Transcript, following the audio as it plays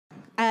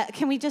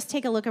Can we just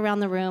take a look around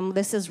the room?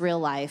 This is real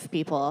life,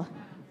 people.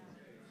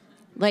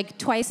 Like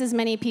twice as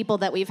many people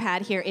that we've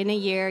had here in a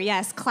year.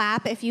 Yes,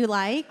 clap if you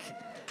like.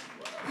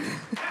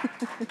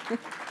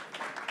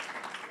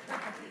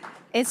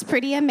 It's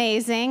pretty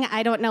amazing.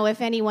 I don't know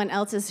if anyone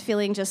else is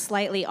feeling just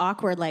slightly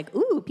awkward, like,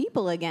 ooh,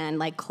 people again,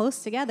 like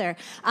close together.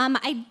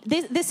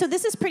 So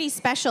this is pretty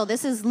special.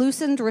 This is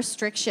loosened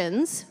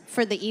restrictions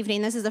for the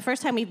evening. This is the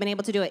first time we've been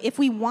able to do it. If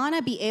we want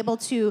to be able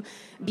to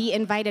be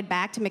invited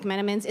back to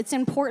McMenamins, it's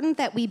important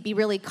that we be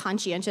really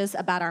conscientious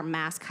about our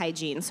mask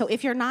hygiene. So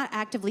if you're not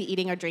actively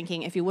eating or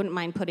drinking, if you wouldn't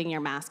mind putting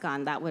your mask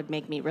on, that would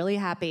make me really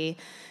happy.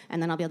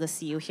 And then I'll be able to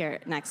see you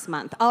here next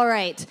month. All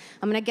right,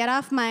 I'm going to get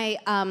off my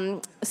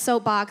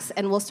soapbox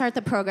and we'll start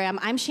the program.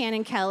 I'm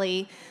Shannon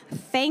Kelly.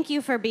 Thank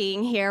you for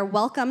being here.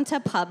 Welcome to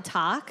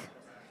PubTalk.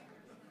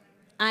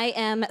 I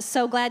am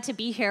so glad to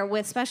be here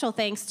with special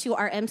thanks to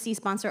our MC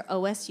sponsor,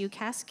 OSU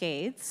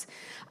Cascades.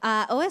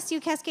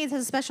 OSU Cascades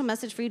has a special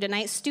message for you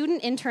tonight.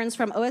 Student interns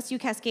from OSU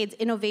Cascades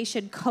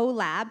Innovation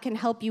Co-Lab can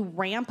help you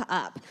ramp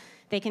up.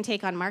 They can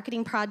take on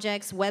marketing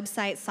projects,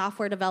 websites,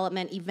 software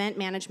development, event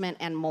management,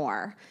 and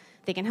more.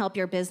 They can help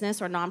your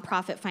business or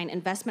nonprofit find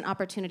investment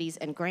opportunities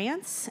and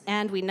grants.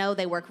 And we know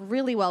they work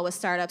really well with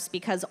startups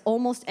because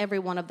almost every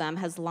one of them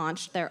has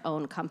launched their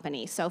own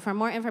company. So for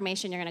more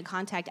information, you're going to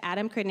contact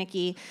Adam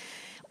Krnicki,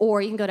 or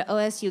you can go to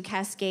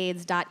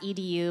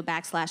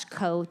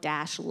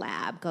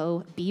osukascades.edu/co-lab.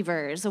 Go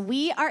Beavers.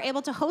 We are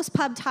able to host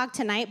PubTalk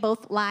tonight,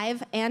 both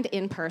live and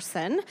in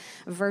person,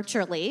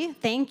 virtually.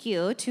 Thank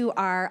you to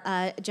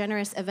our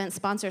generous event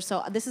sponsors.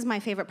 So this is my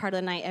favorite part of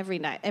the night,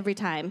 every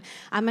time.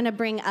 I'm going to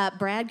bring up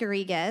Brad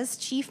Garrigues,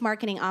 Chief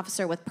Marketing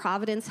Officer with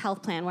Providence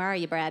Health Plan. Where are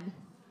you, Brad?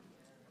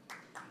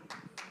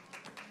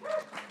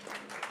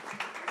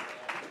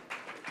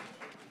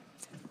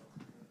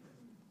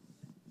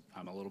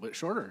 I'm a little bit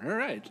shorter. All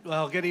right.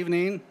 Well, good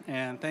evening,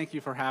 and thank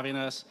you for having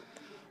us.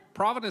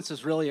 Providence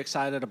is really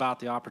excited about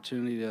the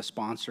opportunity to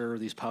sponsor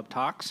these pub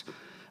talks.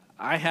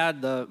 I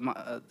had the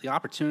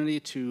opportunity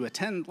to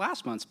attend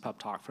last month's pub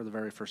talk for the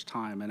very first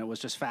time, and it was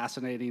just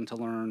fascinating to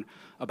learn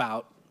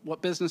about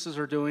what businesses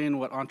are doing,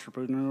 what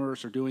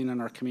entrepreneurs are doing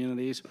in our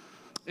communities.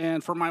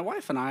 And for my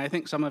wife and I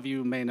think some of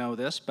you may know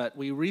this, but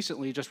we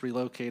recently just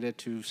relocated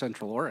to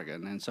Central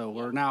Oregon, and so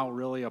we're now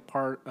really a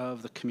part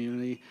of the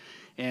community.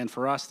 And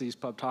for us, these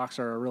pub talks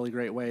are a really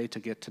great way to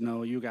get to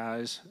know you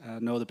guys,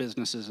 know the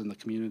businesses in the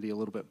community a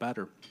little bit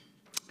better.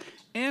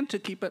 And to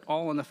keep it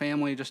all in the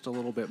family just a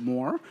little bit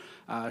more,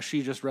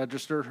 she just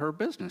registered her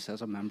business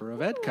as a member of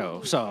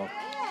EDCO.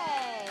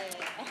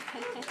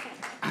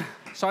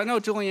 So I know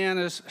Julianne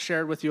has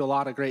shared with you a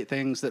lot of great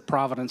things that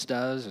Providence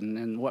does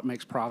and what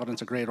makes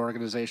Providence a great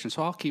organization,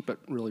 so I'll keep it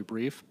really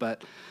brief.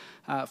 But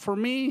for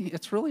me,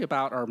 it's really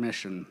about our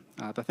mission.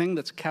 The thing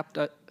that's kept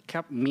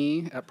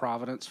me at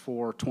Providence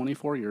for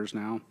 24 years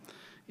now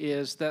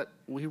is that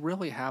we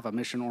really have a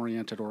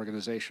mission-oriented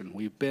organization.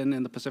 We've been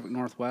in the Pacific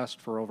Northwest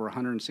for over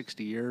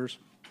 160 years.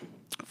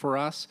 For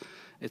us,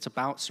 it's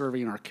about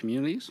serving our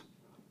communities,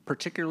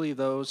 particularly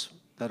those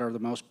that are the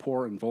most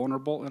poor and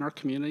vulnerable in our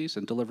communities,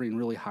 and delivering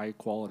really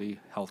high-quality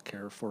health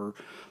care for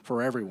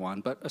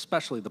everyone, but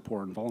especially the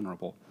poor and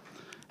vulnerable.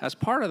 As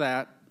part of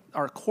that,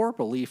 our core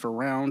belief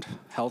around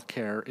health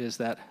care is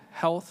that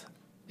health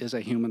is a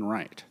human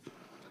right.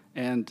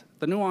 And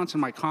the nuance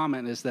in my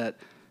comment is that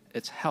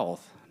it's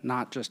health,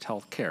 not just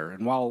health care.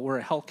 And while we're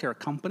a healthcare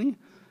company,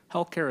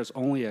 healthcare is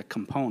only a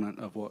component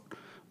of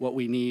what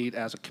we need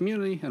as a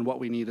community and what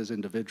we need as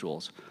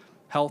individuals.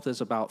 Health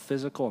is about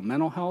physical and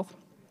mental health.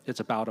 It's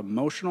about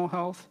emotional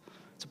health.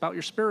 It's about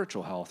your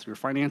spiritual health, your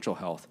financial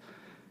health.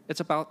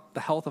 It's about the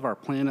health of our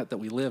planet that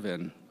we live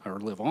in, or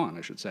live on,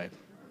 I should say.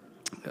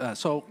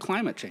 So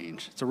climate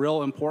change, it's a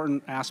real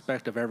important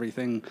aspect of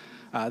everything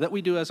that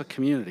we do as a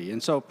community.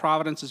 And so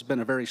Providence has been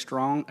a very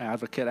strong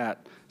advocate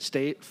at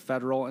state,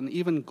 federal, and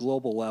even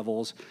global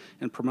levels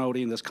in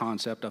promoting this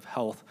concept of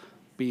health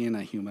being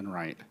a human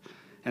right.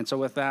 And so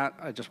with that,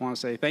 I just want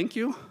to say thank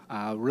you.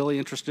 Really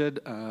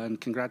interested,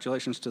 and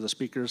congratulations to the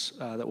speakers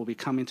that will be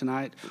coming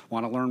tonight.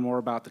 Want to learn more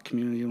about the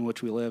community in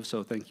which we live,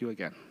 so thank you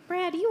again.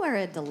 Brad, you are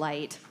a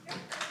delight.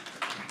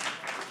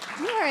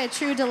 You are a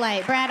true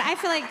delight. Brad, I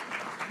feel like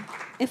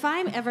if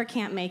I ever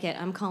can't make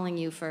it, I'm calling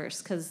you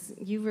first, because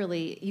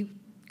you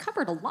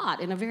covered a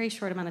lot in a very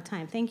short amount of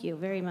time. Thank you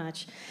very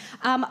much.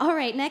 All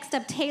right, next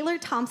up, Taylor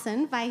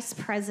Thompson, Vice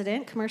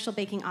President, Commercial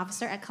Banking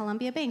Officer at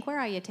Columbia Bank. Where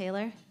are you,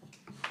 Taylor?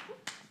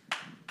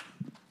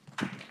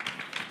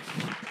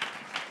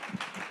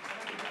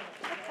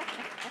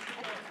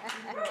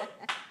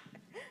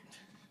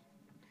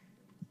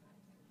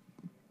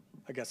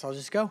 I guess I'll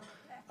just go.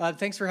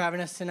 Thanks for having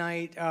us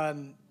tonight.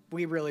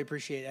 We really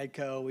appreciate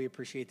EDCO. We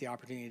appreciate the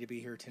opportunity to be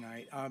here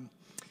tonight.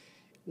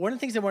 One of the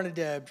things I wanted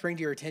to bring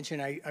to your attention,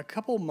 a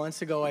couple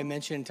months ago I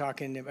mentioned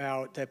talking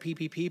about the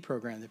PPP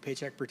program, the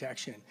Paycheck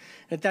Protection.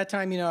 At that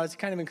time, I was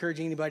kind of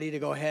encouraging anybody to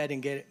go ahead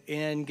and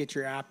get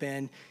your app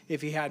in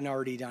if you hadn't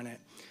already done it.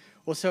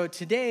 Well, so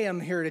today I'm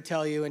here to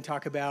tell you and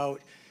talk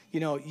about,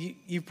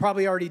 you've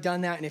probably already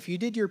done that, and if you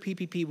did your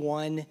PPP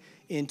 1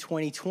 in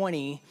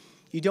 2020,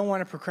 you don't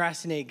want to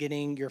procrastinate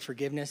getting your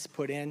forgiveness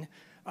put in.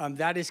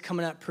 That is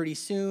coming up pretty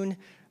soon.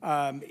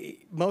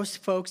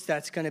 Most folks,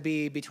 that's going to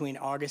be between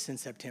August and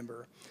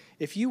September.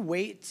 If you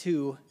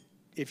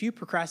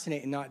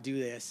procrastinate and not do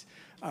this,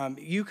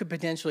 you could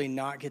potentially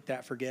not get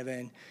that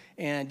forgiven,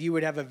 and you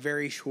would have a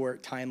very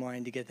short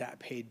timeline to get that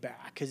paid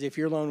back. Because if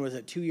your loan was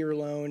a 2-year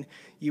loan,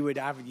 you would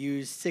have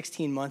used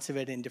 16 months of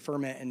it in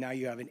deferment, and now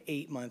you have an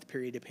 8-month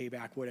period to pay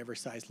back whatever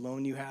size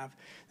loan you have.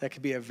 That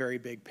could be a very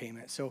big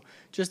payment. So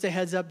just a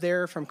heads up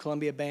there from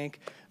Columbia Bank.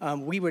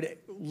 We would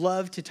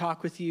love to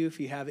talk with you if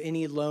you have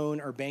any loan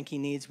or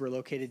banking needs. We're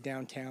located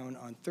downtown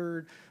on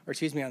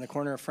on the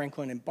corner of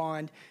Franklin and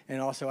Bond,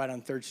 and also out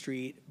on 3rd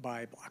Street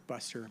by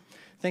Blockbuster.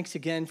 Thanks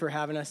again for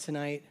having us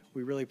tonight.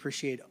 We really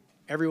appreciate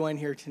everyone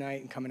here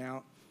tonight and coming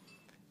out.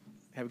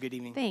 Have a good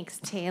evening. Thanks,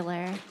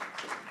 Taylor.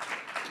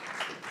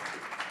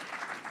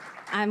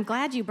 I'm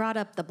glad you brought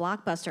up the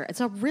Blockbuster.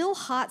 It's a real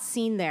hot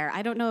scene there.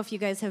 I don't know if you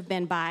guys have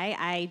been by.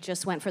 I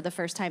just went for the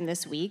first time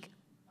this week.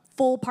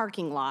 Full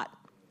parking lot.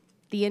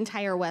 The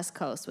entire West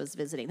Coast was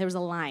visiting. There was a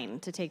line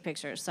to take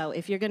pictures. So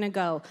if you're going to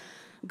go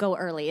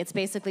early. It's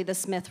basically the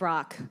Smith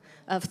Rock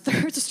of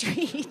 3rd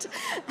Street.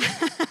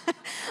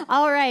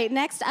 All right,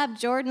 next up,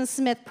 Jordan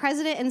Smith,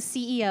 President and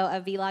CEO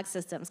of Vlog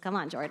Systems. Come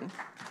on, Jordan.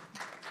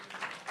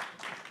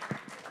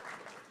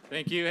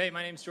 Thank you. Hey,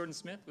 my name's Jordan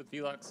Smith with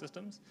Vlog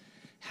Systems.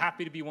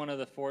 Happy to be one of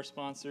the 4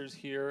 sponsors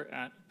here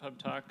at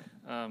PubTalk.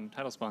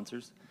 Title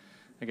sponsors,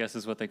 I guess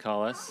is what they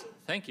call us.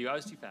 Thank you. I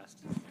was too fast.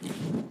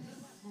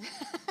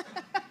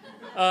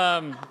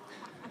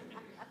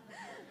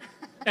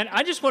 And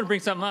I just want to bring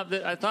something up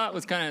that I thought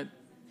was kind of,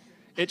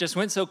 it just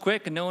went so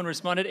quick and no one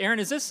responded.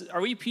 Aaron, are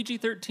we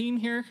PG-13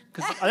 here?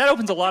 Because that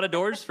opens a lot of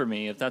doors for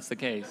me if that's the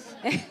case.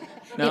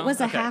 No? It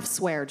was a half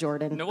swear,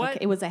 Jordan. No, what? Okay,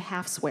 it was a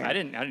half swear. I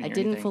didn't hear I didn't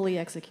anything. fully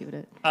execute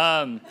it.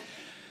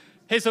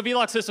 Hey, so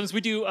Vlog Systems,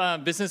 we do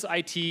business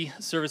IT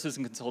services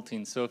and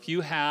consulting. So if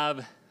you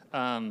have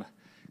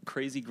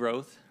crazy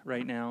growth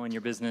right now in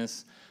your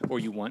business, or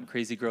you want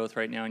crazy growth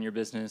right now in your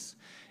business,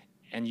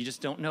 and you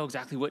just don't know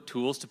exactly what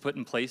tools to put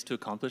in place to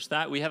accomplish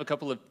that, we have a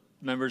couple of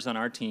members on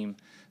our team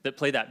that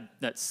play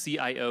that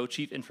CIO,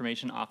 Chief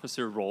Information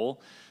Officer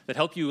role, that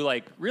help you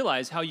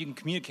realize how you can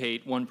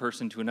communicate one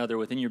person to another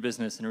within your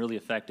business in a really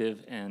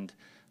effective and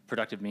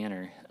productive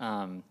manner,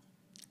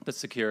 but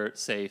secure,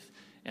 safe,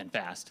 and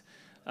fast.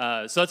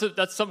 So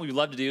that's something we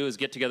love to do, is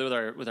get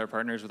together with our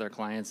partners, with our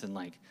clients, and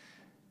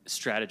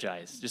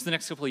strategize. Just the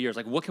next couple of years,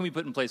 what can we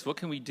put in place? What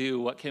can we do?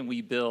 What can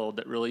we build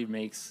that really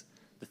makes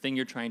the thing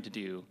you're trying to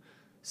do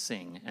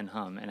sing and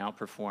hum and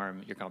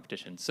outperform your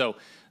competition? So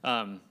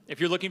if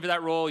you're looking for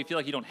that role, you feel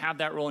like you don't have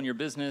that role in your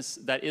business,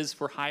 that is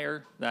for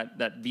hire,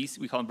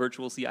 we call them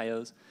virtual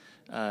CIOs,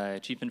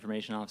 Chief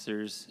Information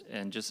Officers,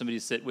 and just somebody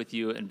to sit with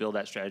you and build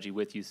that strategy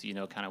with you so you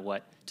know kind of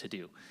what to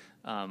do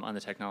on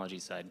the technology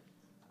side.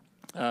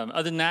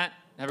 Other than that,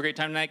 have a great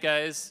time tonight,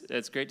 guys.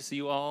 It's great to see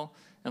you all,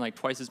 and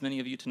twice as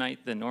many of you tonight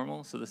than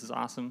normal, so this is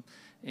awesome.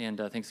 And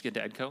thanks again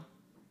to EDCO.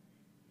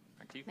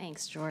 Back to you.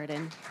 Thanks,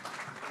 Jordan.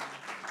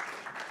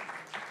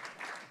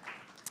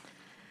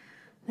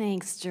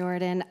 Thanks,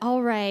 Jordan.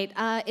 All right,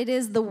 it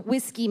is the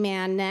Whiskey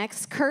Man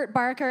next. Kurt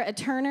Barker,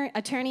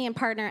 attorney and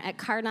partner at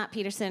Carnot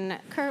Peterson.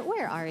 Kurt,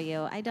 where are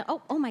you?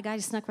 Oh my God,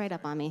 you snuck right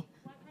up on me.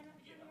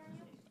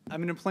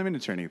 I'm an employment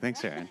attorney.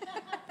 Thanks, Aaron.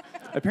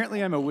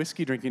 Apparently, I'm a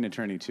whiskey drinking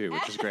attorney too,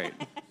 which is great.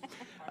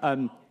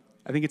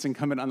 I think it's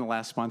incumbent on the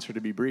last sponsor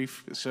to be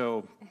brief,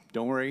 so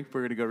don't worry,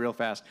 we're going to go real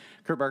fast.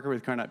 Kurt Barker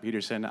with Carnot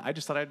Peterson. I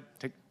just thought I'd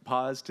take a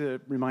pause to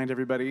remind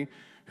everybody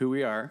who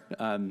we are.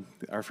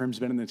 Our firm's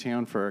been in the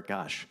town for,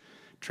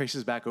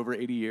 traces back over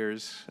 80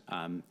 years.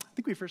 I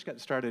think we first got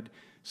started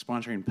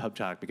sponsoring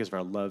PubTalk because of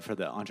our love for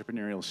the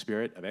entrepreneurial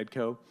spirit of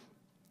EDCO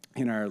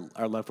and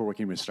our love for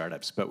working with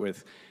startups. But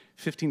with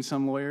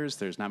 15-some lawyers,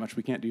 there's not much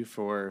we can't do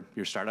for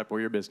your startup or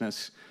your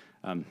business.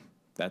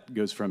 That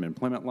goes from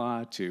employment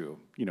law to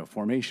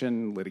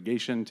formation,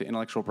 litigation, to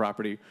intellectual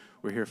property.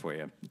 We're here for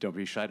you. Don't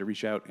be shy to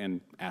reach out and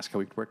ask how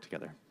we can work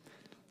together.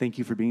 Thank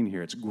you for being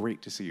here. It's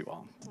great to see you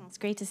all. Well, it's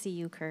great to see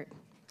you, Kurt.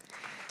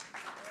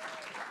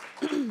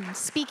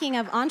 Speaking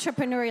of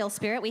entrepreneurial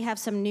spirit, we have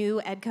some new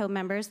EDCO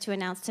members to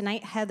announce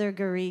tonight. Heather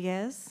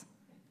Garrigues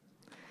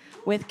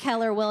with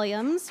Keller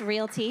Williams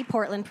Realty,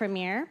 Portland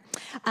Premier,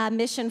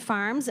 Mission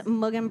Farms,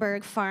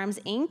 Muggenberg Farms,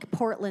 Inc.,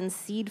 Portland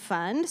Seed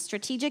Fund,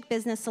 Strategic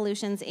Business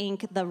Solutions,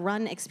 Inc., The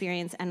Run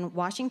Experience, and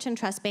Washington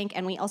Trust Bank.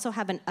 And we also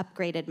have an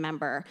upgraded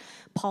member,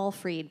 Paul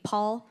Freed.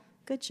 Paul,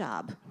 good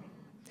job.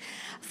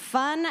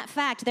 Fun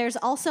fact, there's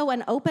also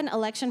an open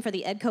election for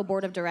the EDCO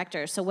Board of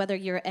Directors. So whether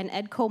you're an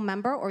EDCO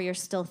member or you're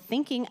still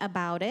thinking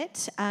about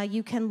it,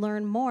 you can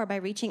learn more by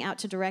reaching out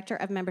to Director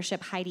of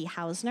Membership Heidi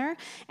Hausner.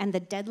 And the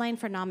deadline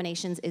for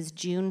nominations is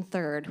June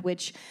 3rd,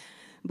 which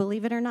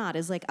believe it or not,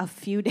 is like a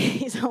few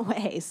days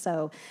away.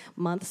 So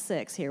month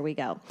 6, here we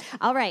go.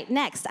 All right,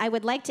 next, I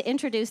would like to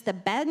introduce the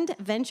Bend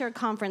Venture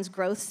Conference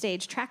Growth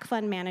Stage Track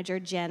Fund Manager,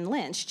 Jen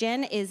Lynch.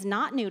 Jen is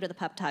not new to the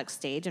PubTalk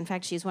stage. In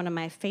fact, she's one of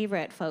my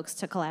favorite folks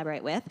to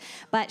collaborate with.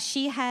 But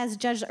she has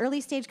judged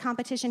early stage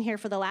competition here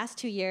for the last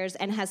 2 years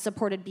and has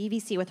supported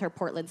BVC with her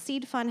Portland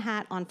Seed Fund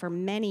hat on for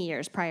many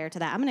years prior to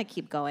that. I'm going to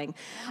keep going.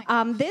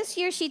 This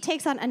year, she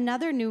takes on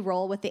another new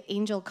role with the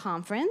Angel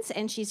Conference,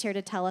 and she's here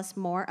to tell us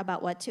more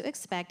about what to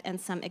expect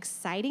and some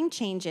exciting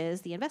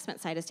changes the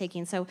investment side is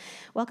taking. So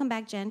welcome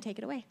back, Jen. Take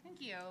it away.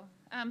 Thank you.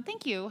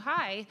 Thank you.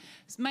 Hi.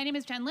 My name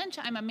is Jen Lynch.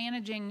 I'm a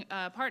managing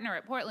partner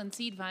at Portland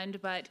Seed Fund,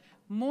 but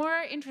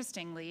more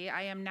interestingly,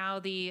 I am now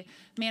the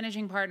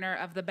managing partner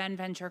of the Bend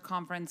Venture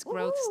Conference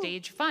Growth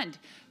Stage Fund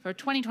for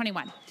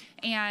 2021.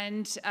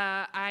 And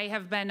I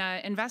have been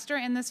an investor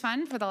in this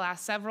fund for the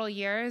last several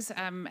years,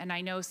 and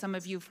I know some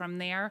of you from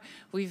there.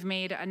 We've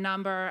made a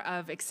number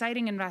of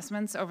exciting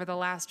investments over the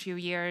last few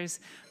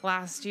years.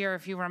 Last year,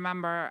 if you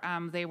remember,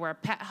 they were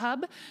Pet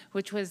Hub,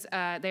 which was,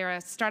 they're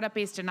a startup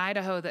based in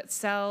Idaho that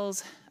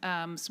sells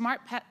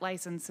smart pet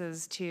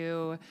licenses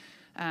to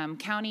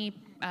county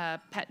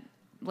pet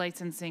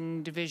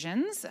licensing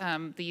divisions.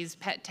 These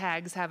pet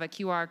tags have a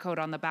QR code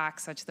on the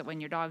back such that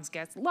when your dogs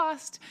gets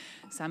lost,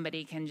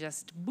 somebody can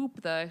just boop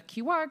the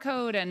QR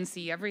code and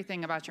see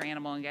everything about your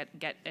animal and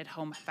get it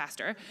home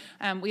faster.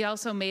 We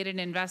also made an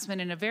investment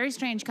in a very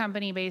strange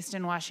company based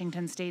in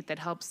Washington State that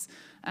helps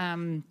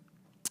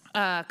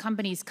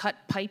companies cut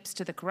pipes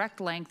to the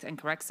correct length and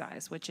correct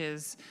size, which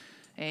is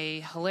a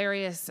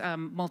hilarious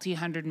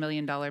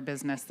multi-$100-million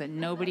business that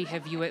nobody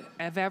have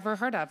ever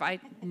heard of. I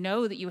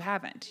know that you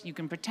haven't. You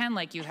can pretend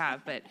like you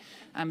have, but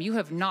you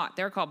have not.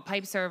 They're called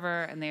Pipe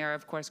Server, and they are,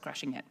 of course,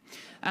 crushing it.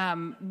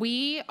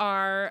 We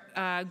are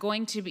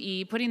going to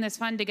be putting this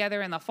fund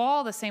together in the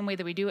fall the same way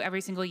that we do every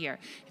single year.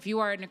 If you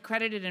are an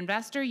accredited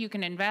investor, you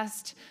can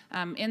invest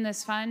in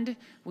this fund.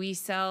 We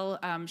sell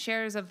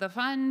shares of the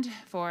fund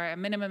for a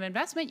minimum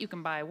investment. You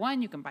can buy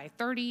 1, you can buy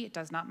 30, it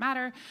does not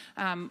matter.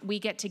 We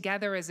get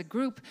together as a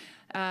group,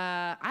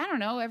 I don't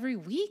know, every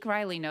week,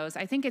 Riley knows.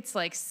 I think it's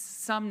like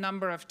some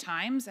number of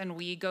times, and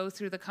we go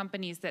through the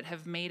companies that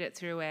have made it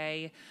through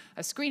a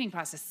screening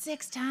process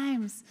 6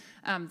 times.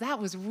 That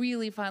was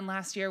really fun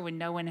last year when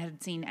no one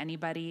had seen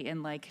anybody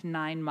in like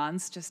 9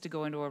 months, just to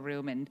go into a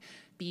room and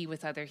be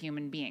with other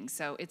human beings.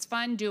 So it's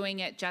fun doing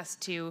it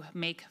just to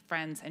make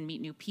friends and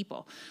meet new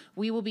people.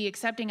 We will be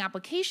accepting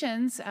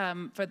applications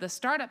for the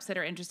startups that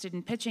are interested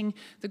in pitching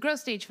the growth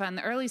stage fund,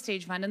 the early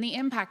stage fund, and the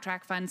impact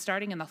track fund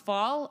starting in the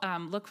fall.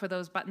 Look for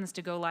those buttons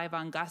to go live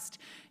on Gust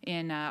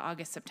in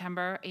August,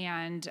 September,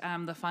 and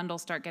the fund will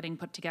start getting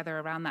put together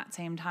around that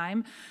same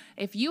time.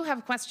 If you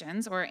have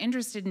questions or are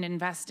interested in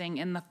investing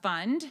in the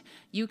fund,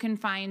 you can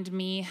find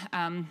me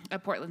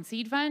at Portland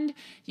Seed Fund.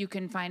 You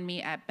can find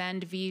me at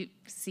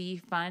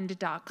bendvcfund.com.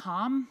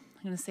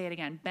 I'm going to say it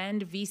again,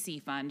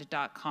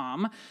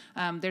 bendvcfund.com.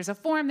 There's a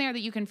form there that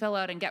you can fill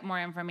out and get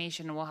more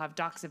information, and we'll have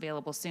docs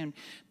available soon.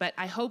 But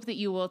I hope that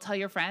you will tell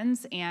your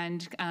friends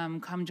and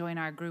come join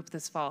our group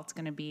this fall. It's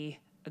going to be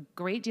a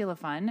great deal of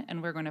fun,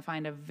 and we're going to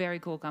find a very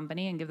cool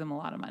company and give them a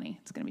lot of money.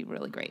 It's going to be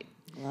really great.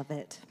 Love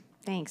it.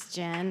 Thanks,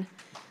 Jen.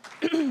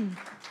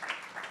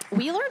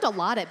 We learned a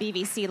lot at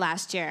BVC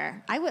last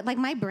year.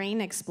 My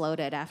brain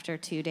exploded after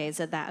 2 days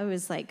of that. I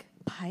was like,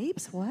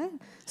 pipes? What?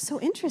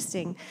 So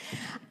interesting.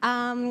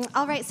 All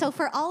right, so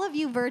for all of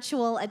you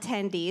virtual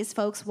attendees,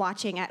 folks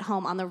watching at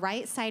home, on the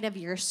right side of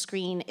your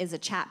screen is a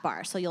chat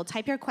bar. So you'll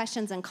type your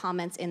questions and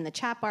comments in the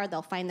chat bar.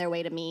 They'll find their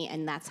way to me,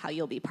 and that's how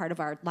you'll be part of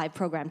our live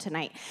program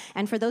tonight.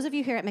 And for those of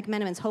you here at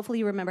McMenamins, hopefully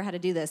you remember how to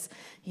do this.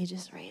 You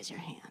just raise your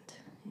hand.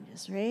 You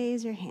just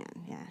raise your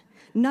hand, yeah.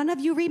 None of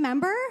you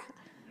remember?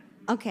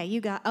 Okay,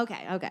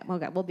 okay,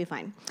 we'll be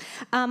fine.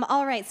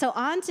 All right, so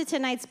on to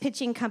tonight's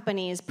pitching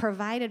companies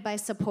provided by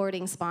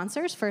supporting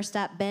sponsors. First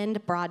up,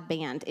 Bend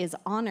Broadband is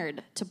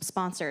honored to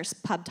sponsor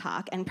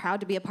PubTalk and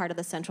proud to be a part of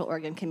the Central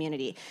Oregon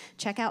community.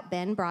 Check out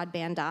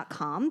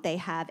bendbroadband.com. They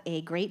have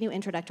a great new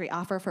introductory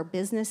offer for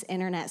business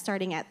internet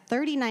starting at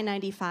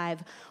 $39.95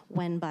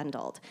 when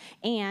bundled.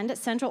 And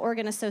Central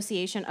Oregon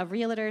Association of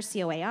Realtors,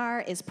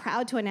 COAR, is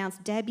proud to announce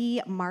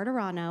Debbie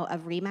Martirano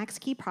of Remax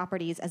Key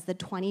Properties as the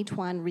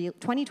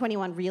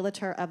 2021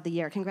 Realtor of the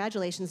Year.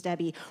 Congratulations,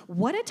 Debbie.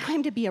 What a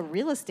time to be a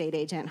real estate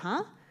agent,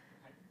 huh?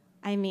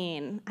 I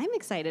mean, I'm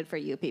excited for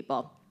you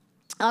people.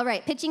 All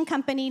right, pitching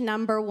company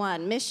number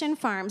 1, Mission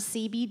Farms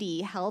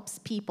CBD helps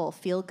people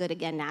feel good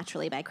again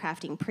naturally by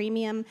crafting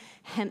premium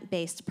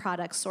hemp-based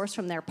products sourced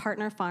from their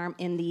partner farm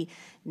in the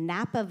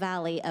Napa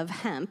Valley of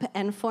hemp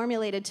and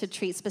formulated to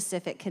treat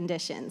specific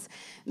conditions.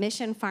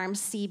 Mission Farms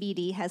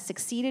CBD has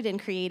succeeded in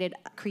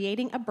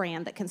creating a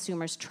brand that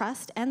consumers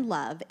trust and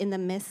love in the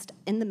midst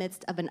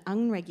of an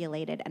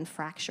unregulated and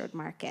fractured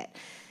market.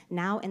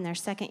 Now in their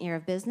 2nd year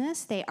of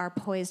business, they are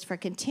poised for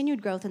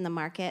continued growth in the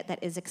market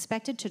that is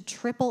expected to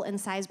triple in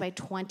size by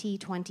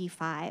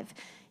 2025.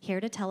 Here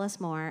to tell us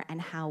more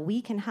and how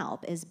we can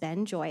help is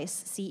Ben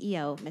Joyce,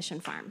 CEO, Mission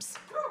Farms.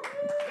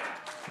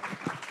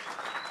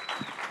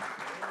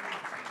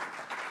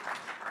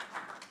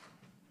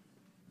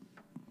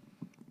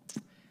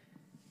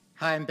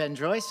 Hi, I'm Ben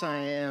Joyce. I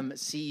am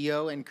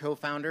CEO and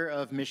co-founder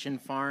of Mission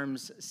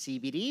Farms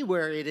CBD,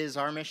 where it is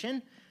our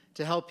mission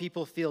to help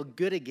people feel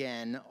good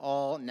again,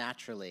 all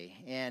naturally.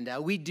 And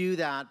we do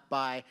that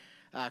by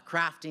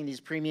crafting these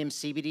premium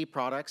CBD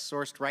products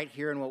sourced right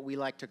here in what we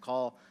like to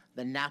call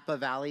the Napa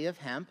Valley of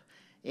hemp.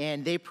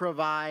 And they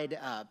provide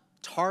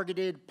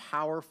targeted,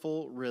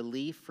 powerful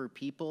relief for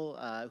people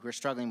who are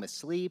struggling with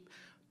sleep,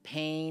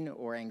 pain,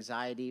 or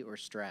anxiety, or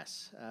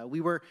stress.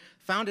 We were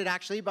founded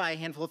actually by a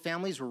handful of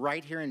families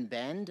right here in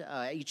Bend.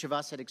 Each of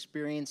us had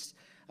experienced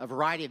a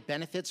variety of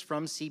benefits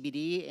from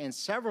CBD, and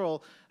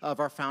several of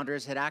our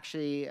founders had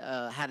actually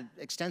had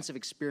extensive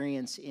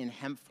experience in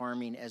hemp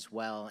farming as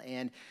well.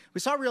 And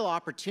we saw real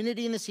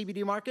opportunity in the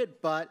CBD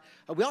market, but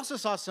we also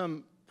saw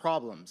some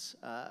problems.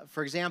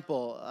 For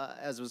example,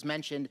 as was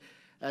mentioned,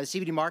 the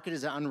CBD market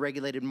is an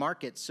unregulated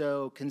market,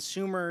 so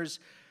consumers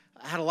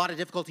had a lot of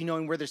difficulty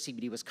knowing where their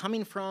CBD was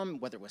coming from,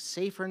 whether it was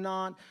safe or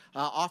not.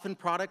 Often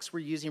products were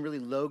using really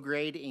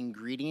low-grade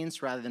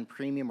ingredients rather than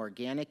premium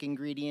organic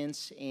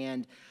ingredients,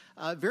 and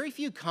very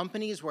few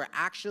companies were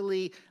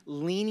actually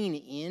leaning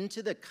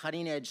into the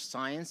cutting-edge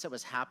science that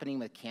was happening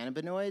with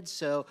cannabinoids,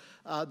 so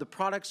the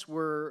products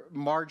were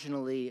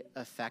marginally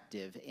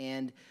effective.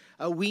 And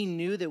we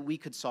knew that we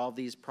could solve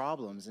these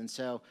problems. And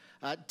so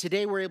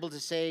today we're able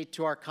to say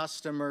to our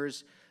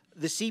customers,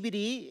 the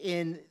CBD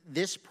in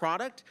this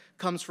product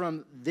comes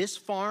from this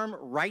farm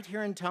right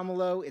here in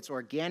Tumalo. It's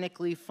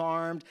organically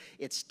farmed.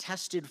 It's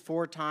tested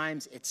 4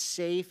 times. It's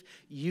safe.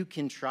 You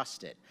can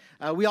trust it.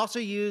 We also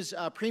use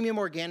premium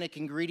organic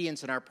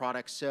ingredients in our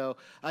products. So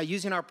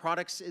using our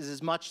products is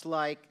as much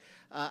like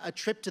a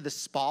trip to the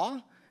spa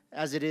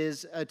as it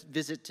is a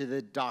visit to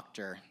the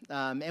doctor.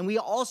 And we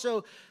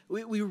also,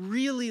 we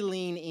really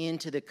lean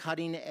into the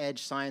cutting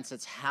edge science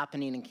that's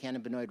happening in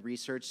cannabinoid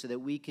research so that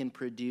we can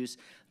produce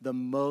the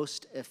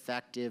most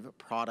effective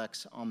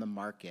products on the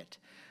market.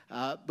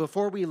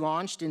 Before we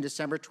launched in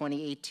December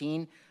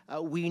 2018,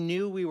 we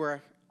knew we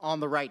were on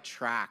the right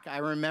track. I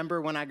remember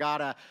when I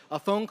got a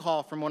phone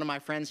call from one of my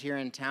friends here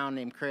in town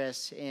named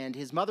Chris, and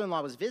his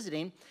mother-in-law was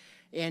visiting,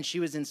 and she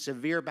was in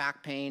severe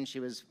back pain. She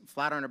was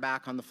flat on her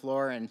back on the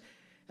floor, and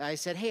I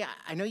said, hey,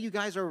 I know you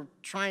guys are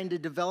trying to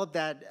develop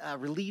that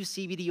Relieve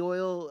CBD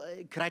oil.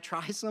 Could I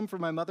try some for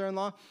my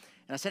mother-in-law?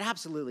 And I said,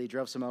 absolutely.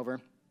 Drove some over.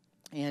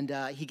 And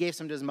he gave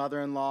some to his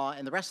mother-in-law,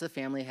 and the rest of the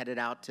family headed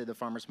out to the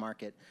farmer's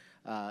market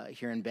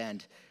here in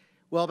Bend.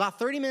 Well, about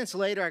 30 minutes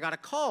later, I got a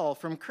call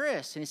from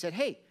Chris, and he said,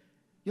 hey,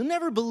 you'll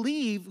never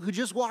believe who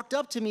just walked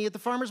up to me at the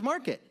farmer's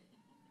market.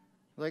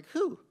 I'm like,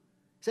 who?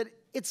 He said,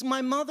 it's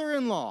my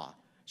mother-in-law.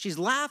 She's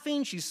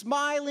laughing, she's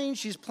smiling,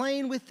 she's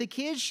playing with the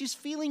kids, she's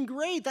feeling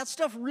great. That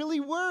stuff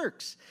really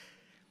works.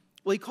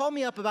 Well, he called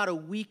me up about a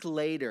week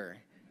later,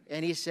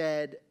 and he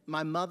said,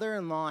 my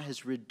mother-in-law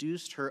has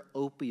reduced her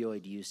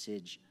opioid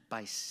usage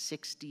by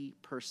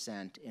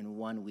 60% in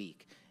 1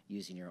 week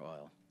using your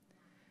oil.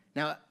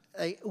 Now,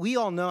 we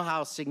all know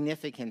how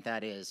significant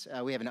that is.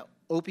 We have an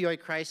opioid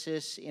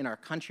crisis in our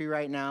country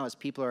right now as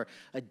people are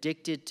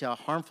addicted to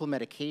harmful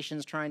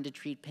medications trying to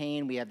treat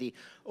pain. We have the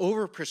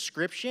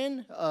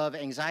overprescription of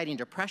anxiety and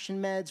depression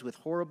meds with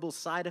horrible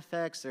side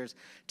effects. There's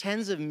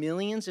tens of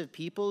millions of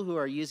people who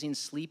are using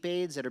sleep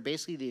aids that are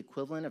basically the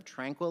equivalent of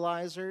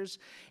tranquilizers.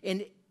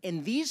 And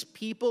these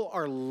people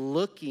are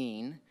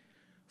looking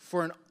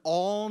for an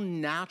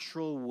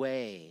all-natural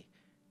way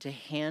to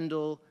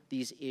handle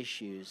these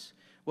issues.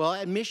 Well,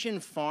 at Mission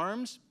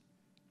Farms,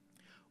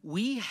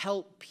 we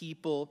help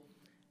people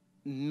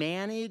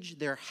manage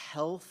their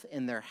health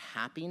and their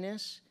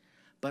happiness,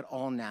 but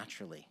all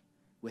naturally,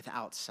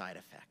 without side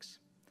effects.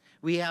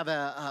 We have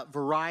a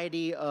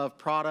variety of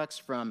products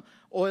from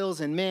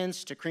oils and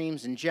mints to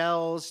creams and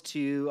gels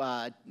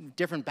to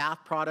different bath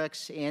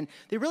products, and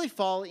they really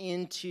fall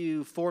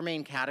into 4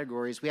 main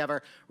categories. We have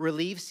our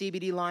Relieve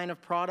CBD line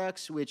of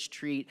products, which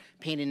treat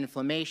pain and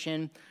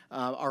inflammation,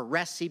 our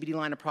Rest CBD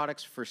line of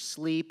products for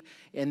sleep,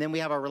 and then we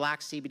have our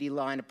Relax CBD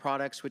line of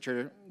products, which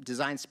are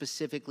designed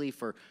specifically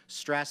for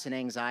stress and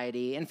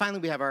anxiety. And finally,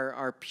 we have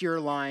our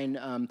Pure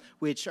line,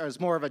 which is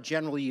more of a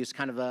general use,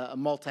 kind of a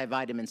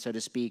multivitamin, so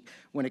to speak,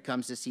 when it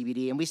comes to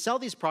CBD. And we sell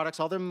these products.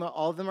 All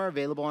of them are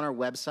available on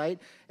our website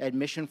at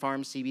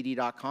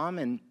missionfarmcbd.com.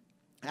 And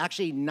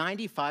actually,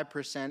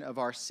 95% of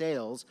our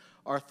sales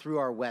are through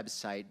our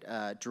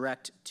website,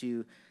 direct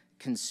to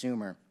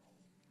consumer.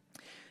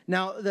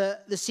 Now, the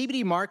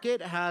CBD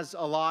market has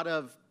a lot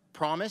of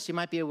promise you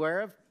might be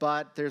aware of,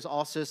 but there's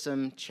also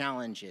some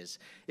challenges.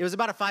 It was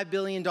about a $5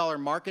 billion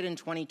market in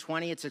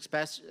 2020. It's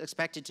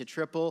expected to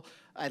triple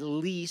at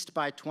least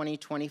by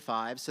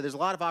 2025. So there's a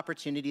lot of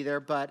opportunity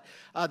there, but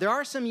there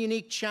are some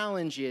unique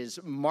challenges.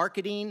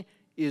 Marketing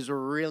is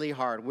really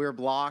hard. We're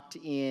blocked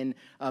in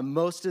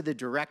most of the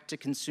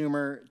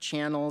direct-to-consumer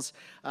channels.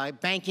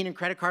 Banking and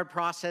credit card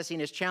processing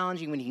is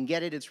challenging. When you can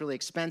get it, it's really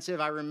expensive.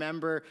 I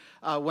remember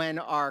when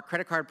our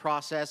credit card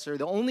processor,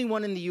 the only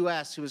one in the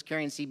US who was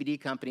carrying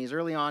CBD companies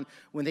early on,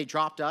 when they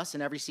dropped us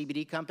in every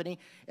CBD company,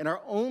 and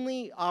our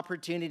only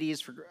opportunities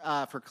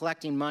for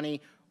collecting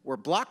money were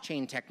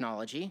blockchain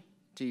technology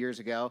 2 years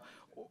ago,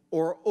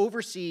 or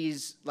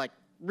oversees like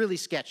really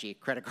sketchy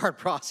credit card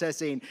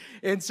processing.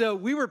 And so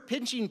we were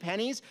pinching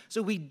pennies.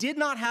 So we did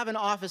not have an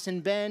office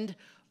in Bend,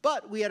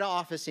 but we had an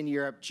office in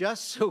Europe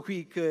just so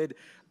we could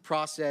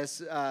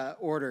process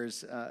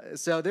orders.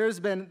 So there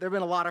have been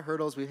a lot of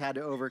hurdles we've had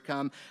to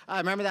overcome. I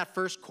remember that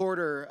first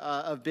quarter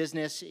of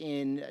business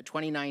in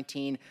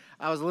 2019.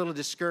 I was a little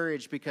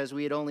discouraged because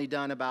we had only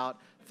done about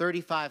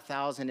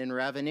 $35,000 in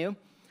revenue.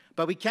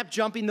 But we kept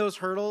jumping those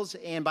hurdles,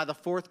 and by the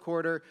fourth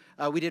quarter,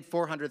 we did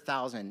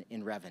 $400,000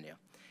 in revenue.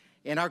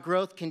 And our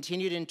growth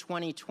continued in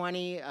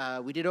 2020.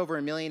 We did over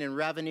 $1 million in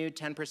revenue,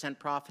 10%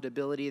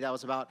 profitability. That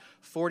was about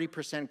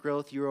 40%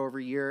 growth year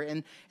over year.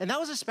 And that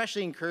was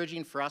especially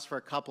encouraging for us for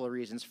a couple of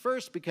reasons.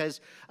 First,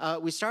 because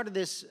we started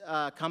this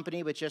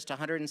company with just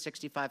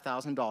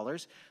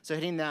 $165,000. So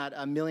hitting that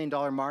 $1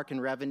 million mark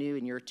in revenue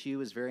in year 2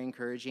 was very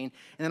encouraging.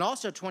 And then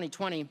also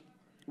 2020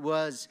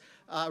 was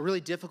a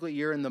really difficult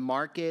year in the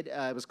market.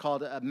 It was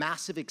called a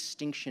massive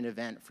extinction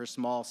event for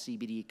small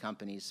CBD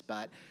companies.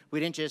 But we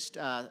didn't just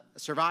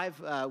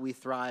survive, we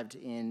thrived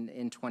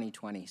in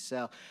 2020.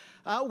 So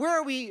where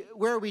are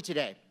we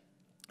today?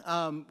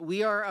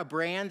 We are a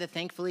brand that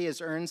thankfully has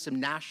earned some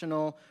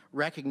national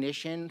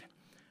recognition.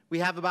 We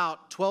have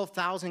about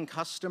 12,000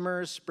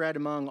 customers spread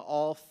among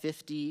all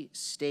 50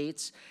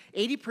 states.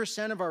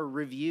 80% of our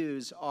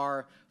reviews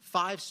are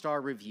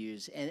 5-star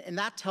reviews, and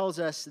that tells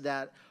us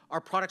that our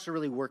products are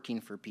really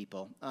working for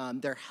people.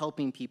 They're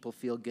helping people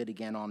feel good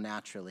again all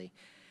naturally.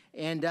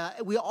 And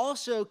we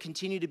also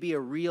continue to be a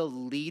real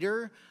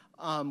leader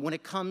when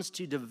it comes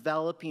to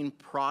developing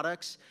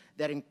products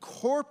that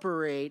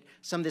incorporate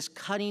some of this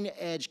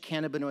cutting-edge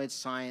cannabinoid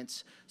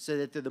science so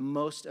that they're the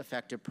most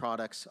effective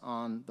products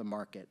on the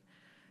market.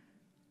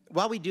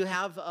 While we do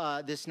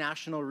have this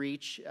national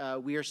reach,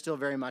 we are still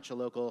very much a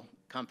local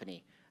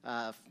company.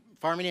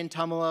 Farming in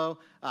Tumalo,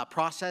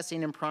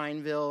 processing in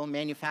Prineville,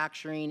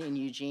 manufacturing in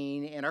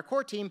Eugene, and our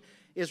core team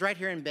is right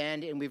here in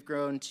Bend, and we've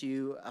grown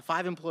to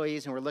 5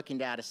 employees, and we're looking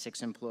to add a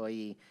 6th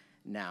employee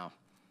now.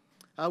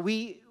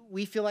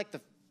 We feel like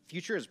the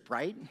future is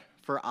bright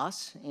for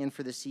us and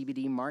for the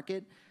CBD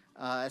market,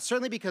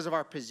 certainly because of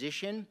our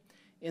position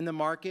in the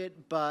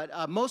market,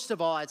 but most of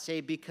all, I'd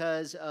say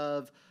because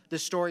of the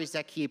stories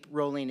that keep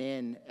rolling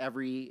in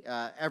every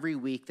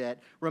week that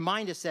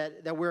remind us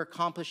that we're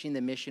accomplishing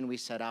the mission we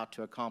set out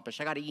to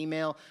accomplish. I got an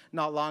email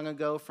not long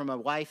ago from a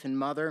wife and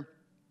mother,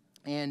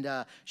 and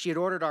she had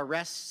ordered our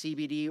Rest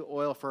CBD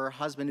oil for her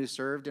husband who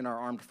served in our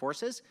armed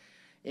forces,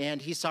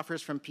 and he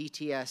suffers from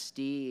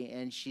PTSD,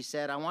 and she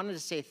said, I wanted to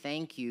say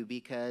thank you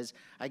because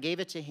I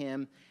gave it to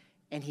him,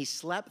 and he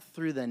slept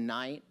through the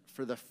night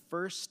for the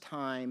first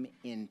time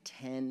in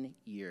 10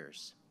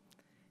 years.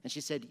 And she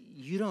said,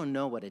 you don't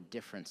know what a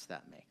difference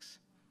that makes.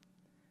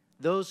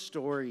 Those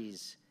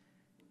stories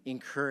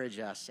encourage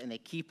us, and they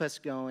keep us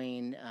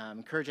going,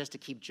 encourage us to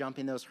keep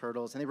jumping those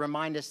hurdles, and they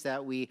remind us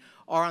that we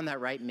are on that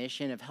right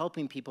mission of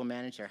helping people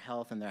manage their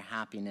health and their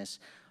happiness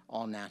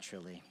all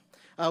naturally.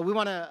 We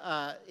want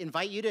to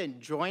invite you to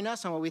join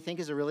us on what we think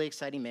is a really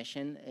exciting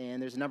mission,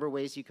 and there's a number of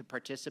ways you could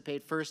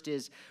participate. First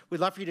is we'd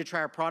love for you to try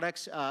our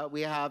products.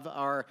 We have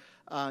our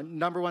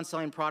 #1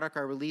 selling product,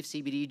 our Relief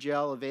CBD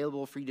gel,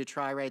 available for you to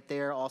try right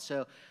there.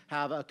 Also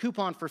have a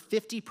coupon for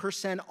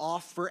 50%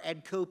 off for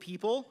EDCO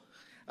people.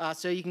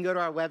 So you can go to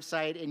our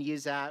website and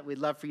use that. We'd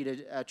love for you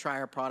to try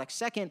our products.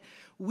 Second,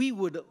 we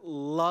would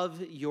love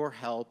your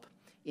help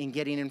in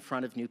getting in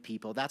front of new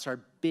people. That's our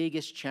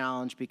biggest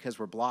challenge because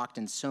we're blocked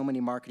in so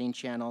many marketing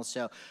channels.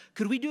 So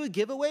could we do a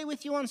giveaway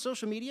with you on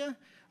social media?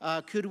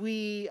 Could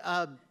we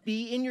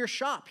be in your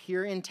shop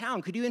here in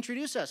town? Could you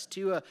introduce us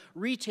to a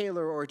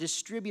retailer or a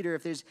distributor?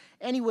 If there's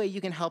any way you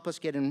can help us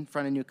get in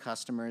front of new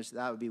customers,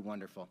 that would be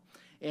wonderful.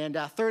 And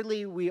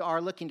thirdly, we are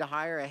looking to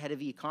hire a head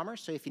of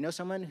e-commerce. So if you know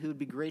someone who would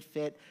be a great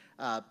fit,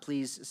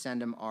 please send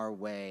them our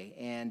way.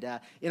 And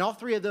in all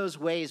 3 of those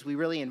ways, we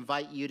really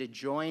invite you to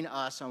join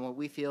us on what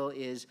we feel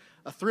is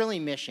a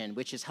thrilling mission,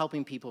 which is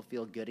helping people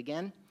feel good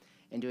again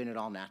and doing it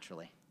all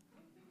naturally.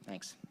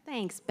 Thanks.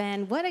 Thanks,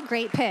 Ben. What a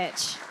great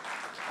pitch.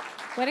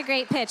 What a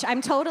great pitch.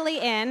 I'm totally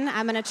in.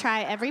 I'm going to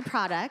try every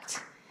product.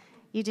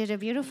 You did a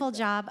beautiful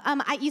job.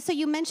 So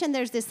you mentioned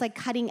there's this like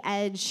cutting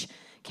edge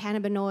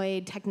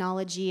cannabinoid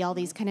technology, all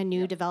these kind of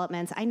new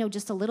developments. I know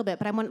just a little bit,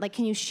 but I want, like,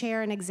 can you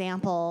share an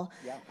example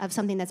of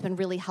something that's been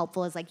really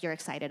helpful as like you're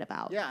excited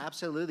about? Yeah,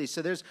 absolutely.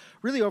 So there's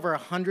really over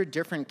 100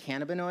 different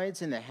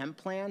cannabinoids in the hemp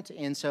plant.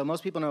 And so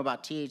most people know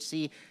about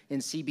THC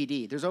and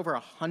CBD. There's over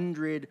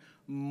 100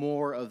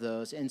 more of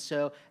those. And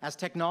so as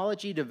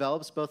technology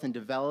develops, both in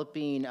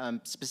developing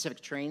specific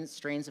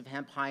strains of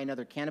hemp high in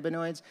other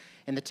cannabinoids,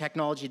 and the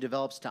technology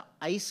develops to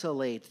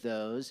isolate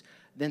those,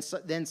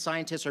 then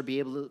scientists are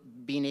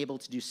being able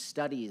to do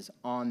studies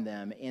on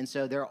them. And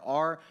so there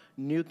are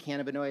new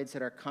cannabinoids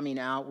that are coming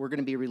out. We're going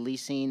to be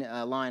releasing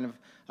a line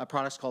of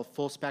products called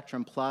Full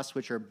Spectrum Plus,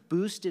 which are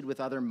boosted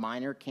with other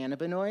minor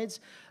cannabinoids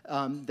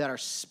that are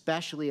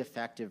especially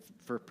effective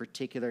for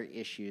particular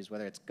issues,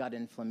 whether it's gut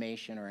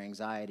inflammation or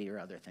anxiety or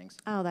other things.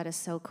 Oh, that is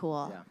so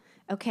cool. Yeah.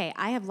 Okay,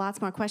 I have lots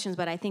more questions,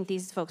 but I think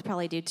these folks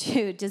probably do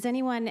too. Does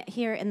anyone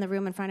here in the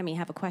room in front of me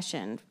have a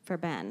question for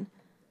Ben?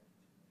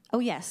 Oh,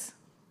 yes.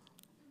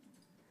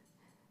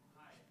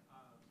 Hi,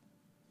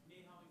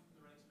 Nate Helmy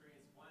from The Right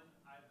Experience. One,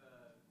 I have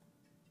a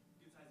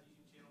good-sized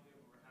YouTube channel. We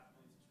have over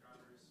 500,000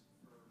 subscribers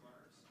for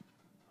runners.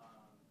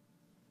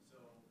 So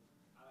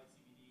I like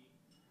CBD.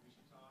 We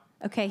should talk.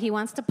 Okay, he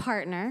wants to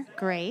partner.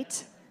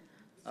 Great.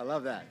 I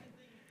love that.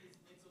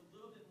 It's a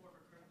little bit more of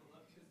a critical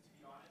look because, to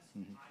be honest,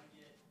 I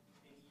get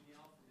an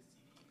email from a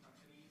CBD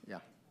company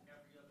Yeah. like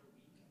every other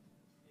week,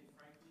 and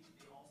frankly,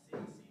 they all say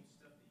the same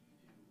stuff that you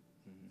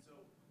do. So,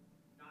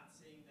 not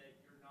saying that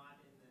you're not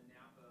in the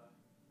Napa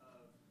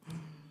of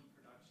CBD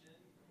production,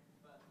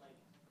 but like,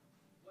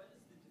 what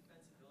is the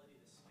defensibility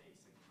of the space?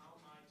 Like,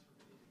 how am I to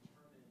really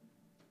determine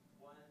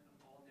one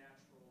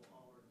all-natural,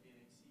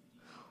 all-organic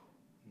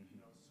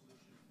CBD,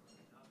 solution from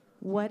another?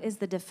 What is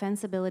the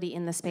defensibility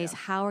in the space?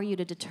 How are you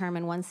to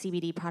determine one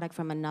CBD product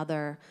from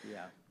another?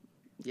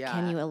 Yeah.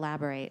 Can you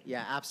elaborate?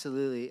 Yeah,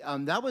 absolutely.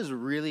 That was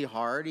really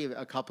hard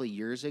a couple of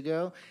years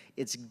ago.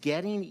 It's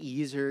getting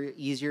easier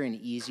and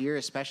easier,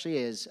 especially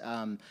as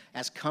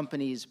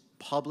companies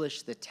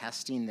publish the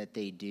testing that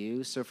they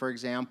do. So, for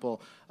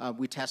example,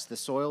 we test the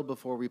soil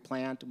before we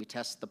plant, we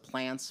test the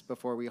plants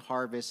before we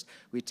harvest,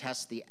 we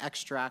test the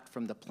extract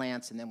from the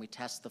plants, and then we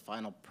test the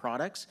final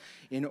products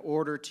in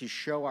order to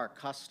show our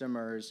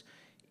customers,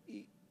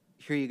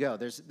 here you go.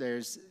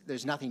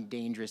 There's nothing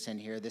dangerous in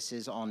here. This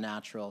is all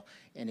natural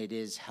and it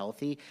is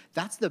healthy.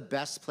 That's the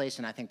best place,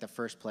 and I think the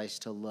first place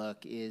to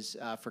look is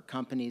for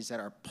companies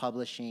that are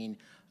publishing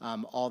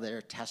all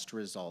their test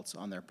results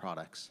on their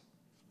products.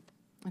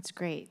 That's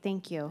great.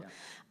 Thank you.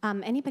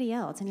 Anybody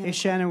else? Hey,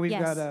 Shannon, we've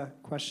Yes. got a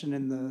question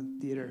in the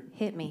theater.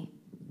 Hit me.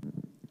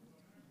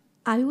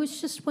 I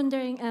was just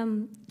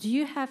wondering, do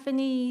you have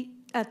any,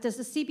 does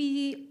the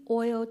CBD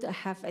oil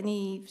have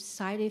any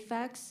side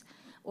effects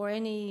or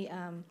any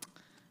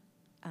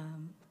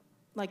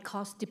like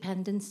cost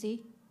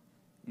dependency?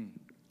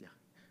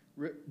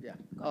 Yeah.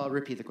 I'll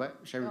repeat the question.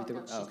 Should I repeat the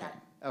question? she's got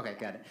it. Okay,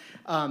 got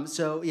it.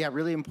 So, yeah,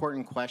 really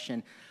important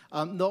question.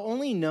 The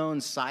only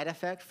known side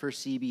effect for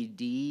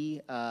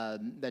CBD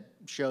that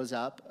shows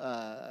up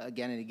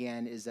again and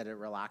again is that it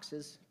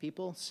relaxes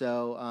people.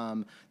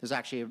 So there's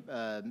actually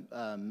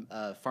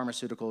a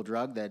pharmaceutical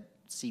drug, that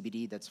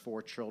CBD, that's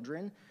for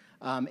children,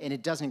 and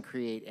it doesn't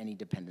create any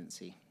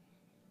dependency.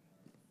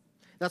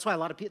 That's why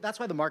that's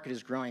why the market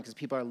is growing, because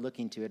people are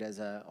looking to it as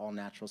an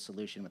all-natural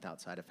solution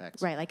without side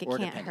effects. Right, like it or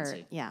can't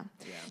dependency. hurt. Yeah.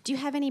 Do you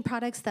have any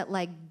products that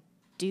like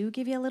do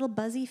give you a little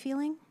buzzy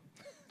feeling?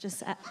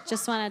 Just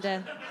want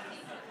to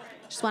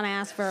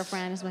ask for a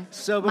friend.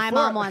 So my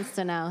before- mom wants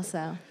to know.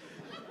 So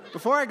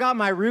Before I got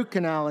my root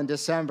canal in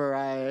December,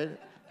 I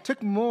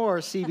took more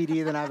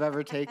CBD than I've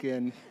ever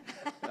taken.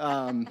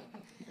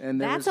 And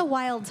that's a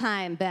wild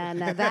time, Ben.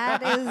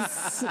 That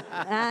is.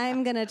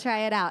 I'm gonna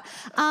try it out.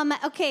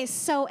 Okay.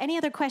 So any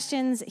other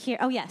questions here?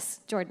 Oh yes,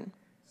 Jordan.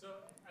 So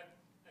I've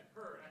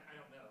heard, I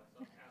don't know, so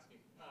I'm asking,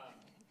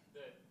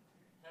 that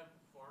hemp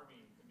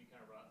farming can be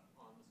kind of rough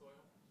on the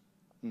soil.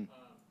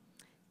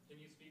 Can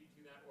you speak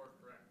to that or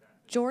correct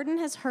that? Jordan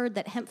has heard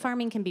that hemp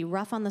farming can be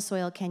rough on the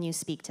soil. Can you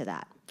speak to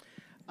that?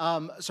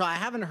 So I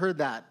haven't heard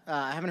that.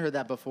 I haven't heard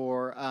that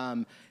before.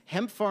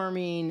 Hemp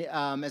farming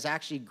is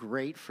actually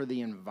great for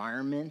the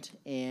environment,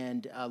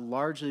 and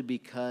largely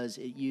because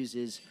it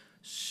uses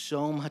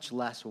so much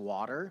less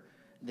water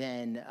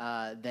than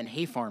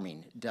hay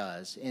farming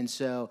does. And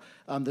so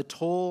the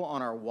toll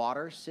on our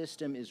water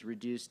system is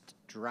reduced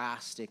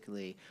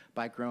drastically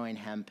by growing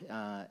hemp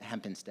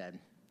instead.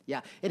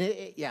 Yeah, and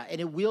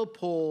it will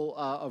pull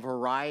a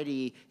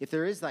variety. If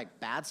there is like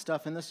bad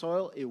stuff in the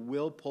soil, it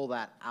will pull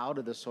that out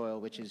of the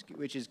soil, which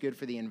is good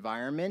for the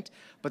environment.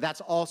 But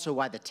that's also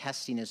why the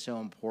testing is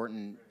so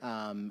important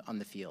on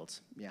the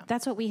fields. Yeah.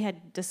 That's what we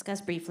had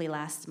discussed briefly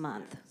last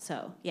month.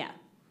 So yeah.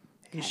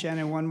 Hey,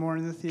 Shannon, one more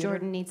in the theater.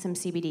 Jordan needs some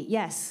CBD.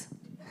 Yes.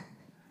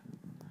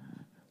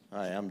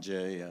 Hi, I'm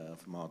Jay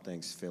from All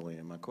Things Philly,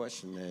 and my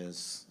question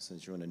is,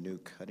 since you're in a new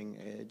cutting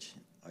edge,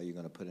 are you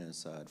going to put it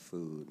inside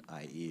food,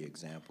 i.e.,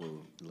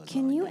 example, lasagna?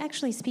 Can you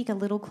actually speak a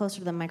little closer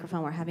to the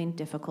microphone? We're having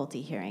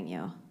difficulty hearing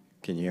you.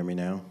 Can you hear me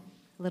now?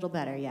 A little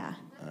better, yeah.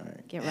 All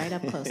right. Get right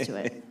up close to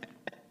it.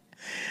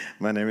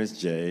 My name is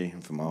Jay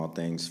from All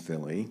Things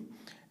Philly,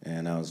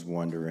 and I was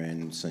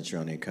wondering, since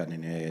you're on the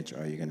cutting edge,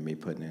 are you going to be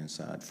putting it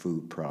inside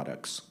food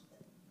products?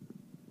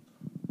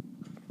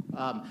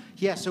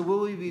 So will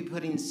we be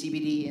putting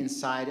CBD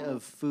inside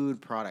of food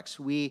products?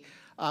 We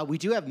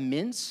do have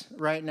mints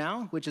right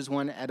now, which is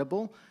one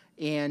edible,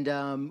 and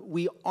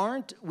we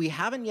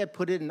haven't yet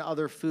put it in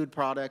other food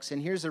products.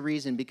 And here's the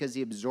reason: because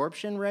the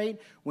absorption rate,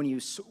 when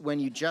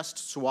you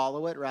just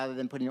swallow it rather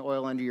than putting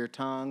oil under your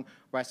tongue or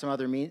by some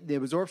other means, the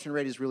absorption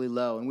rate is really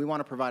low, and we want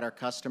to provide our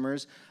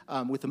customers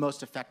with the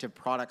most effective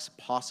products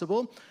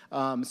possible.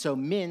 So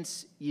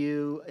mints,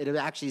 the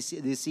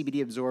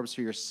CBD absorbs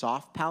through your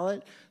soft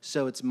palate,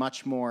 so it's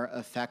much more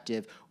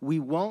effective. We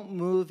won't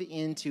move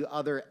into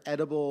other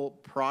edible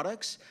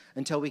products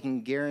until we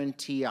can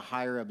guarantee a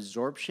higher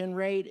absorption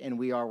rate, and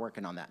we are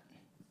working on that.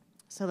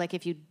 So like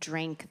if you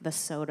drink the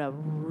soda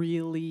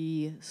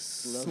really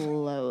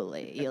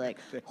slowly, you like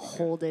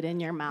hold it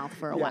in your mouth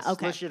for a while.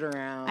 Okay. Swish it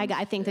around.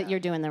 I think that you're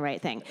doing the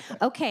right thing.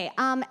 Okay,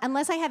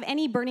 unless I have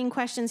any burning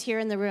questions here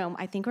in the room,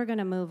 I think we're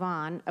gonna move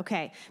on.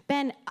 Okay,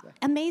 Ben,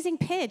 amazing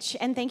pitch,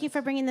 and thank you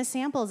for bringing the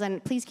samples,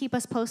 and please keep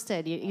us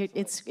posted.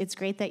 It's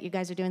great that you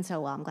guys are doing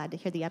so well. I'm glad to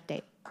hear the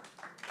update.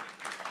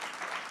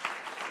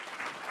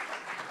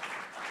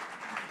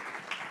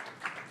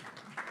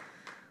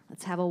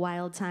 Let's have a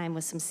wild time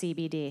with some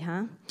CBD,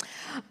 huh?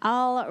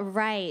 All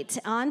right,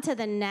 on to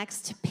the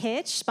next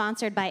pitch,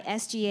 sponsored by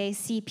SGA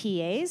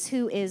CPAs,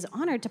 who is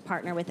honored to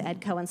partner with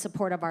EDCO in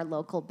support of our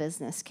local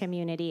business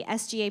community.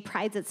 SGA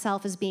prides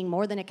itself as being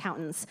more than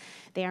accountants.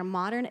 They are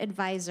modern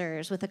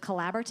advisors with a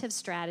collaborative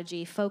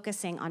strategy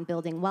focusing on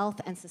building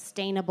wealth and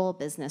sustainable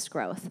business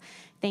growth.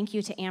 Thank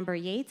you to Amber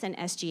Yates and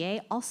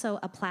SGA, also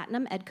a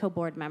Platinum EDCO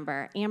board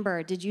member.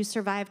 Amber, did you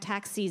survive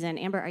tax season?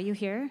 Amber, are you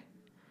here?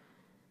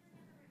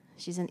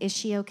 Is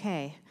she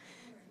okay?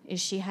 Is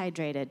she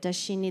hydrated? Does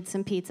she need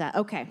some pizza?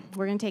 Okay,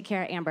 we're gonna take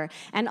care of Amber.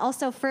 And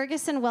also,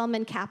 Ferguson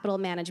Wellman Capital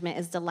Management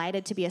is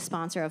delighted to be a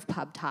sponsor of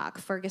PubTalk.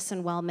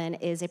 Ferguson Wellman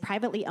is a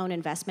privately owned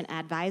investment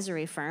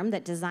advisory firm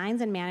that designs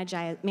and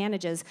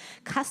manages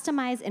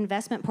customized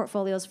investment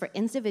portfolios for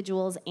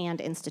individuals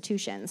and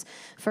institutions.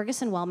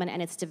 Ferguson Wellman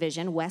and its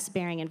division, West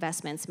Bearing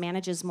Investments,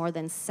 manages more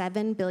than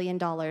 $7 billion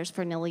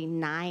for nearly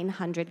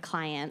 900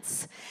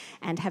 clients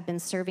and have been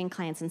serving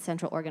clients in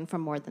Central Oregon for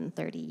more than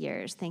 30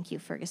 years. Thank you,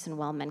 Ferguson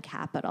Wellman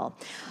Capital.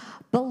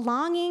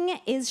 Belonging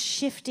is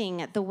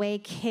shifting the way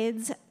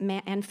kids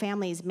and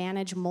families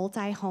manage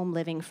multi-home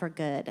living for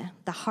good.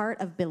 The heart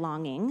of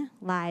belonging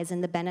lies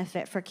in the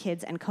benefit for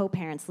kids and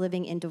co-parents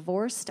living in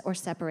divorced or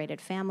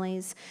separated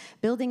families,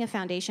 building a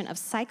foundation of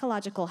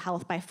psychological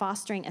health by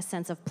fostering a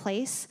sense of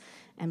place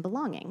and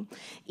belonging,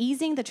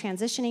 easing the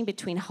transitioning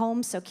between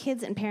homes so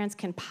kids and parents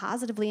can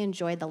positively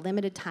enjoy the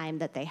limited time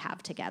that they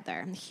have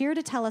together. Here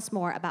to tell us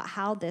more about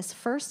how this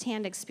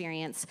firsthand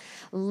experience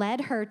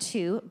led her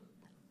to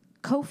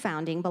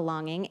co-founding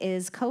Belonging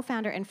is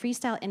co-founder and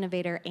freestyle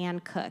innovator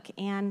Ann Cook.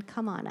 Ann,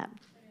 come on up.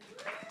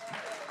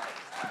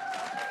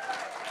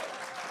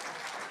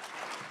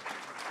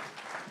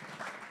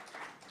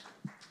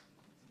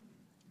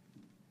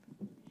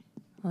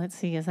 Let's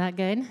see, is that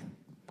good?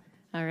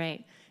 All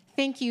right.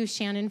 Thank you,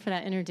 Shannon, for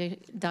that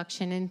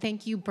introduction, and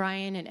thank you,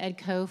 Brian and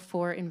EDCO,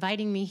 for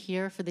inviting me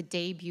here for the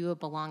debut of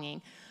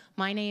Belonging.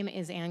 My name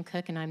is Ann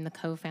Cook, and I'm the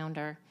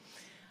co-founder.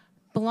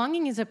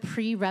 Belonging is a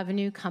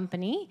pre-revenue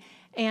company,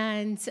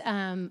 and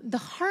the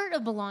heart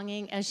of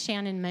Belonging, as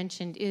Shannon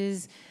mentioned,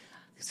 is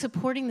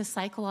supporting the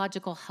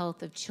psychological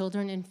health of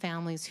children and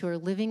families who are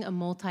living a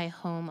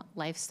multi-home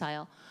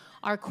lifestyle.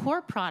 Our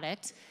core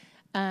product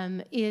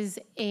is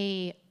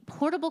a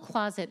portable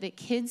closet that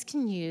kids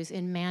can use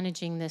in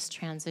managing this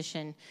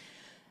transition.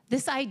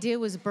 This idea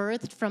was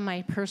birthed from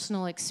my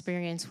personal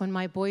experience. When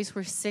my boys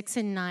were 6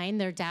 and 9,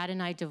 their dad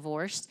and I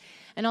divorced.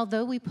 And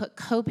although we put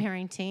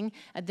co-parenting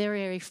at the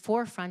very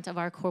forefront of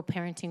our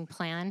co-parenting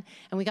plan,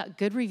 and we got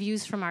good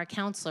reviews from our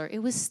counselor, it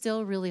was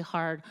still really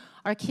hard.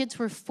 Our kids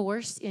were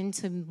forced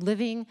into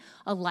living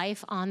a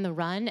life on the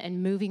run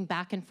and moving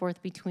back and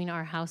forth between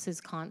our houses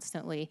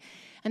constantly.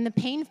 And the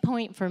pain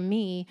point for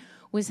me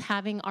was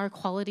having our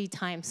quality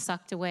time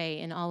sucked away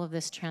in all of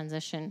this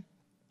transition.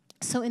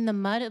 So in the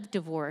mud of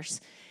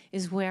divorce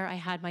is where I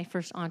had my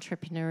first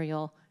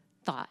entrepreneurial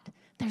thought.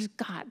 There's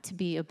got to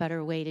be a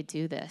better way to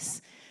do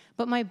this.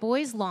 But my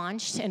boys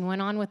launched and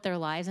went on with their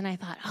lives, and I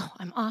thought, oh,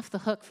 I'm off the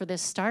hook for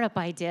this startup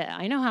idea.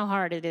 I know how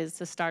hard it is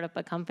to start up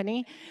a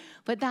company,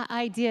 but that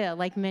idea,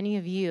 like many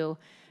of you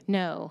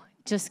know,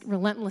 just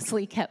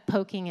relentlessly kept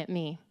poking at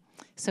me.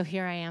 So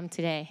here I am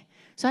today.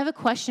 So I have a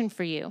question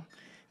for you.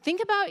 Think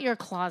about your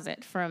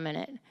closet for a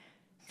minute.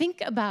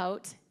 Think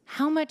about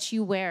how much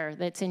you wear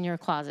that's in your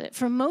closet.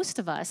 For most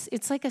of us,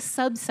 it's like a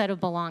subset of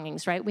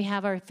belongings, right? We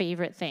have our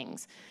favorite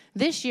things.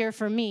 This year,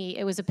 for me,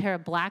 it was a pair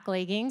of black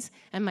leggings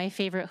and my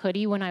favorite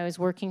hoodie when I was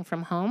working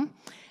from home.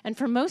 And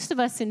for most of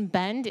us in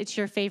Bend, it's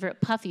your favorite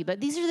puffy. But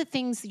these are the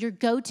things, your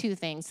go-to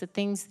things, the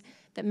things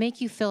that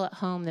make you feel at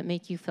home, that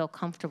make you feel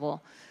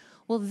comfortable.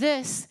 Well,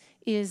 this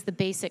is the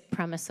basic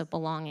premise of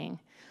Belonging.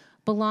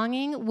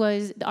 Belonging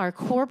was, our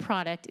core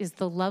product is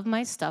the Love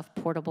My Stuff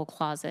portable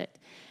closet.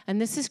 And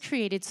this is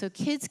created so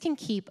kids can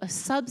keep a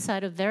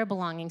subset of their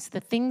belongings, the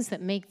things that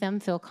make them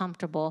feel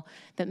comfortable,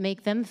 that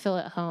make them feel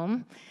at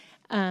home.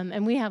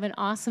 And we have an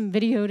awesome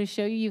video to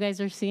show you. You guys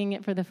are seeing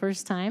it for the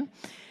first time.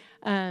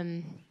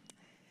 And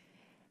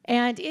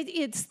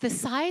it's the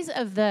size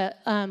of the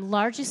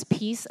largest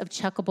piece of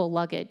checkable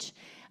luggage.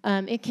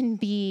 It can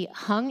be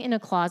hung in a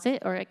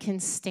closet or it can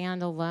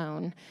stand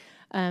alone.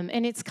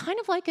 And it's kind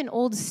of like an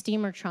old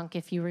steamer trunk,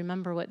 if you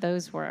remember what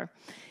those were.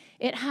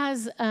 It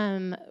has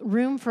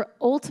room for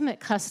ultimate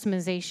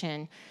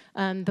customization.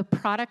 The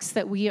products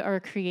that we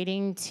are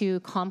creating to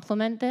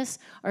complement this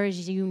are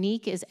as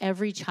unique as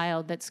every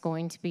child that's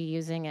going to be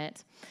using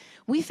it.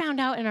 We found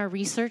out in our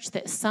research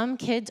that some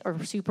kids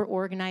are super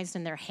organized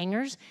in their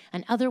hangers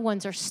and other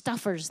ones are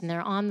stuffers and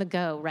they're on the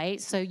go, right?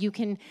 So you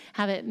can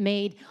have it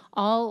made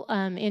all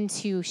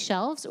into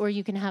shelves, or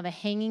you can have a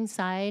hanging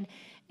side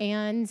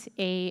and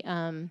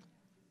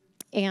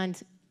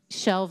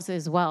shelves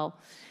as well.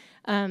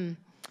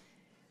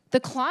 The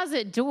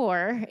closet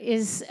door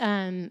is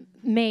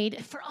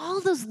made for all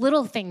those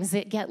little things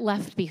that get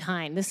left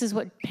behind. This is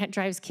what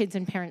drives kids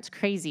and parents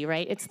crazy,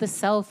 right? It's the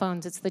cell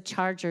phones, it's the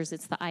chargers,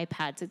 it's the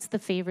iPads, it's the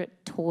favorite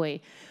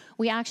toy.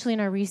 We actually, in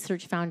our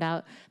research, found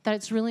out that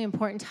it's really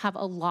important to have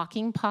a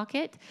locking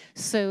pocket.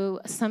 So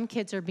some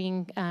kids are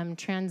being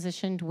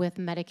transitioned with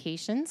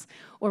medications,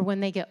 or when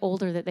they get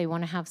older that they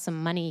want to have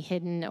some money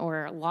hidden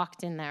or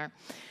locked in there.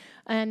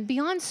 And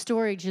beyond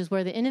storage is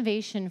where the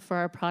innovation for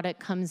our product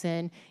comes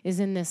in, is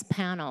in this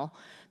panel.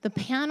 The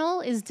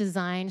panel is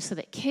designed so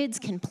that kids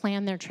can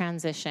plan their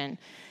transition.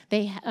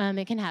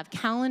 It can have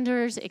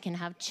calendars, it can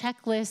have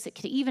checklists, it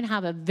could even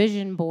have a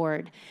vision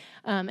board.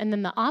 And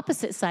then the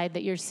opposite side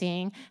that you're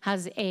seeing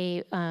has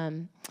a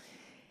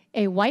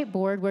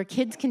whiteboard where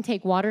kids can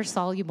take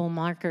water-soluble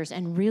markers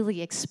and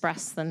really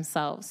express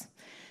themselves.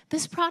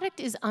 This product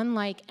is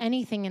unlike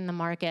anything in the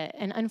market,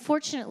 and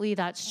unfortunately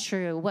that's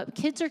true. What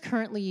kids are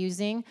currently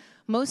using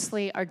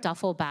mostly are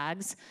duffel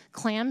bags,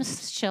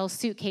 clamshell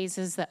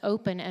suitcases that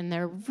open and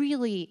they're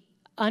really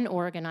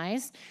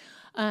unorganized,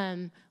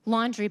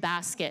 laundry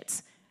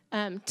baskets,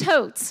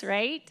 totes,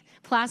 right?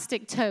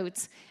 Plastic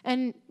totes.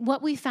 And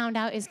what we found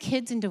out is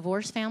kids in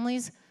divorced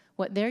families,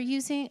 what they're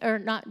using, or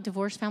not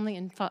divorced family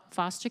in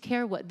foster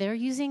care, what they're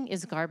using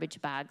is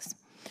garbage bags.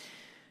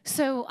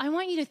 So I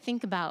want you to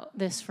think about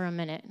this for a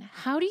minute.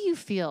 How do you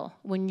feel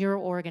when you're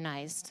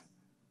organized?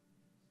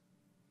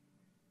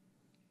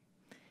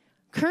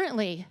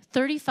 Currently,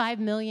 35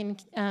 million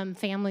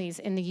families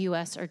in the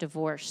US are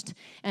divorced,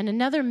 and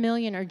another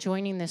million are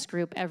joining this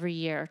group every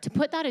year. To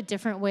put that a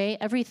different way,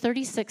 every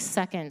 36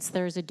 seconds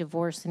there's a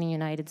divorce in the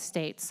United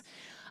States.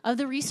 Of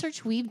the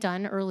research we've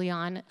done early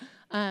on,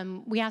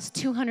 we asked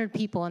 200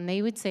 people, and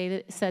they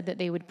said that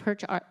they would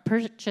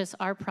purchase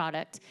our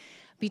product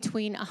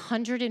between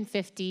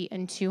 $150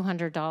 and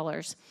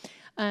 $200.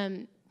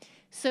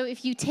 So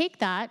if you take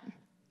that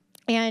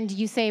and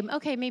you say,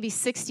 okay, maybe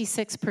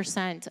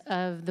 66%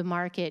 of the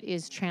market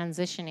is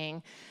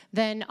transitioning,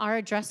 then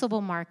our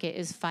addressable market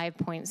is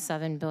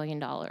 $5.7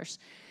 billion.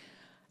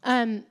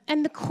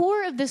 And the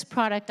core of this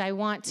product, I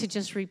want to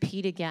just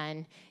repeat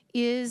again,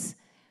 is,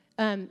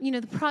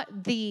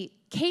 the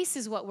case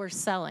is what we're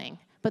selling,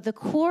 but the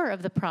core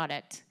of the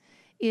product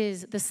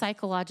is the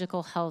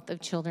psychological health of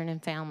children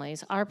and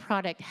families. Our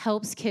product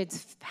helps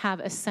kids have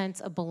a sense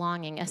of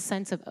belonging, a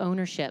sense of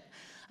ownership,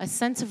 a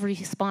sense of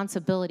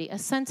responsibility, a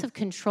sense of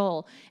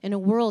control in a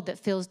world that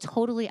feels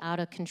totally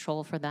out of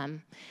control for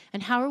them.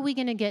 And how are we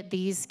gonna get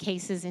these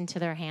cases into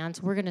their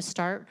hands? We're gonna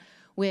start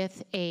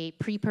with a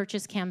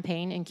pre-purchase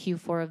campaign in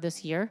Q4 of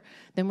this year.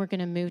 Then we're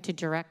gonna move to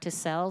direct to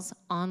sales,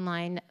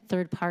 online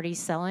third-party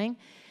selling,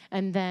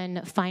 and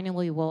then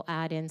finally we'll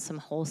add in some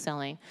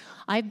wholesaling.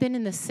 I've been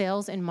in the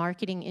sales and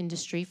marketing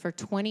industry for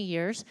 20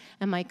 years,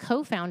 and my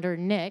co-founder,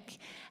 Nick,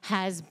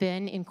 has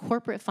been in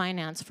corporate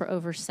finance for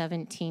over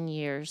 17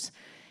 years.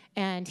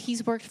 And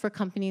he's worked for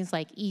companies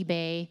like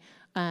eBay,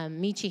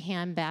 Michi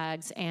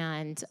Handbags,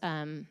 and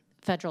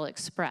Federal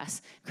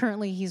Express.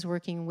 Currently, he's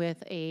working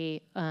with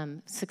a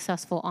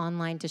successful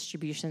online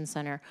distribution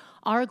center.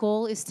 Our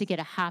goal is to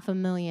get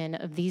 500,000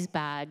 of these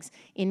bags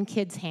in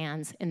kids'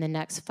 hands in the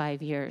next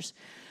 5 years.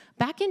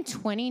 Back in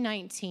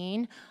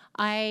 2019,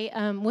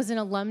 I was an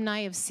alumni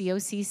of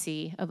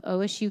COCC, of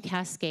OSU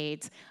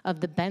Cascades, of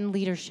the Ben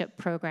Leadership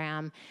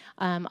Program.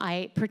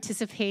 I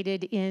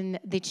participated in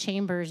the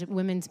Chamber's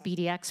Women's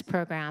BDX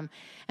program,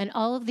 and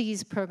all of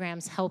these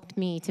programs helped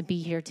me to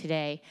be here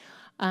today.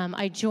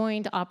 I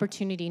joined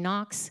Opportunity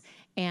Knox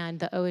and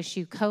the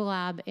OSU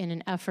CoLab in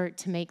an effort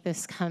to make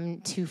this come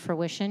to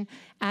fruition.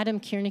 Adam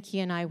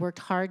Kiernicki and I worked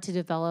hard to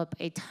develop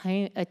a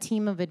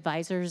team of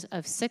advisors,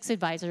 of 6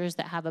 advisors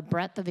that have a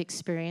breadth of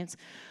experience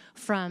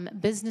from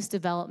business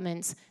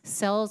developments,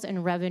 sales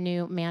and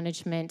revenue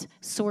management,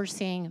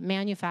 sourcing,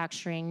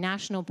 manufacturing,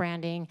 national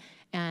branding,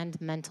 and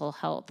mental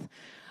health.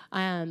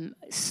 I'm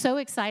so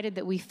excited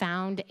that we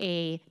found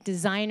a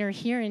designer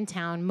here in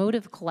town,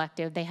 Motive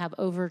Collective. They have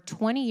over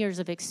 20 years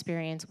of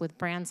experience with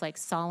brands like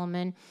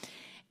Solomon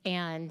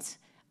and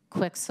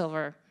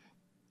Quicksilver.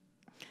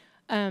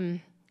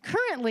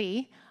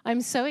 Currently,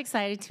 I'm so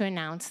excited to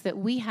announce that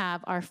we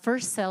have our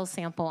first sales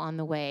sample on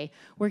the way.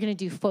 We're going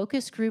to do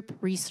focus group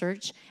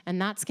research,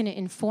 and that's going to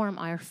inform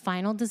our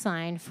final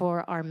design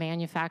for our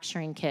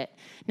manufacturing kit.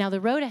 Now,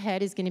 the road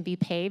ahead is going to be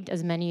paved,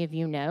 as many of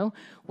you know,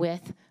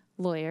 with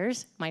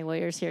lawyers, my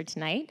lawyers here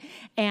tonight,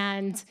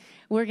 and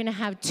we're going to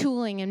have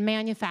tooling and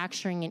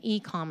manufacturing and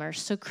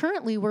e-commerce. So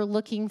currently we're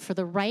looking for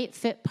the right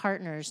fit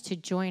partners to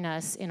join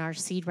us in our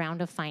seed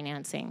round of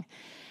financing.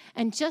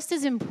 And just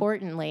as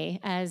importantly,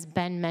 as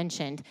Ben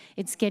mentioned,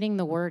 it's getting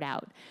the word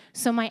out.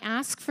 So my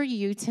ask for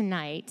you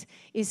tonight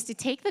is to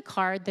take the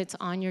card that's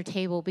on your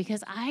table,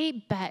 because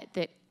I bet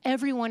that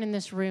everyone in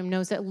this room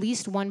knows at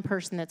least one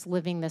person that's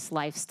living this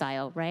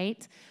lifestyle,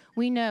 right?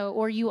 We know,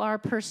 or you are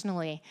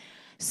personally.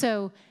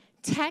 So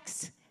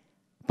text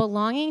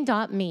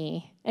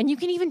belonging.me, and you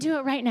can even do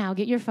it right now.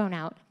 Get your phone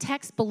out.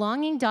 Text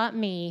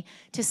belonging.me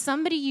to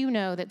somebody you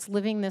know that's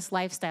living this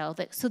lifestyle,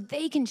 so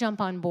they can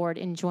jump on board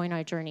and join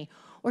our journey,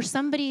 or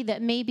somebody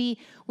that maybe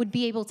would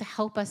be able to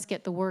help us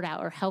get the word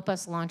out or help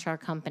us launch our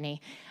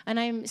company. And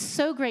I'm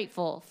so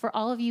grateful for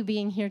all of you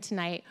being here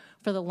tonight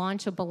for the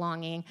launch of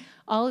Belonging,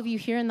 all of you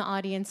here in the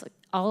audience,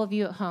 all of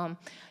you at home.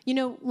 You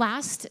know,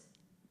 last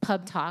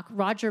PubTalk,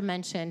 Roger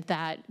mentioned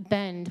that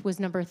Bend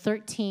was number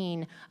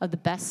 13 of the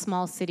best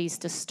small cities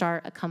to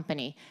start a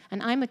company.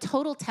 And I'm a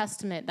total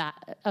testament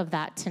of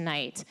that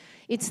tonight.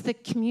 It's the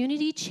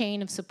community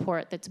chain of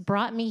support that's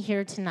brought me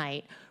here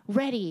tonight,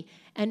 ready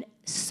and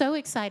so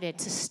excited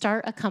to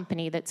start a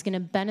company that's going to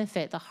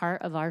benefit the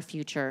heart of our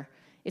future.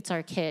 It's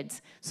our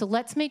kids. So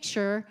let's make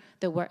sure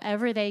that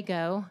wherever they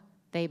go,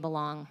 they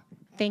belong.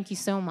 Thank you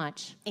so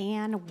much.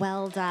 And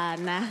well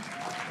done.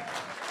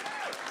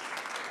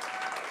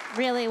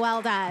 Really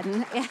well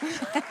done.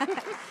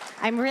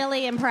 I'm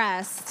really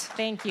impressed.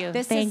 Thank you.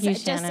 This Thank is you,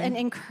 just Shannon. an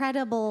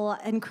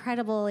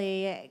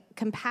incredibly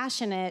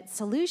compassionate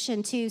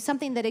solution to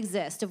something that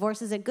exists.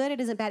 Divorce isn't good,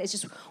 it isn't bad, it's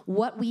just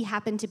what we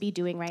happen to be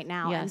doing right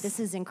now. Yes. And this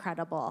is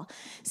incredible.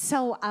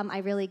 So I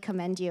really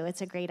commend you.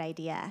 It's a great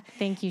idea.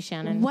 Thank you,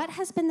 Shannon. What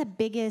has been the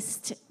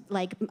biggest,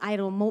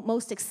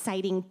 most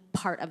exciting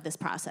part of this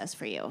process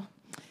for you?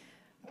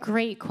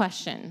 Great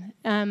question.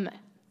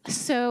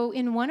 So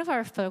in one of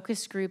our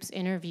focus groups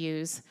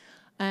interviews,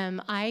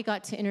 I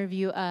got to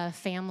interview a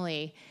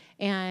family,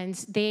 and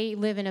they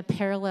live in a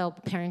parallel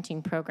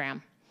parenting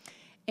program.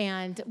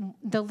 And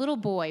the little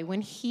boy, when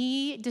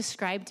he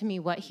described to me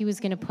what he was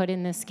going to put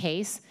in this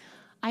case,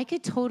 I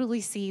could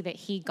totally see that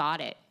he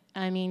got it.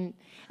 I mean,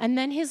 and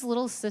then his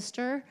little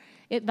sister,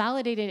 it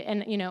validated,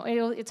 and you know,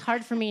 it's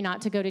hard for me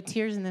not to go to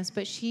tears in this,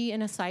 but she,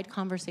 in a side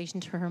conversation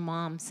to her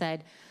mom,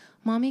 said,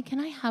 "Mommy, can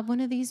I have one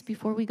of these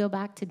before we go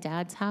back to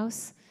Dad's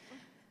house?"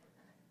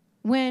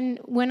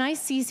 When I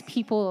see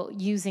people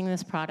using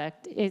this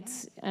product,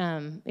 it's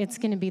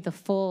going to be the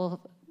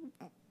full.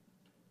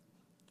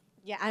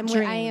 Yeah, I'm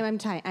crying.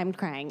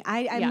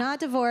 I'm Yeah. not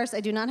divorced. I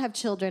do not have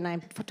children. I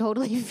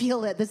totally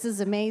feel it. This is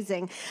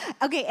amazing.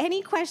 Okay,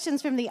 any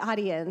questions from the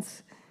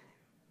audience?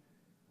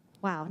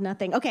 Wow,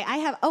 nothing. Okay, I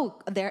have. Oh,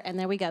 there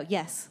we go.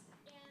 Yes.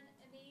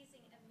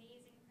 Amazing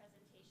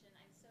presentation.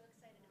 I'm so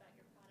excited about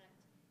your product.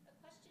 A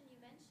question, you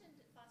mentioned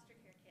foster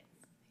care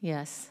kids.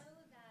 Yes. I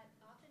know that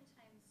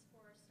oftentimes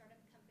for startup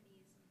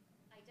companies,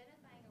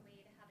 identifying a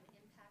way to have an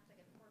impact,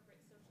 like a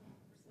corporate social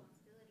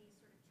responsibility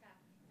sort of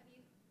track, have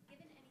you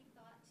given any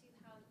thought to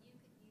how you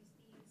could use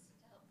these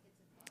to help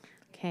kids in foster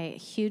care? Okay,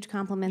 huge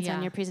compliments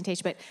on Yeah. your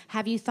presentation. But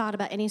have you thought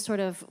about any sort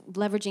of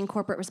leveraging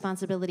corporate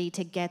responsibility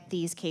to get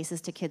these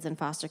cases to kids in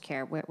foster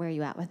care? Where are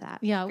you at with that?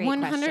 Yeah, Great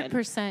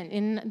 100%.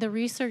 In the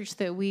research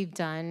that we've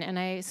done, and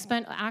I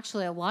spent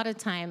actually a lot of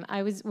time,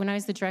 when I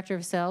was the director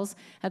of sales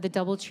at the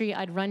DoubleTree,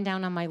 I'd run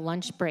down on my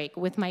lunch break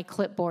with my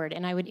clipboard,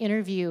 and I would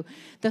interview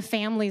the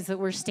families that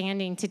were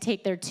standing to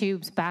take their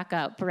tubes back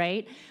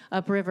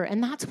upriver.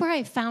 And that's where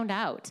I found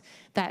out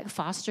that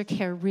foster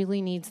care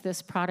really needs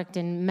this product,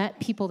 and met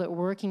people that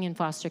were working in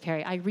foster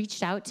care. I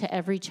reached out to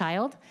every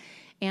child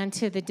and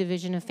to the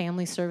Division of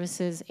Family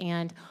Services,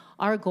 and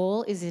our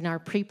goal is, in our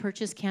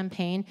pre-purchase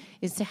campaign,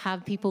 is to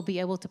have people be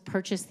able to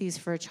purchase these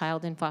for a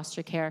child in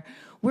foster care.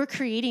 We're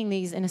creating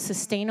these in a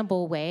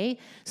sustainable way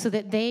so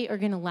that they are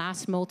going to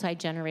last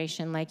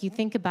multi-generation. Like, you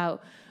think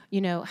about,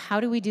 how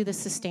do we do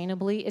this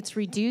sustainably? It's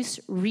reduce,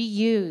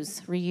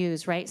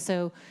 reuse, right?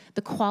 So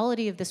the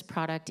quality of this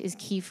product is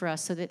key for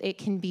us so that it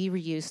can be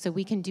reused, so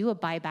we can do a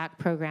buyback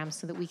program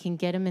so that we can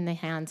get them in the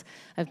hands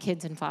of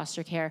kids in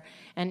foster care.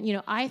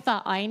 And, I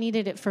thought I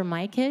needed it for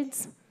my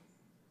kids.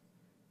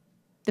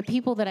 The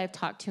people that I've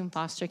talked to in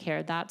foster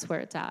care, that's where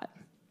it's at.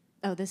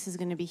 Oh, this is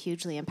going to be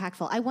hugely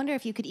impactful. I wonder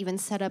if you could even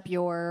set up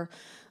your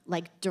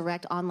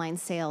direct online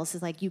sales.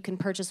 It's like you can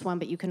purchase one,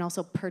 but you can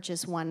also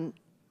purchase one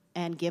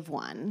and give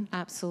one.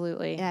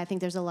 Absolutely. Yeah, I think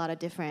there's a lot of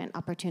different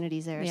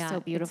opportunities there. Yeah, So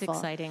beautiful. it's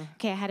exciting.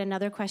 Okay, I had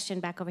another question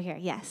back over here.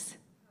 Yes.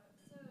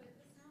 So this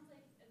sounds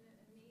like an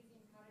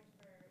amazing product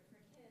for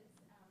kids,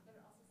 but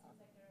it also seems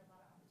like there are a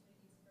lot of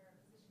opportunities for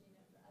positioning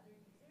it for other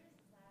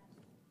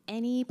users.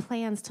 Any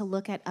plans to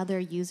look at other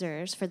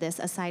users for this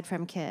aside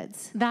from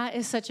kids? That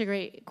is such a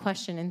great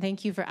question, and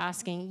thank you for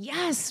asking.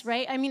 Yes,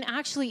 right? I mean,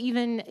 actually,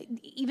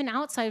 even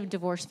outside of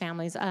divorced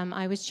families,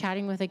 I was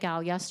chatting with a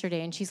gal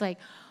yesterday, and she's like,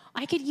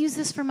 I could use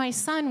this for my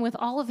son with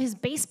all of his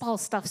baseball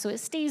stuff so it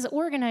stays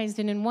organized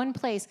and in one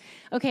place.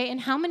 Okay,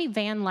 and how many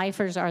van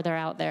lifers are there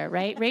out there,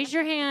 right? Raise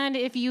your hand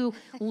if you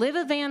live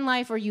a van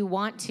life or you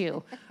want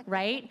to,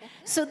 right?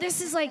 So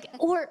this is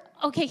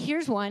okay,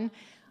 here's one.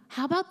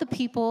 How about the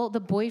people,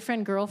 the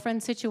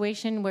boyfriend-girlfriend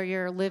situation where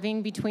you're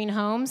living between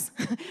homes?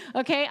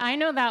 Okay, I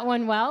know that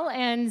one well.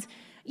 And,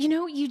 you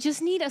know, you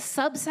just need a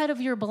subset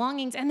of your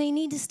belongings, and they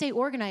need to stay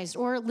organized.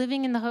 Or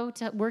living in the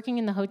hotel, working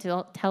in the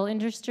hotel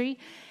industry,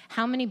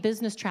 how many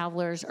business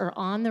travelers are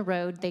on the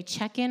road, they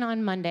check in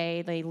on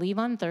Monday, they leave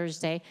on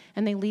Thursday,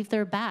 and they leave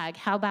their bag?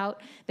 How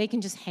about they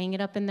can just hang it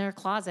up in their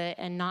closet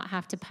and not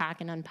have to pack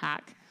and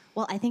unpack?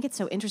 Well, I think it's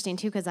so interesting,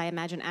 too, because I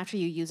imagine after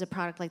you use a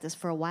product like this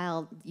for a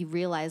while, you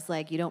realize,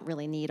 like, you don't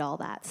really need all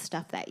that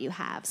stuff that you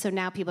have. So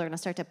now people are going to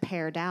start to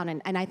pare down,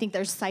 and I think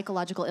there's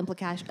psychological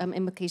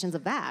implications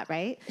of that,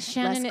 right?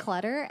 Shannon, less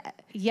clutter.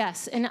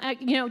 Yes, and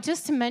you know,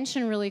 just to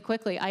mention really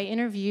quickly, I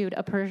interviewed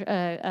a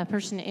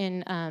person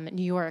in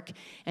New York,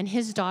 and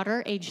his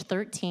daughter, age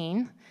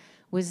 13,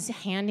 was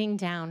handing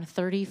down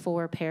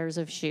 34 pairs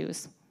of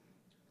shoes.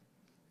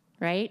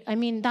 Right? I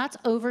mean, that's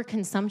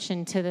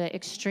overconsumption to the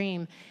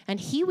extreme. And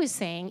he was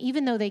saying,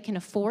 even though they can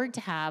afford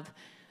to have,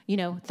 you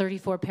know,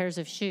 34 pairs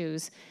of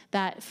shoes,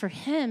 that for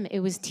him,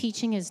 it was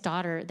teaching his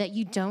daughter that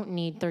you don't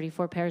need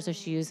 34 pairs of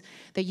shoes,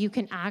 that you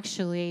can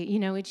actually, you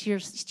know,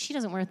 she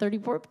doesn't wear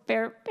 34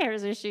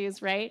 pairs of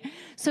shoes, right?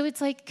 So it's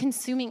like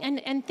consuming,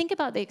 and think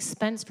about the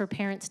expense for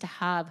parents to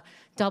have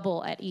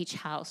double at each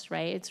house,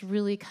 right? It's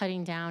really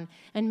cutting down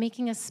and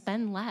making us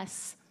spend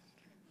less.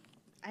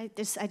 I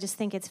just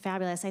think it's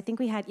fabulous. I think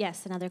we had,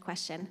 yes, another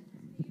question.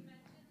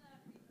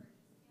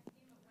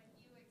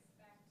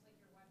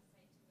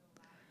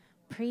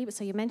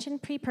 So you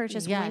mentioned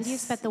pre-purchase. Yes. When do you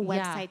expect the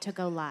website to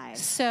go live?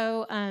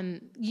 So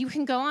you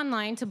can go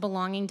online to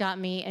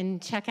belonging.me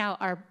and check out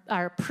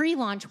our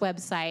pre-launch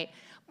website.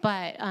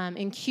 But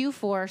in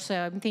Q4, so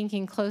I'm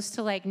thinking close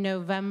to like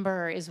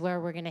November is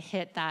where we're going to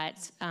hit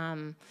that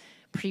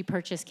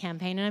pre-purchase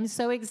campaign, and I'm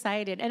so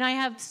excited. And I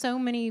have so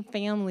many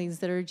families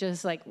that are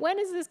just like, when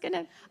is this gonna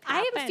happen?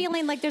 I have a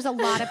feeling like there's a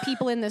lot of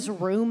people in this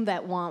room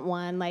that want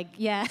one. Like,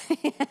 yeah,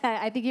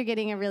 I think you're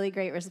getting a really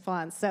great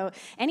response. So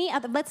any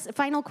other,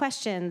 final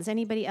questions.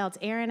 Anybody else?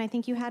 Aaron, I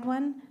think you had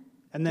one.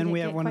 And then we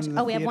have one in the theater.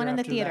 Oh, we have one in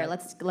the after theater.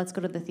 that. Let's go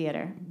to the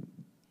theater.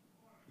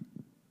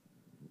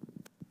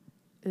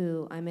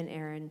 Ooh, I'm an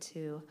Aaron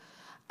too.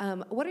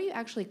 What are you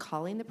actually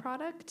calling the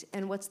product,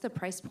 and what's the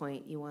price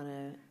point you want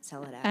to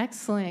sell it at?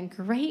 Excellent,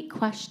 great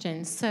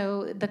question.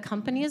 So the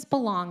company is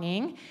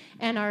Belonging,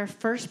 and our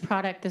first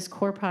product, this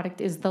core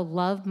product, is the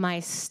Love My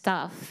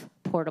Stuff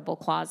portable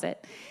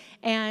closet.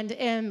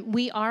 And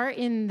we are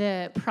in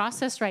the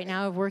process right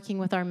now of working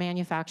with our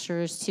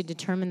manufacturers to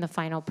determine the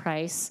final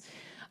price.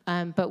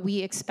 But we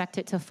expect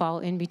it to fall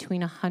in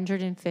between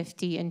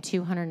 $150 and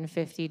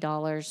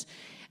 $250.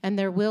 And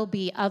there will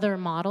be other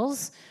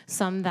models,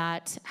 some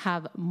that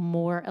have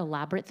more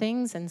elaborate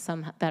things and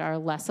some that are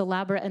less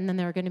elaborate. And then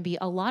there are going to be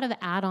a lot of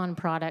add-on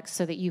products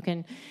so that you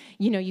can,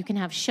 you know, you can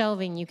have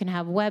shelving, you can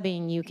have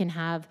webbing, you can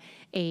have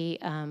a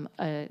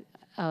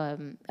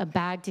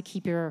bag to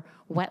keep your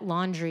wet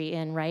laundry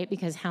in, right?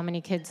 Because how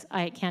many kids,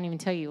 I can't even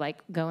tell you, like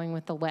going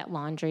with the wet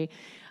laundry.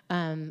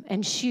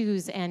 And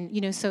shoes, and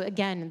you know, so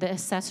again, the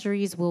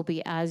accessories will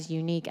be as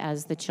unique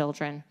as the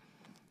children.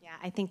 Yeah,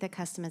 I think the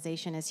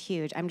customization is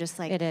huge. I'm just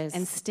like, it is.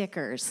 And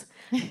stickers.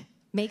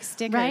 Make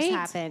stickers right?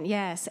 happen.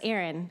 Yes,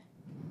 Aaron.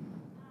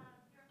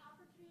 Your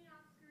opportunity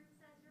ops group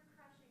says you're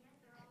crushing it.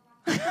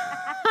 They're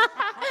all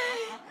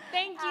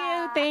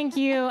about Thank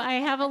you. I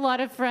have a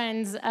lot of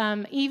friends,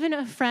 even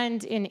a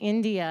friend in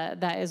India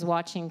that is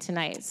watching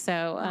tonight.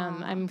 So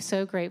I'm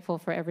so grateful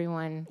for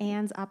everyone.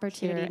 Ann's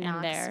Opportunity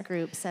Knox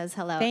group says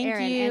hello. Thank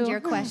Aaron, you. and your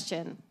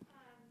question.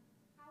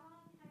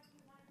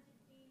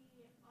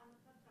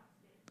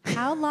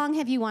 How long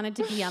have you wanted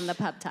to be on the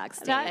PubTalk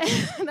stage?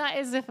 That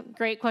is a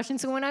great question.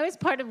 So when I was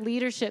part of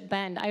Leadership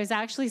Bend, I was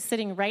actually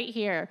sitting right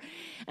here,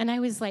 and I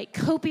was like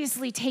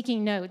copiously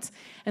taking notes.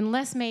 And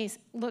Les Mays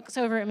looks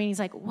over at me, and he's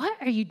like, "What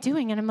are you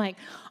doing?" And I'm like,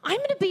 "I'm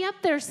going to be up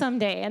there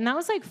someday." And that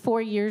was like 4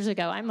 years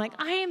ago. I'm like,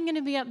 I am going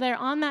to be up there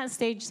on that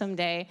stage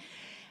someday.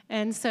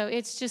 And so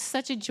it's just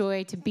such a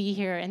joy to be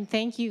here. And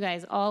thank you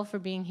guys all for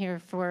being here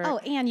for Oh,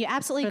 Ann, you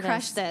absolutely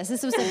crushed this.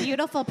 This was a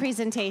beautiful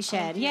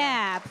presentation.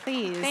 Yeah,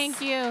 please.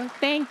 Thank you.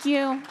 Thank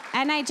you.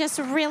 And I just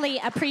really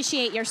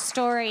appreciate your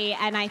story.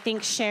 And I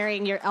think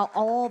sharing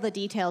all the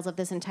details of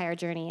this entire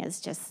journey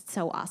is just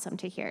so awesome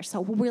to hear.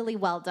 So really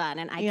well done.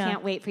 And I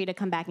can't wait for you to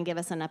come back and give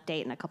us an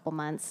update in a couple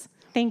months.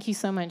 Thank you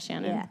so much,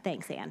 Shannon. Yeah,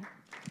 thanks, Ann.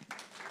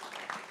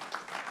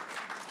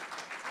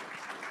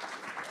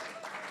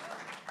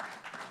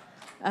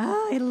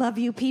 Oh, I love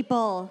you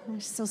people. You're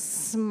so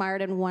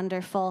smart and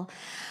wonderful.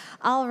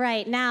 All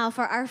right, now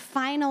for our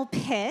final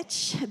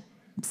pitch,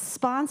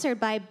 sponsored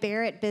by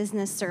Barrett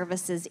Business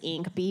Services,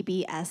 Inc.,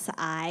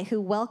 BBSI, who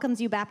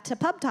welcomes you back to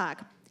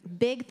PubTalk.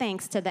 Big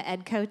thanks to the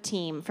EDCO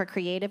team for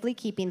creatively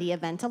keeping the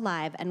event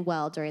alive and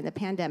well during the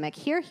pandemic.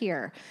 Hear,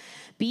 hear.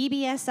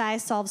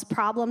 BBSI solves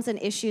problems and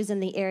issues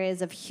in the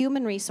areas of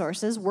human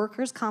resources,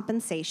 workers'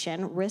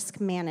 compensation, risk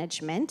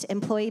management,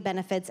 employee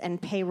benefits, and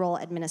payroll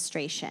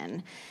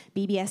administration.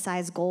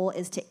 BBSI's goal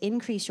is to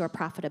increase your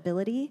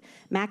profitability,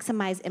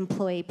 maximize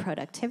employee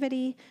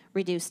productivity,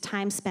 reduce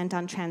time spent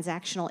on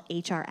transactional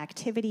HR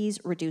activities,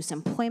 reduce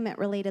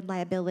employment-related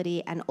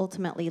liability, and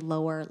ultimately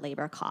lower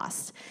labor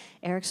costs.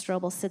 Eric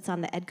Strobel sits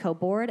on the EDCO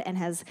board and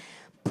has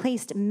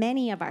placed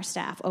many of our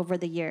staff over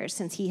the years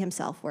since he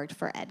himself worked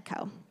for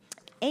EDCO.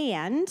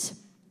 And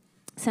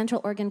Central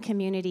Oregon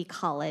Community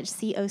College,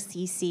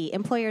 COCC.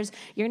 Employers,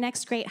 your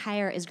next great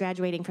hire is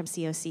graduating from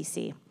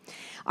COCC.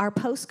 Our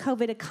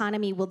post-COVID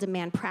economy will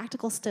demand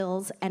practical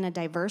skills and a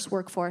diverse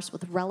workforce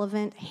with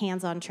relevant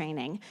hands-on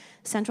training.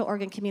 Central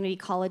Oregon Community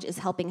College is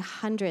helping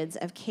hundreds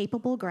of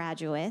capable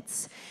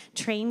graduates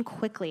train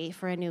quickly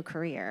for a new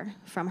career.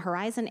 From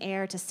Horizon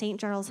Air to St.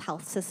 Charles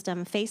Health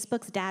System,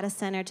 Facebook's data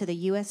center to the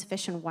U.S.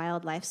 Fish and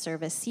Wildlife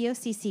Service,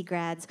 COCC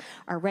grads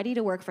are ready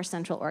to work for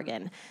Central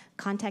Oregon.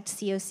 Contact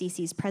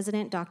COCC's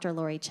president, Dr.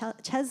 Lori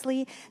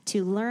Chesley,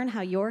 to learn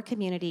how your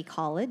community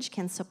college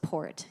can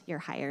support your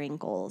hiring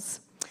goals.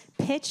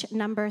 Pitch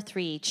number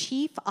 3,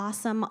 Chief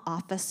Awesome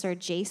Officer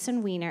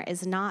Jason Weiner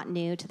is not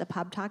new to the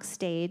PubTalk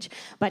stage,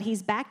 but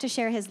he's back to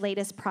share his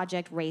latest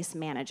project,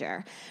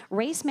 RaceManager.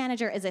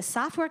 RaceManager is a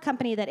software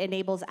company that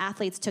enables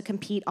athletes to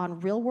compete on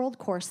real-world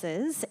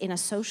courses in a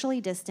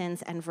socially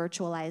distanced and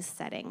virtualized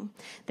setting.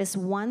 This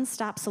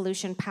one-stop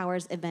solution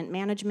powers event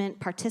management,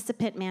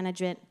 participant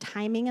management,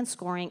 timing and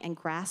scoring, and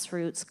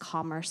grassroots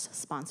commerce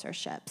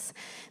sponsorships.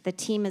 The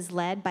team is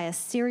led by a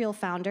serial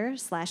founder /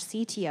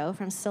 CTO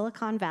from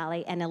Silicon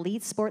Valley and elite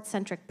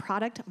sports-centric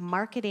product,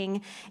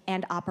 marketing,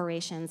 and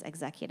operations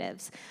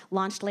executives.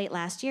 Launched late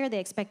last year, they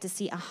expect to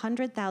see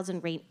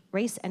 100,000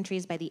 race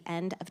entries by the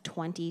end of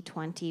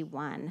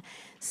 2021.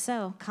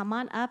 So come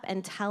on up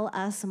and tell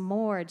us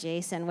more,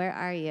 Jason. Where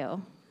are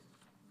you?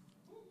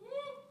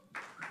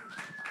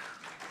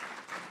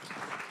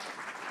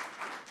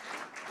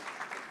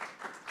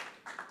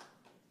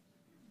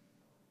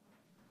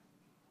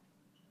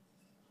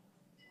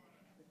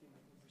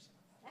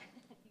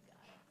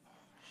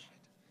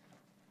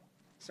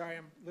 Sorry,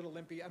 I'm a little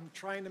limpy. I'm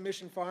trying to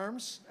Mission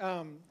Farms.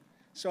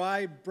 So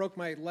I broke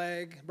my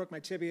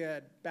tibia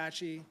at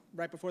Batchy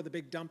right before the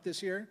big dump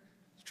this year.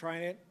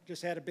 Trying it,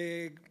 just had a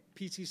big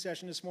PT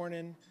session this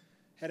morning,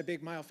 had a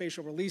big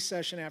myofascial release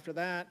session after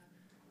that.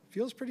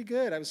 Feels pretty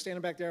good. I was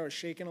standing back there, I was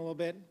shaking a little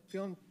bit.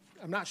 I'm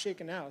not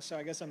shaking now, so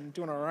I guess I'm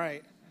doing all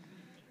right.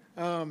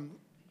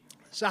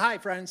 So hi,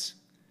 friends.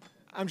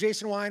 I'm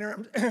Jason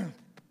Weiner.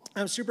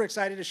 I'm super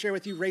excited to share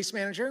with you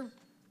RaceManager.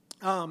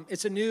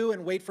 It's a new,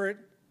 and wait for it,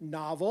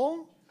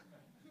 novel.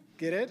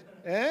 Get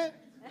it?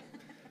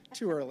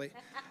 Too early.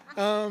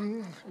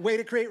 Way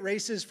to create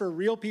races for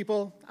real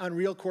people on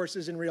real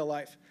courses in real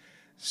life.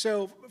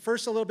 So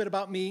first, a little bit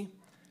about me.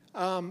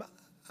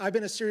 I've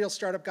been a serial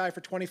startup guy for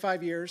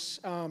 25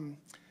 years.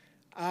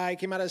 I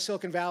came out of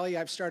Silicon Valley.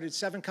 I've started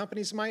 7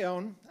 companies of my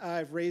own.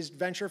 I've raised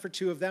venture for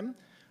 2 of them.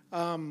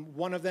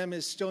 One of them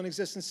is still in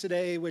existence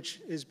today, which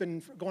has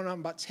been going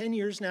on about 10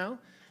 years now.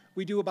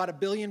 We do about 1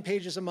 billion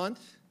pages a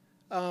month.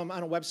 On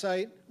a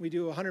website. We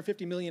do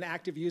 150 million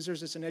active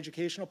users. It's an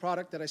educational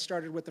product that I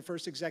started with the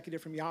first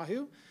executive from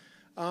Yahoo.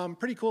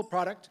 Pretty cool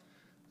product.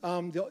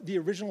 The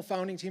original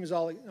founding team is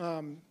all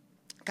kind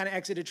of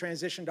exited,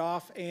 transitioned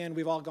off, and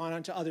we've all gone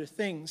on to other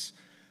things.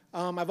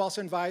 I've also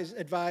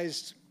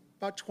advised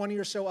about 20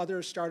 or so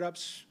other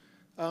startups,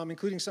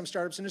 including some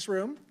startups in this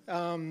room.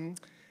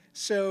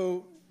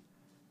 So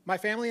my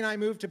family and I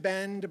moved to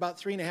Bend about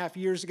 3.5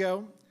 years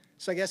ago.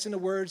 So I guess in the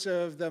words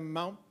of the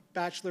Mount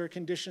Bachelor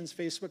Conditions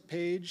Facebook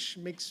page,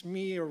 makes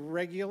me a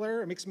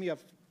regular, it makes me a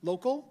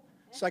local,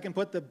 so I can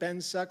put the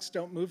Bend sucks,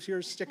 don't move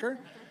here sticker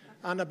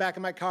on the back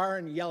of my car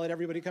and yell at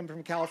everybody coming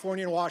from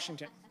California and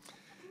Washington.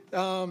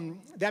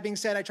 That being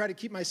said, I try to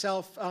keep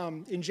myself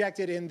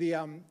injected in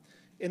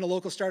the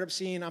local startup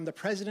scene. I'm the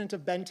president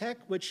of BendTech,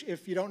 which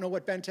if you don't know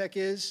what BendTech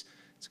is,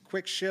 it's a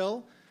quick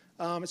shill.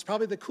 It's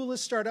probably the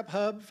coolest startup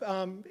hub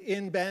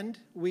in Bend.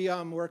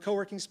 We're a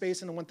co-working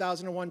space in the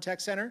 1001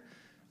 Tech Center.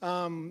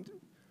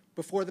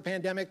 Before the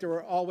pandemic, there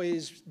were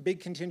always big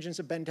contingents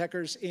of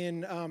BendTechers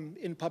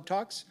in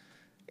PubTalks.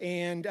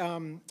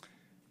 And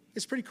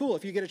it's pretty cool.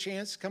 If you get a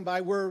chance, come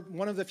by. We're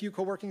one of the few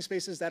co-working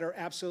spaces that are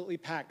absolutely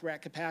packed. We're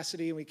at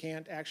capacity, and we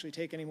can't actually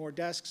take any more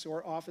desks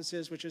or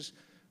offices, which is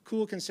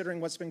cool considering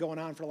what's been going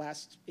on for the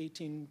last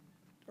 18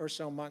 or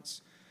so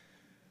months.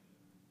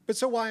 But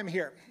so why I'm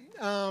here.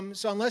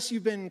 So unless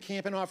you've been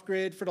camping off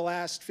grid for the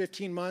last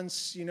 15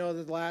 months, you know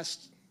that the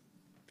last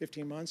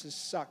 15 months has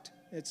sucked.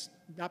 It's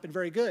not been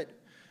very good.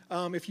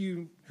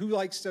 Who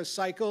likes to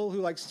cycle? Who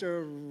likes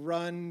to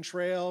run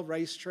trail,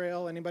 race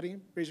trail? Anybody?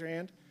 Raise your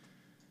hand.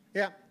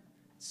 Yeah, it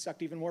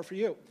sucked even more for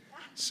you.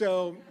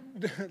 So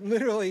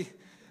literally,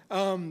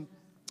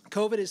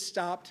 COVID has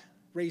stopped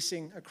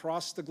racing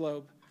across the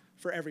globe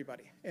for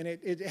everybody. And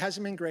it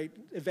hasn't been great.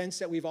 Events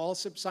that we've all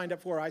signed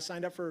up for. I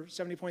signed up for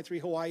 70.3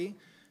 Hawaii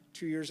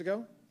 2 years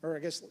ago, or I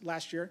guess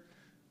last year.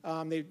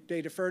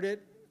 They deferred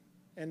it,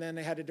 and then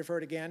they had to defer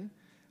it again.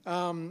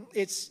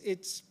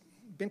 It's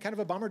been kind of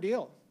a bummer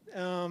deal.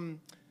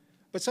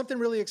 But something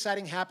really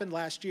exciting happened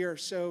last year.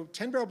 So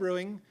 10 Barrel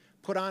Brewing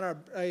put on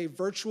a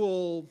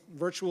virtual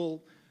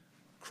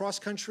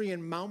cross-country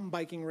and mountain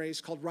biking race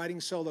called Riding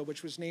Solo,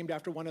 which was named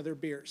after one of their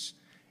beers.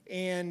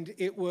 And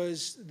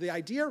the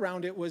idea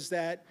around it was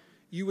that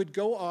you would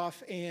go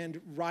off and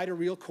ride a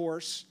real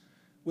course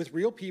with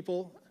real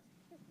people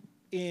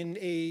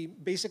in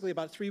basically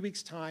about 3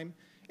 weeks' time,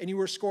 and you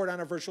were scored on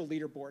a virtual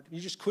leaderboard. You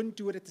just couldn't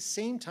do it at the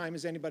same time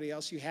as anybody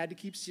else. You had to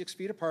keep 6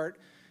 feet apart,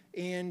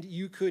 and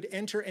you could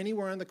enter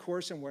anywhere on the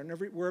course, and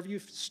wherever you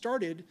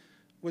started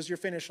was your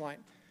finish line.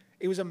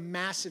 It was a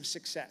massive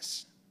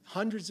success.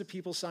 Hundreds of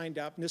people signed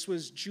up, and this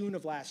was June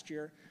of last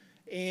year,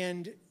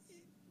 and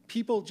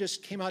people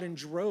just came out in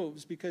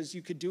droves because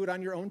you could do it on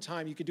your own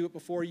time. You could do it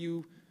before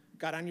you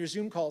got on your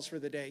Zoom calls for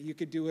the day. You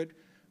could do it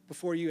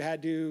before you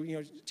had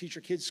to teach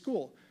your kids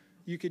school.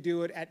 You could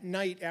do it at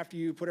night after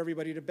you put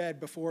everybody to bed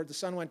before the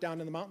sun went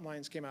down and the mountain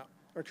lions came out,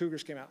 or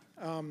cougars came out.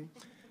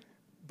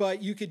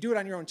 But you could do it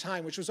on your own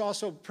time, which was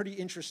also pretty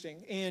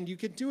interesting. And you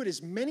could do it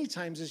as many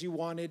times as you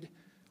wanted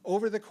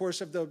over the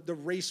course of the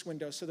race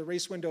window. So the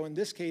race window in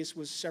this case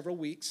was several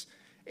weeks.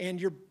 And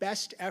your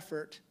best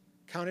effort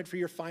counted for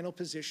your final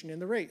position in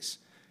the race.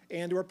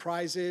 And there were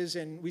prizes,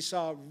 and we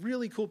saw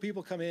really cool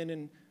people come in,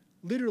 and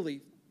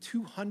literally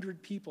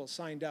 200 people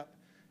signed up.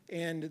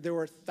 And there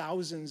were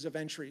thousands of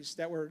entries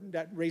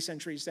race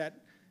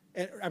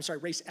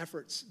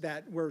efforts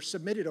that were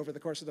submitted over the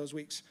course of those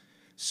weeks.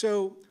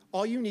 So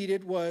all you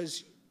needed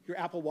was your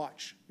Apple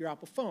Watch, your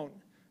Apple phone,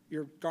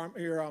 your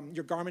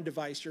Garmin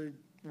device, your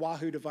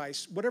Wahoo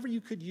device, whatever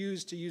you could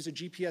use to use a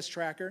GPS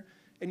tracker,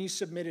 and you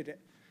submitted it.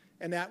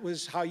 And that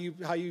was how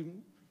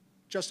you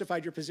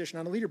justified your position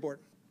on the leaderboard.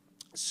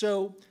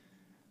 So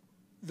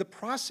the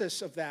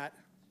process of that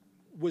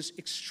was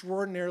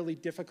extraordinarily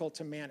difficult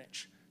to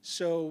manage.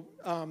 So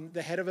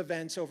the head of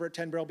events over at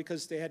 10 Barrel,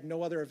 because they had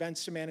no other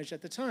events to manage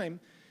at the time,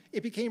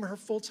 it became her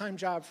full-time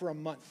job for a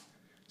month.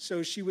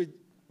 So she would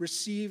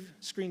receive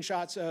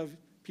screenshots of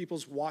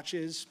people's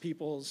watches,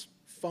 people's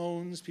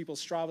phones,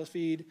 people's Strava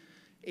feed,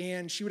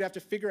 and she would have to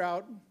figure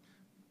out,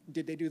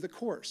 did they do the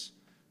course?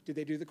 Did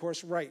they do the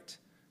course right?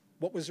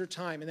 What was their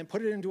time? And then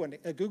put it into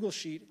a Google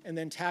sheet and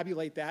then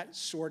tabulate that,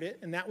 sort it,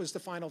 and that was the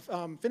final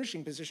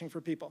finishing position for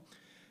people.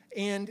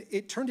 And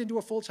it turned into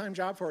a full-time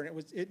job for her,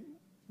 and it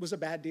was a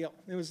bad deal.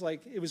 It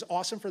was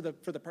awesome for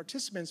the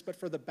participants, but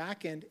for the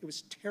back end, it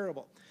was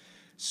terrible.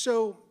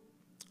 So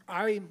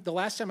the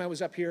last time I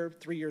was up here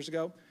 3 years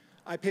ago,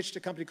 I pitched a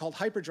company called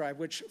Hyperdrive,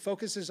 which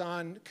focuses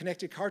on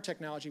connected car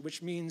technology,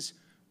 which means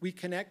we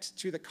connect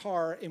to the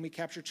car and we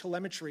capture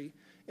telemetry,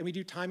 and we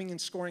do timing and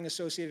scoring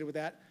associated with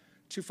that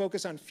to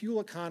focus on fuel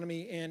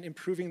economy and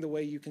improving the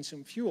way you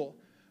consume fuel.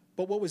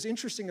 But what was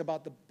interesting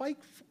about the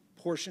bike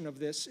portion of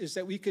this is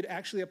that we could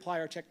actually apply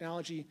our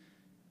technology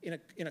in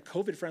a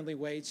COVID-friendly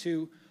way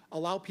to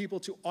allow people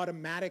to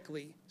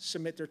automatically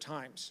submit their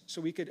times.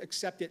 So we could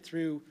accept it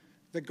through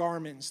the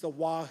Garmins, the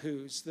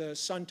Wahoos, the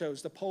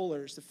Suntos, the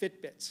Polars, the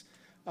Fitbits,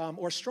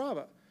 or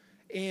Strava.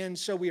 And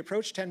so we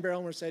approached 10 Barrel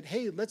and we said,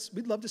 hey,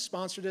 we'd love to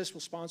sponsor this. We'll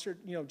sponsor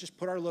it, just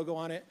put our logo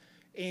on it,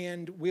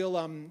 and we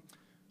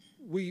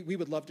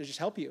would love to just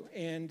help you.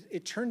 And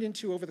it turned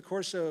into, over the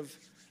course of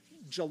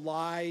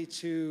July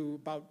to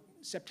about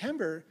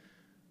September,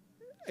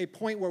 a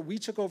point where we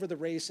took over the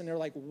race, and they're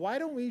like, why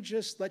don't we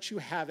just let you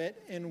have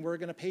it, and we're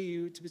going to pay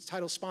you to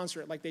title sponsor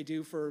it like they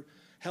do for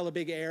Hella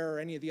Big Air or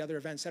any of the other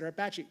events that are at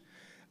Batchy.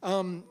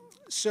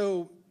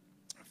 So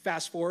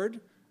fast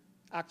forward,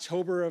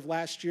 October of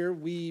last year,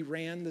 we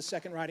ran the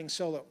second Riding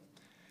Solo.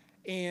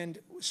 And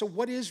so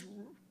what is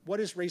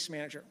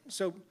RaceManager?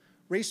 So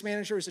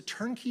RaceManager is a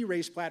turnkey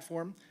race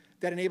platform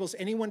that enables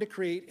anyone to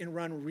create and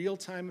run real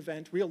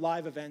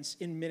live events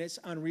in minutes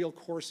on real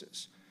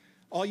courses.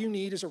 All you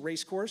need is a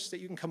race course that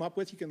you can come up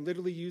with. You can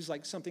literally use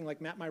something like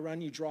Map My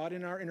Run. You draw it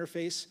in our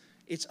interface.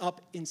 It's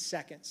up in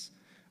seconds.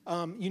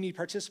 You need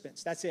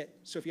participants. That's it.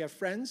 So if you have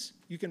friends,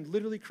 you can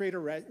literally create a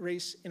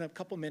race in a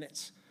couple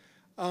minutes.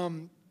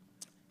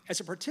 As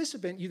a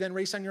participant, you then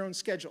race on your own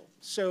schedule.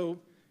 So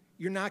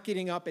you're not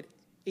getting up at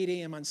 8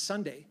 a.m. on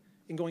Sunday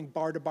and going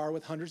bar to bar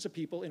with hundreds of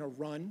people in a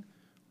run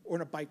or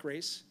in a bike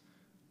race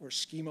or a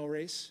skimo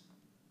race,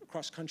 a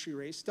cross-country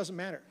race. It doesn't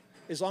matter.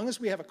 As long as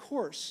we have a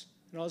course,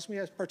 and as long as we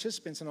have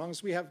participants, and as long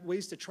as we have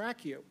ways to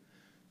track you,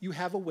 you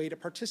have a way to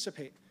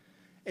participate.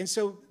 And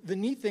so the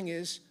neat thing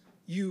is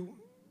you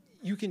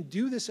can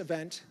do this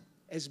event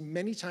as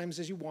many times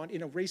as you want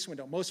in a race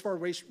window. Most of our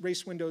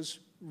race windows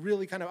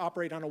really kind of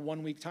operate on a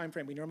 1-week time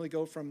frame. We normally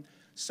go from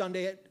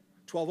Sunday at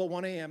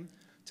 12:01 a.m.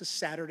 to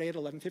Saturday at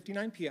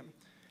 11:59 p.m.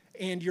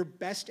 And your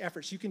best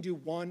efforts, you can do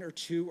 1 or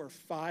 2 or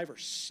 5 or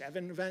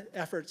 7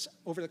 efforts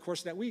over the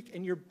course of that week,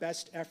 and your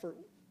best effort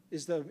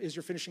is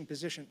your finishing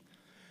position.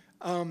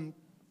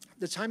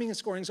 The timing and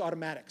scoring is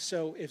automatic.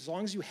 So as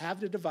long as you have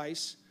the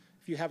device,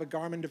 If you have a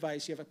Garmin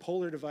device, you have a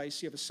Polar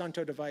device, you have a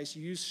Sunto device,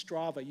 you use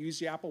Strava, you use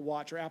the Apple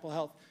Watch or Apple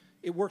Health,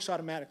 it works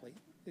automatically.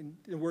 In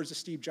the words of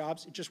Steve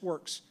Jobs, it just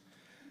works.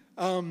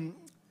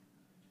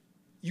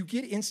 You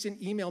get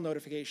instant email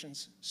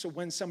notifications, so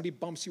when somebody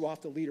bumps you off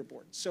the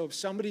leaderboard. So if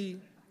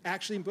somebody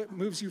actually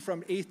moves you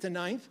from 8th to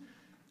 9th,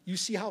 you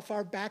see how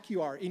far back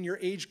you are in your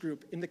age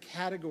group, in the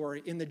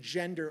category, in the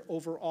gender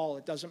overall.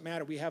 It doesn't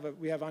matter. We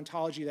have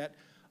ontology that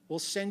will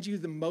send you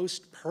the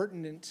most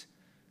pertinent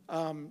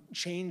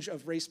change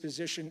of race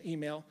position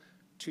email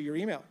to your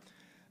email.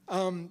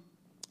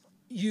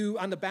 You,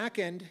 on the back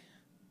end,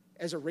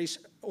 as a race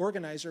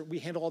organizer, we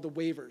handle all the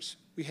waivers.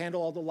 We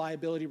handle all the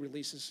liability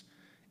releases.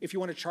 If you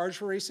want to charge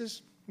for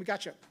races, we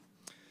got you.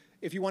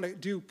 If you want to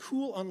do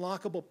cool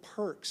unlockable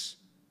perks,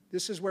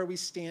 this is where we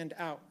stand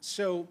out.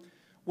 So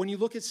when you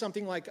look at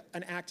something like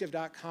an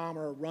active.com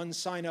or a run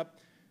sign up,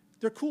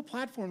 they're cool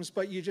platforms,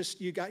 but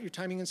you got your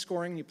timing and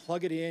scoring, you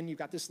plug it in, you've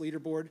got this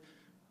leaderboard,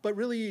 but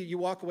really you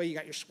walk away, you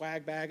got your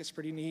swag bag, it's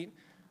pretty neat,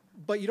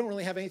 but you don't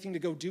really have anything to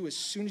go do as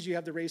soon as you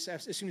have the race,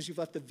 as soon as you've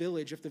left the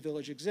village, if the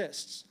village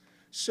exists.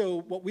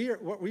 So what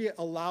we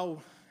allow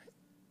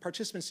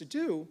participants to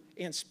do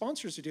and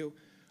sponsors to do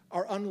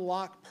are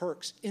unlock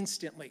perks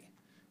instantly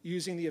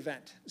using the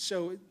event.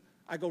 So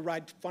I go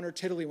ride Fun or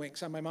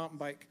Tiddlywinks on my mountain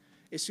bike.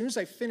 As soon as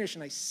I finish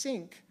and I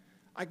sync,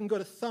 I can go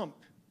to Thump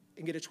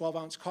and get a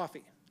 12-ounce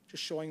coffee,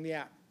 just showing the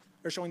app,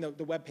 or showing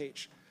the web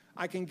page.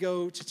 I can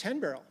go to 10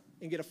 Barrel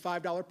and get a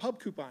 $5 pub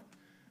coupon.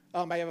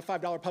 I have a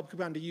 $5 pub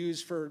coupon to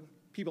use for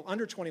people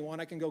under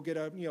 21. I can go get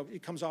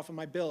it comes off of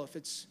my bill. If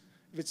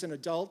it's an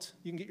adult,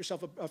 you can get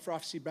yourself a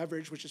frosty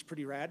beverage, which is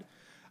pretty rad.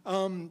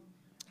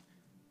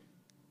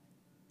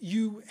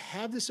 You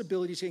have this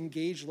ability to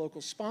engage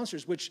local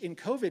sponsors, which in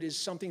COVID is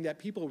something that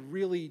people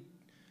really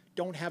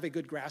don't have a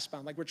good grasp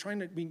on. Like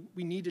we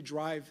need to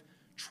drive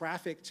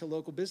traffic to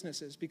local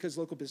businesses because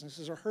local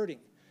businesses are hurting.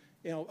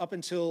 Up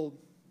until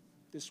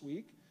this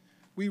week,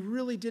 we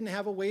really didn't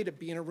have a way to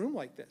be in a room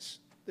like this.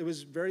 There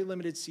was very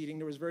limited seating.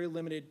 There was very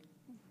limited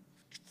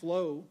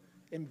flow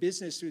in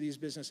business through these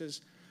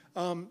businesses.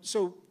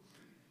 So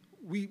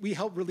we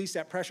help release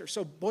that pressure.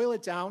 So boil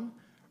it down.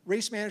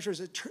 RaceManager is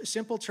a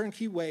simple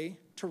turnkey way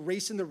to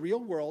race in the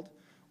real world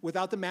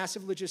without the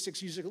massive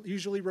logistics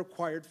usually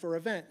required for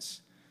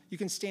events. You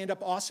can stand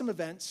up awesome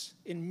events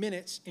in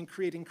minutes and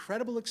create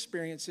incredible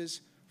experiences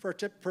for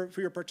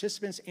your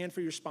participants and for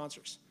your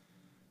sponsors.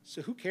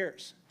 So who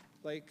cares?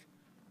 Like,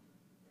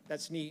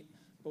 that's neat.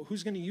 But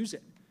who's going to use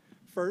it?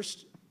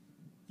 First,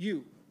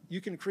 you. You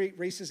can create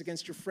races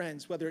against your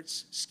friends, whether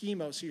it's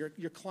skimo, so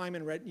you're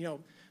climbing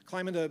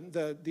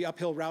the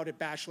uphill route at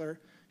Bachelor.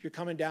 You're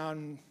coming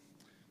down,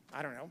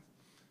 I don't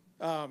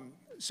know,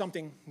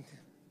 something.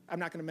 I'm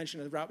not going to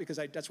mention the route because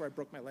that's where I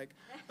broke my leg.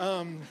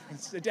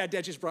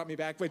 Dad just brought me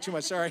back way too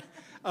much, sorry.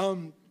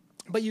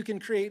 But you can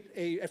create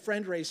a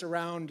friend race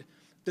around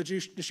the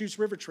Deschutes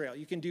River Trail.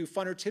 You can do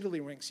Fun or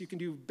Tiddlywinks. You can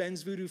do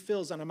Ben's Voodoo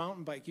Fills on a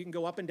mountain bike. You can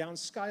go up and down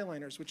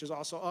Skyliners, which is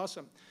also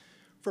awesome.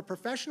 For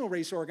professional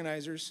race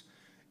organizers,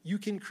 you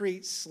can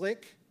create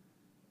slick,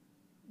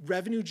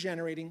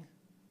 revenue-generating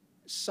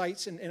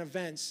sites and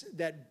events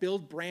that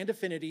build brand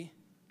affinity,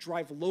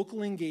 drive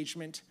local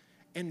engagement,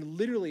 and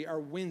literally are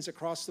wins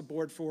across the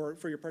board for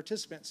your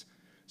participants.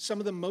 Some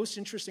of the most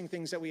interesting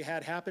things that we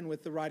had happen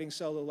with the Riding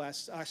Solo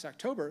last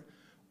October,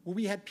 where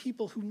we had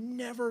people who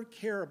never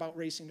care about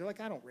racing. They're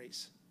like, I don't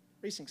race.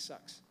 Racing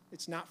sucks.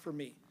 It's not for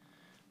me.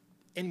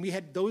 And we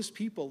had those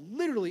people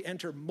literally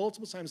enter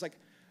multiple times, like,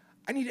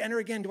 I need to enter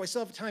again. Do I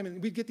still have time?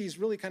 And we'd get these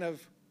really kind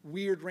of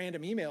weird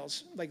random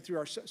emails, like through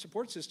our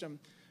support system.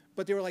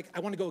 But they were like, I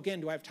want to go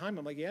again. Do I have time?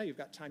 I'm like, yeah, you've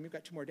got time. You've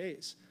got 2 more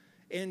days.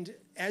 And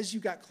as you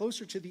got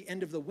closer to the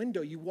end of the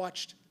window, you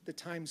watched the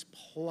times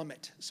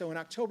plummet. So in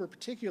October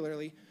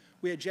particularly,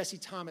 we had Jesse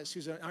Thomas,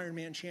 who's an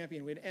Ironman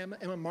champion. We had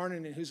Emma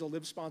Marninen, who's a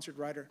Live-sponsored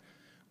rider.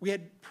 We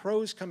had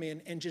pros come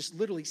in and just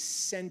literally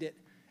send it.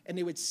 And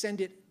they would send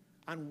it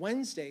on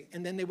Wednesday,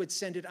 and then they would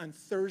send it on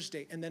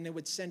Thursday, and then they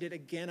would send it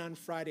again on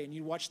Friday, and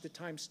you watch the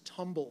times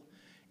tumble.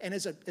 And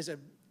as a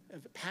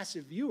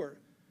passive viewer,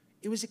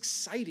 it was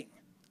exciting.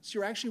 So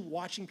you're actually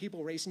watching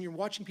people race, and you're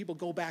watching people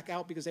go back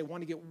out because they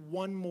want to get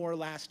one more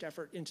last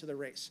effort into the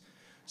race.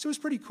 So it was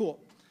pretty cool.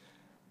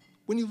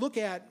 When you look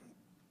at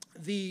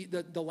the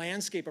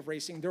landscape of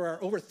racing, there are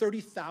over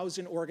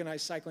 30,000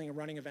 organized cycling and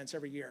running events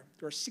every year.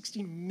 There are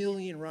 60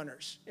 million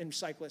runners and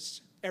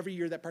cyclists every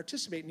year that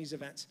participate in these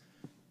events.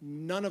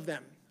 None of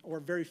them, or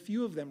very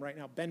few of them right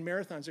now. Bend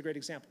Marathon's a great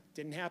example.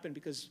 Didn't happen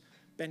because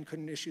Bend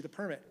couldn't issue the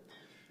permit.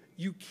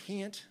 You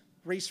can't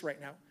race right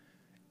now.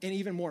 And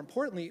even more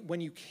importantly, when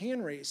you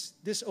can race,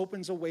 this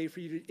opens a way for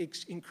you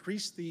to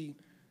increase the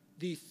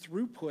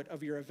throughput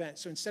of your event.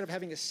 So instead of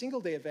having a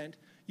single-day event,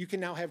 you can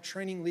now have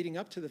training leading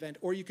up to the event,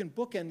 or you can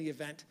bookend the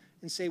event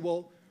and say,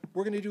 well,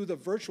 we're going to do the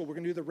virtual, we're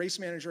going to do the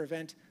RaceManager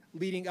event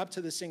leading up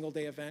to the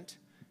single-day event,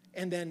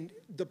 and then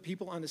the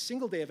people on the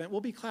single-day event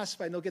will be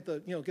classified, and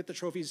they'll get the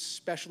trophies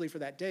specially for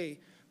that day,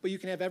 but you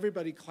can have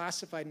everybody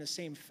classified in the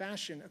same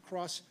fashion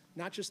across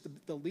not just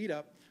the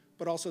lead-up,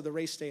 but also the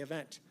race day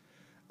event.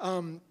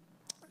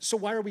 So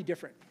why are we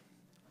different?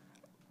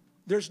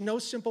 There's no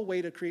simple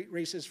way to create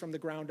races from the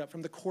ground up,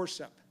 from the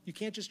course up. You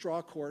can't just draw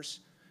a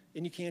course,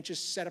 and you can't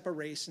just set up a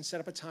race and set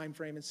up a time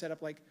frame and set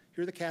up like,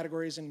 here are the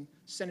categories and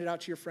send it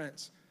out to your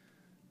friends.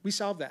 We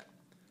solve that.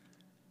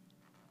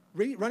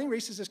 Running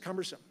races is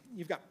cumbersome.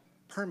 You've got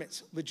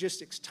permits,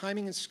 logistics,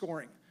 timing, and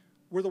scoring.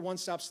 We're the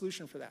one-stop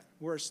solution for that.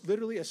 We're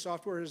literally a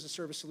software as a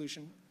service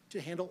solution to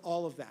handle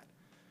all of that.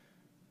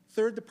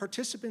 Third, the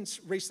participants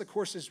race the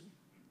courses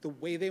the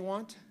way they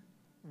want,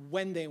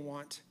 when they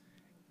want,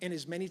 and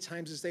as many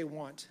times as they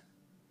want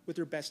with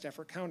their best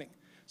effort counting.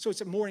 So it's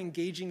a more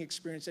engaging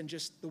experience than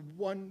just the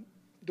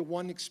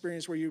one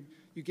experience where you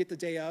get the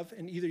day of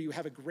and either you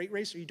have a great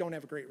race or you don't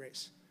have a great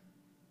race.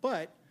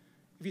 But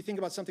if you think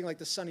about something like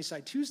the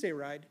Sunnyside Tuesday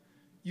ride,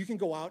 you can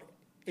go out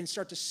and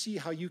start to see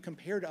how you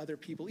compare to other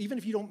people. Even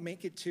if you don't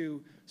make it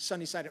to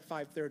Sunnyside at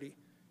 5:30,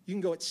 you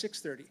can go at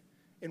 6:30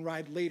 and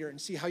ride later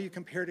and see how you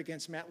compared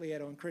against Matt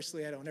Lieto and Chris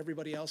Lieto and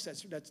everybody else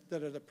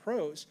that are the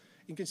pros.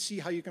 You can see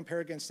how you compare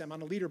against them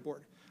on a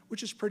leaderboard,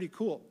 which is pretty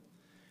cool.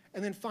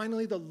 And then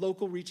finally, the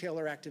local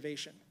retailer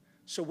activation.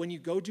 So when you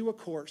go do a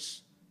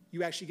course,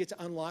 you actually get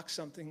to unlock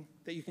something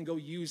that you can go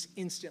use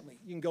instantly.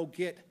 You can go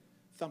get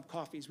Thump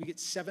coffees. We get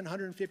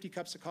 750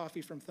 cups of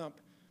coffee from Thump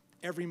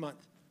every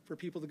month for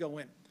people to go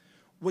in.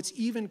 What's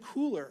even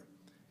cooler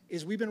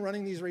is we've been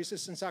running these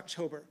races since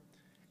October,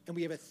 and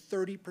we have a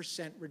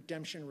 30%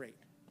 redemption rate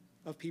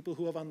of people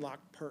who have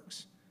unlocked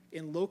perks.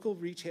 In local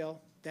retail,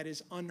 that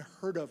is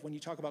unheard of when you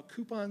talk about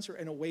coupons or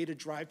in a way to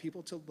drive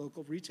people to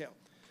local retail.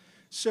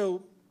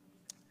 So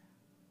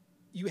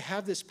you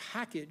have this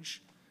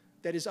package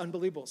that is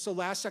unbelievable. So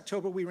last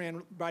October, we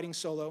ran Riding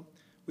Solo.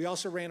 We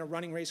also ran a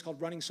running race called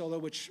Running Solo,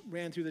 which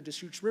ran through the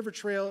Deschutes River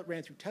Trail, it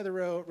ran through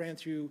Tetherow, it ran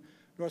through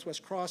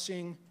Northwest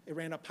Crossing, it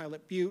ran up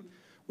Pilot Butte.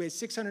 We had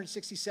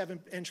 667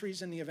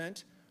 entries in the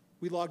event.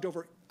 We logged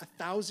over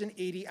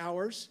 1,080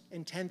 hours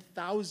and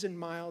 10,000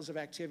 miles of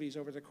activities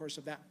over the course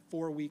of that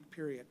 4-week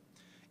period.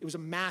 It was a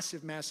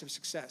massive, massive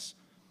success.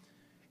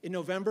 In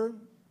November,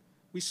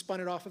 we spun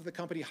it off of the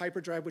company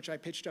Hyperdrive, which I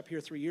pitched up here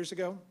 3 years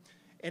ago,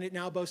 and it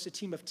now boasts a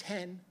team of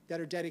 10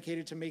 that are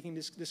dedicated to making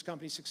this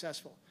company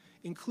successful,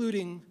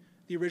 including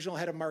the original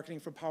head of marketing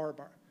from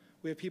PowerBar.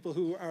 We have people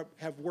who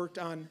have worked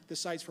on the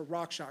sites for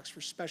RockShox, for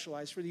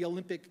Specialized, for the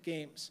Olympic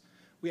Games.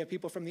 We have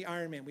people from the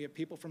Ironman. We have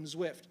people from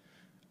Zwift,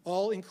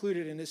 all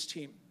included in this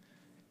team.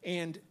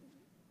 And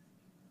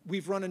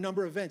we've run a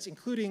number of events,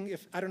 including,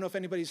 I don't know if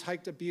anybody's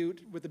hiked a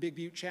butte with the Big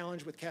Butte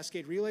Challenge with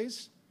Cascade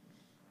Relays,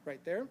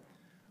 right there.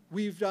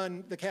 We've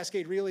done, the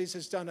Cascade Relays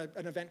has done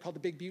an event called the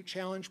Big Butte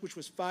Challenge, which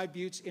was 5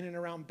 buttes in and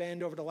around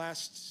Bend over the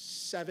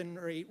last 7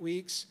 or 8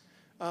 weeks.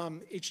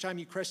 Each time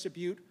you crest a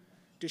butte,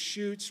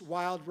 Deschutes,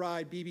 Wild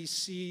Ride,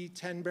 BBC,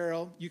 10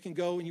 Barrel, you can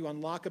go and you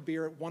unlock a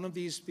beer at one of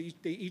these.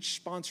 They each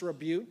sponsor a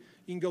butte.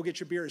 You can go get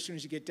your beer as soon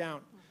as you get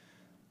down.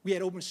 We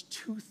had almost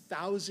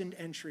 2,000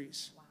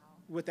 entries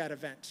with that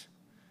event.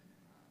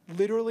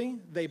 Literally,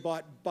 they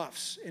bought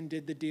buffs and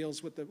did the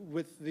deals with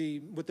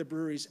the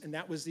breweries, and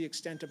that was the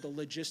extent of the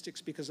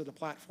logistics because of the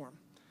platform.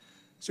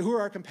 So who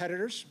are our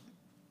competitors?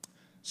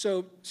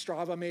 So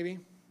Strava, maybe.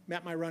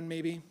 Map My Run,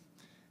 maybe.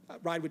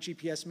 Ride with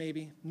GPS,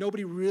 maybe.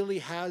 Nobody really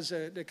has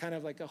a kind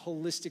of like a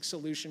holistic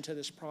solution to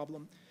this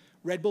problem.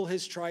 Red Bull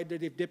has tried to,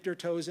 they've dipped their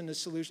toes in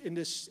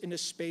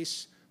this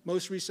space,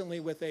 most recently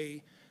with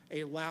a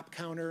lap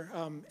counter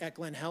at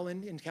Glen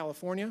Helen in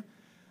California.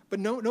 But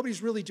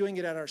nobody's really doing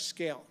it at our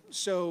scale.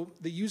 So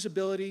the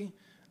usability,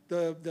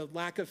 the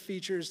lack of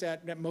features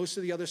that most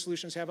of the other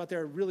solutions have out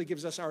there really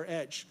gives us our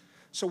edge.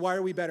 So why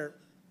are we better?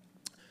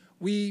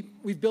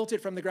 We've built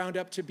it from the ground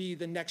up to be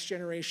the next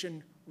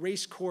generation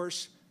race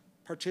course,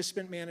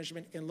 participant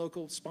management, and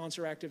local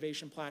sponsor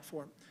activation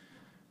platform.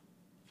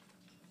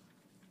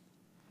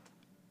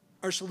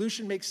 Our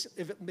solution makes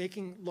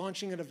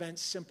launching an event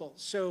simple.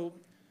 So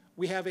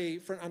we have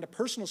on the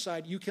personal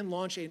side, you can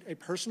launch a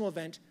personal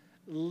event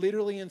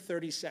literally in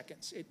 30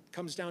 seconds. It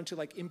comes down to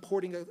like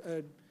importing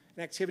an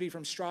activity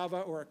from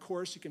Strava or a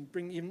course. You can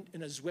bring in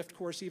a Zwift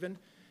course even,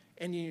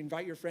 and you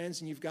invite your friends,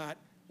 and you've got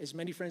as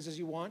many friends as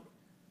you want.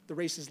 The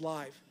race is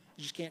live.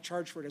 You just can't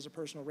charge for it as a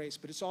personal race,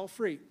 but it's all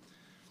free.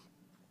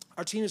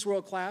 Our team is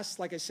world class.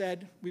 Like I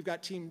said, we've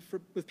got team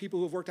with people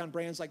who have worked on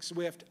brands like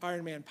Zwift,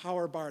 Ironman,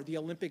 PowerBar, the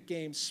Olympic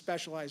Games,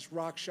 Specialized,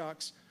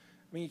 RockShox.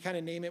 I mean, you kind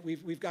of name it.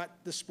 We've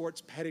got the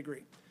sports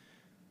pedigree.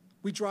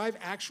 We drive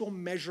actual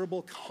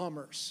measurable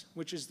commerce,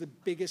 which is the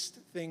biggest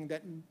thing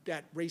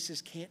that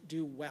races can't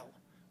do well.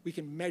 We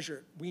can measure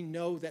it. We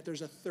know that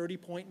there's a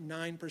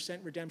 30.9%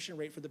 redemption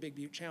rate for the Big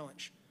Butte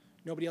Challenge.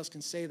 Nobody else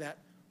can say that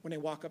when they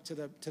walk up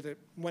to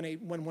when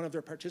one of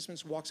their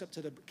participants walks up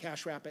to the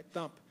cash wrap at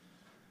Thump.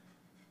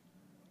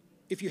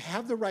 If you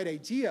have the right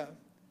idea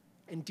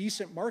and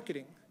decent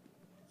marketing,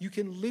 you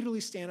can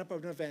literally stand up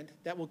an event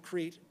that will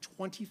create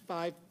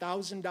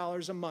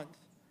 $25,000 a month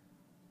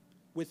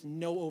with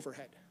no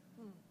overhead.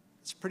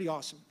 It's pretty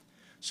awesome.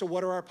 So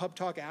what are our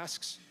PubTalk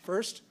asks?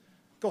 First,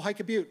 go hike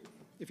a butte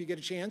if you get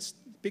a chance.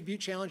 Big Butte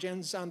Challenge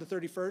ends on the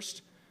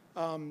 31st.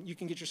 You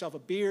can get yourself a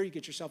beer, you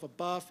get yourself a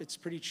buff. It's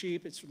pretty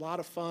cheap. It's a lot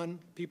of fun.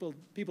 People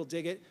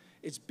dig it.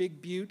 It's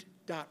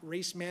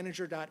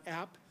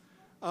bigbutte.racemanager.app.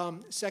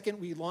 Second,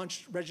 we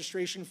launched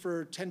registration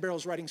for 10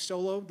 Barrels Riding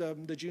Solo,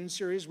 the June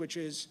series, which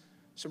is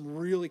some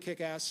really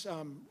kick-ass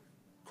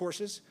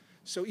courses.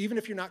 So even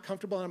if you're not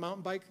comfortable on a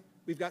mountain bike,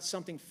 we've got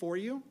something for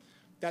you.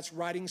 That's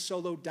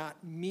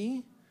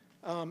ridingsolo.me.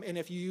 And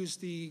if you use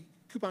the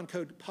coupon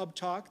code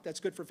PubTalk, that's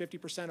good for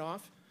 50%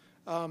 off.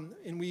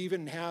 And we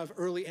even have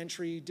early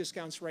entry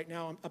discounts right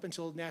now up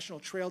until National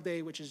Trail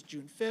Day, which is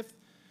June 5th.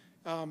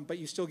 But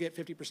you still get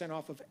 50%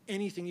 off of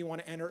anything you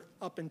want to enter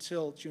up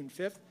until June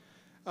 5th.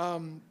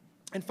 And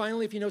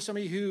finally, if you know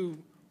somebody who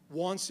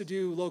wants to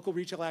do local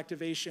retail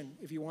activation,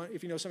 if you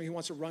know somebody who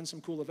wants to run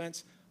some cool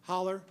events,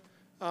 holler.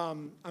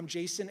 I'm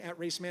Jason at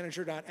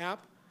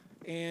RaceManager.app.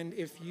 And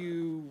if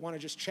you want to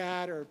just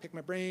chat or pick my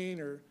brain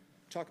or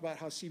talk about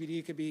how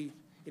CBD could be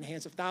in the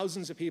hands of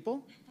thousands of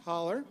people,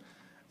 holler.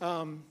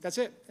 That's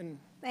it. And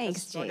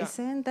thanks,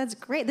 Jason. That's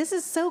great. This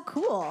is so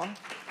cool.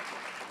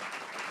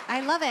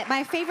 I love it.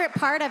 My favorite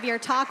part of your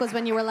talk was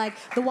when you were like,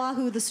 the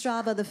Wahoo, the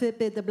Strava, the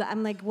Fitbit, the blah.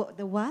 I'm like, what,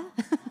 the what?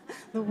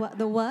 The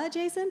what,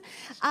 Jason?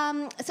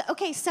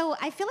 So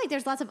I feel like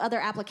there's lots of other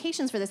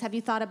applications for this. Have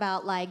you thought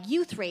about like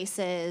youth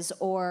races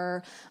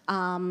or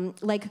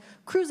like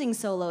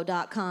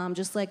cruisingsolo.com,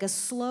 just like a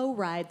slow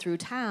ride through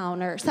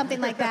town or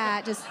something like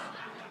that? Just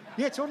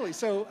yeah, totally.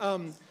 So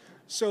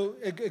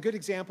a good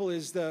example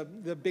is the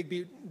Big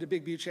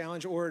Butte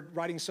Challenge or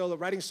Riding Solo.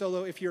 Riding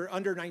Solo, if you're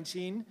under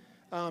 19,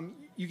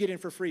 you get in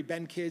for free.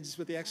 Bend kids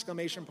with the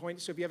exclamation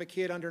point. So if you have a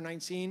kid under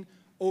 19,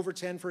 over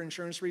 10 for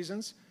insurance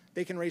reasons,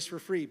 they can race for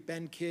free.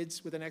 Bend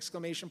kids with an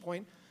exclamation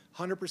point,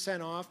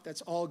 100% off.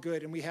 That's all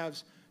good. And we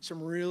have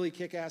some really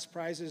kick-ass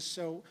prizes.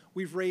 So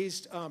we've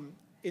raised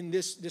in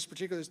this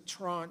particular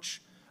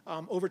tranche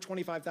over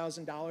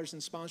 $25,000 in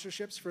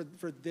sponsorships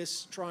for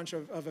this tranche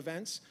of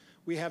events.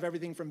 We have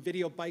everything from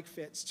video bike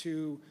fits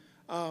to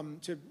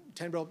 10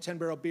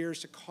 barrel beers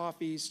to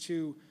coffees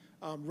to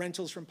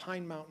rentals from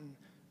Pine Mountain.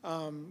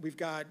 We've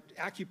got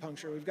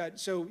acupuncture.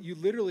 So you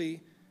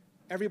literally,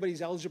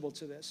 everybody's eligible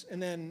to this. And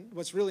then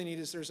what's really neat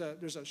is there's a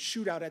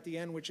shootout at the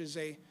end, which is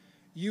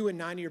you and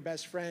 9 of your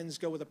best friends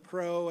go with a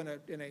pro and a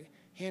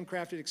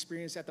handcrafted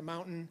experience at the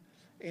mountain,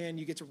 and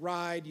you get to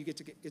ride.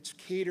 It's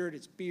catered.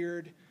 It's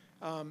beered.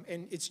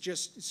 And it's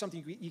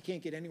something you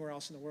can't get anywhere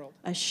else in the world.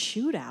 a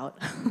shootout.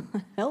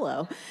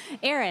 Hello.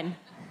 Aaron.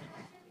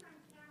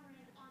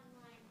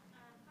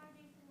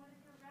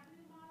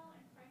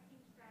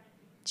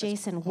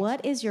 Jason,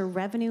 what is your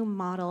revenue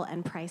model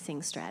and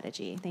pricing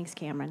strategy? Thanks,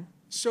 Cameron.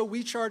 So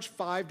we charge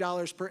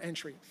 $5 per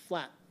entry,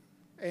 flat.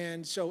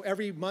 And so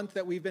every month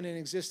that we've been in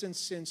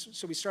existence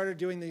so we started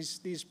doing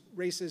these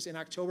races in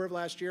October of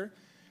last year.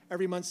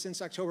 Every month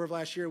since October of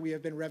last year, we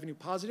have been revenue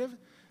positive.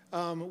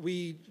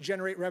 We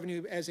generate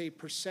revenue as a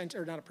percent,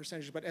 or not a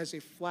percentage, but as a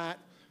flat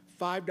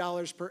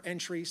 $5 per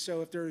entry.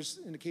 So if there's,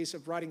 in the case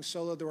of riding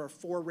solo, there are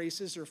 4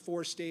 races or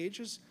 4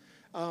 stages.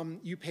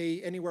 You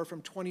pay anywhere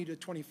from $20 to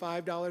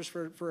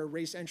 $25 for a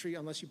race entry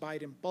unless you buy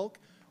it in bulk.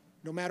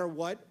 No matter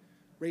what,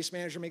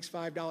 RaceManager makes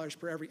 $5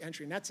 per every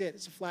entry, and that's it.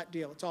 It's a flat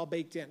deal. It's all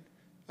baked in.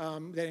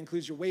 That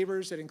includes your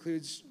waivers. That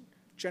includes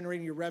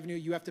generating your revenue.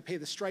 You have to pay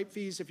the stripe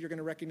fees if you're going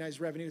to recognize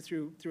revenue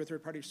through a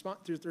third-party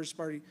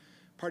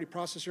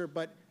processor,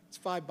 but it's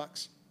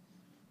 $5.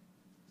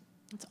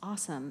 That's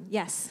awesome.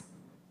 Yes.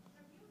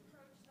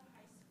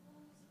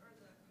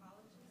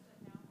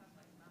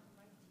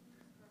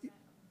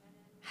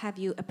 Have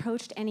you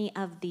approached any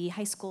of the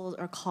high schools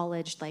or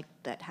college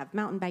that have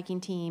mountain biking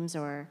teams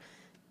or?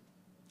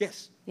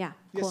 Yes. Yeah.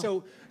 Cool.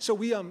 Yeah. So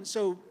we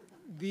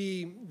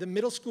the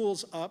middle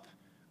schools up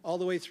all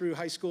the way through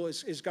high school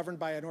is governed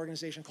by an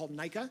organization called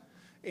NICA,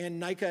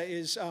 and NICA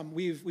is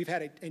we've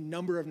had a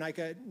number of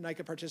NICA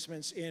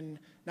participants in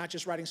not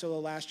just riding solo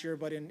last year,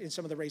 but in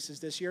some of the races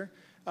this year.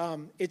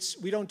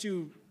 We don't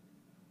do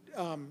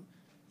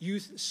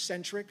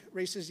youth-centric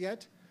races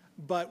yet.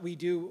 But we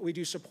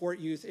do support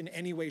youth in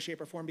any way, shape,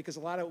 or form because a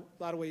lot of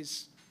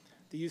ways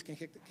the youth can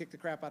kick the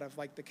crap out of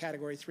like the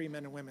category 3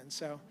 men and women,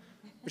 so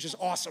which is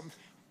awesome.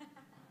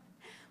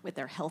 With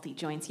their healthy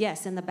joints,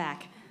 yes, in the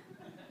back.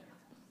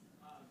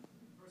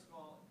 First of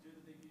all, do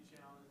the Big Butte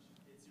Challenge.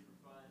 It's super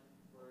fun.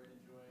 We're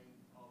enjoying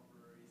all of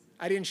the races.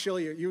 I didn't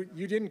shill you.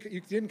 You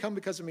didn't come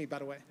because of me, by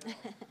the way.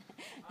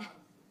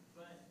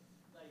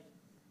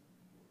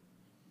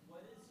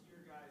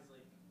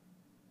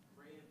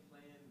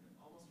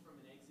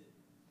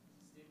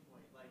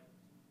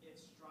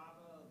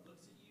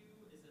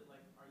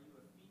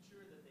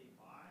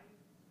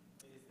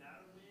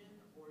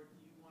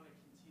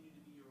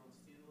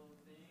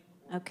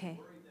 Okay.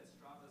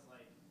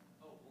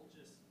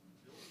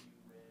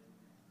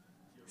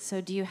 So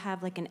do you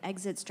have like an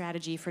exit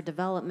strategy for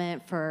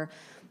development for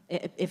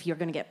if you're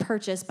going to get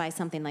purchased by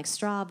something like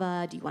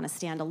Strava? Do you want to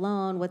stand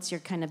alone? What's your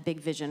kind of big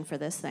vision for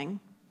this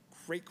thing?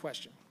 Great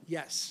question.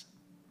 Yes.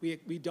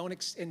 We don't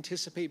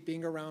anticipate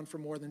being around for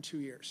more than 2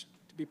 years,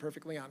 to be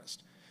perfectly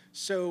honest.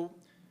 So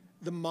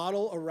the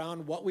model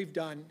around what we've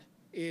done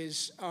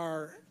is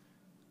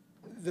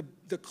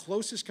The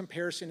closest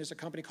comparison is a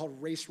company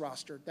called Race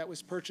Roster that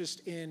was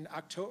purchased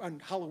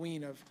on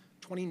Halloween of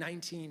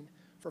 2019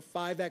 for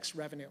 5x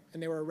revenue,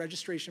 and they were a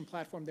registration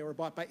platform. They were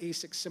bought by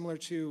ASICS, similar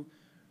to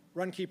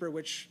Runkeeper,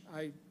 which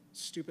I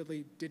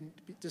stupidly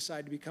didn't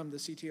decide to become the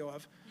CTO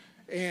of,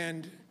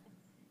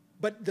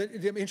 but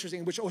the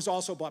interesting, which was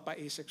also bought by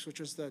ASICS, which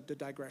was the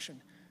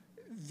digression.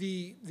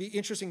 The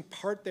interesting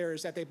part there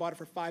is that they bought it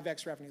for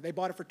 5x revenue. They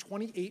bought it for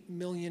 $28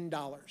 million.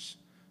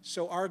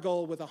 So our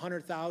goal with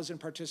 100,000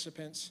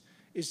 participants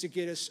is to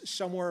get us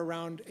somewhere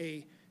around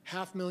a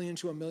 $500,000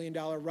 to $1 million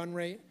run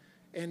rate,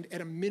 and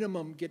at a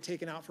minimum get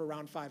taken out for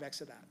around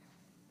 5x of that.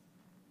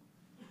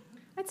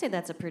 I'd say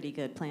that's a pretty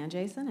good plan,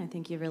 Jason. I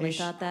think you really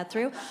thought that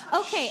through.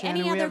 Okay,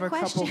 Shannon, any other we have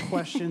questions? a couple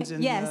questions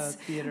in yes,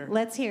 the theater.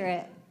 Let's hear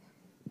it.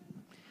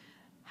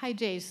 Hi,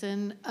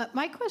 Jason.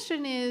 My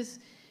question is,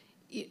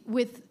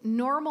 with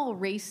normal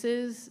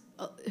races,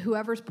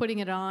 whoever's putting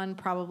it on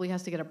probably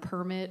has to get a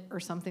permit or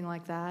something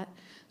like that.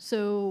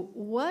 So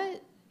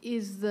what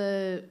is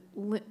the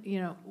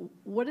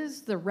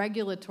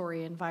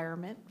regulatory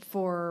environment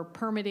for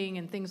permitting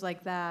and things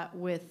like that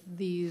with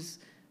these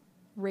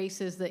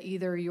races that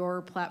either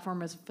your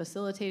platform is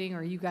facilitating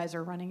or you guys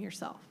are running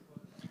yourself?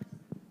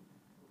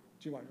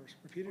 Do you want to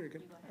repeat it or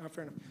good? Oh,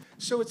 fair enough.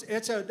 So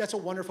that's a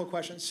wonderful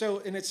question.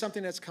 So, and it's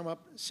something that's come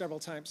up several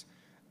times.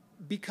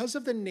 Because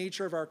of the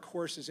nature of our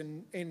courses,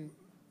 in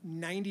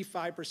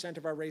 95%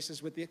 of our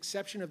races, with the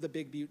exception of the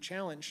Big Butte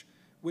Challenge,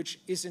 which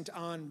isn't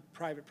on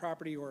private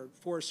property or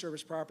Forest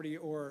Service property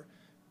or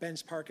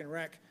Ben's Park and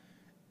Rec,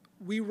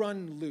 we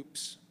run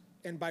loops.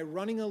 And by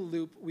running a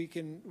loop, we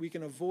can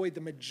avoid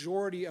the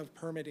majority of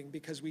permitting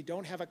because we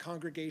don't have a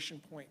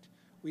congregation point.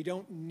 We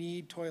don't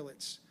need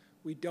toilets.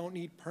 We don't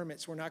need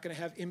permits. We're not going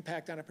to have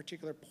impact on a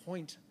particular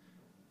point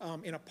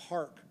in a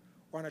park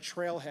or on a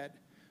trailhead.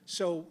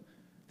 So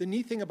the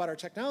neat thing about our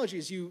technology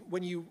is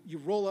when you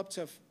roll up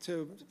to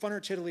Funner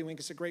Tiddlywink,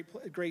 it's a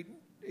great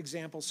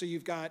example. So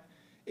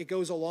it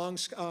goes along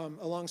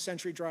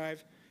Century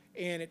Drive,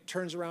 and it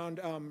turns around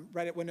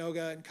right at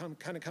Winoga and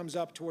kind of comes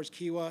up towards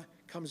Kiowa,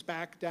 comes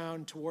back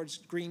down towards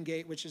Green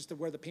Gate, which is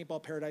where the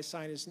Paintball Paradise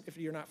sign is, if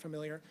you're not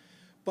familiar.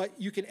 But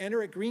you can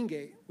enter at Green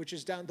Gate, which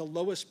is down the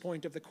lowest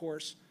point of the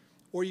course,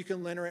 or you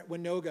can enter at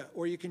Winoga,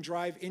 or you can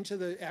drive into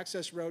the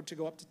access road to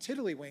go up to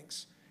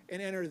Tiddlywinks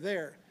and enter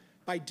there.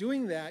 By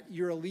doing that,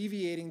 you're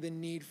alleviating the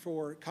need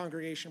for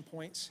congregation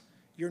points.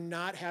 You're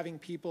not having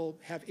people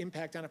have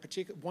impact on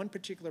one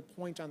particular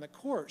point on the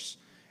course.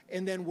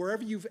 And then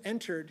wherever you've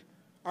entered,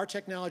 our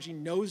technology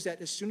knows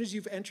that as soon as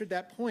you've entered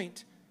that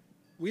point,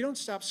 we don't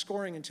stop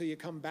scoring until you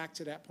come back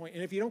to that point.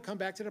 And if you don't come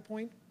back to that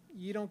point,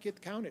 you don't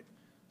get counted.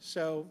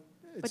 So,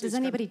 but does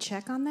anybody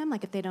check on them?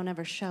 Like if they don't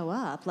ever show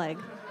up, like,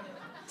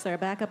 is there a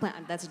backup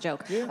plan? That's a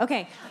joke. Yeah.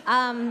 Okay,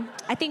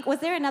 I think, was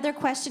there another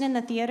question in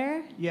the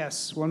theater?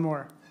 Yes, one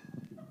more.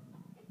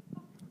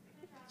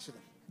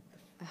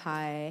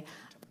 Hi.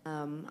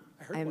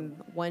 I'm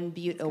 1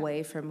 butte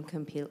away from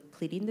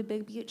completing the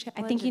Big Butte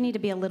Challenge. I think you need to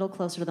be a little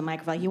closer to the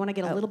microphone. You want to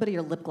get a little bit of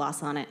your lip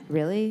gloss on it.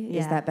 Really?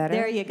 Yeah. Is that better?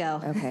 There you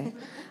go. Okay.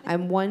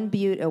 I'm 1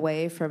 butte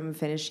away from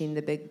finishing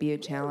the Big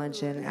Butte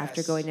Challenge, and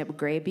after going up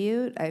Gray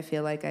Butte, I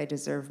feel like I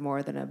deserve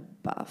more than a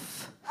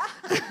buff.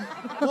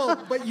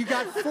 Well, but you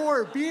got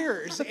 4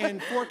 beers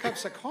and 4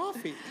 cups of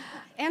coffee.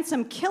 And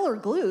some killer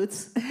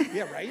glutes.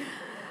 Yeah, right?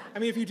 I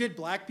mean, if you did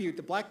Black Butte,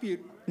 the Black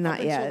Butte, not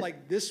up yet. until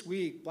like this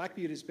week, Black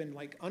Butte has been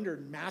like under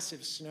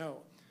massive snow.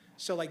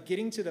 So like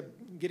getting to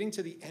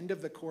the end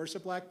of the course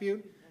of Black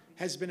Butte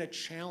has been a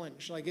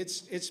challenge. Like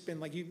it's been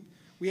like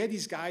we had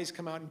these guys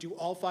come out and do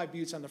all 5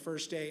 buttes on the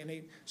first day,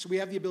 and so we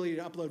have the ability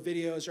to upload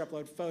videos or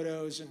upload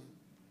photos,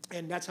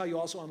 and that's how you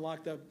also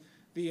unlock the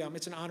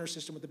it's an honor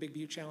system with the Big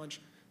Butte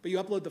Challenge. But you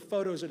upload the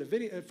photos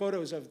or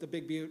photos of the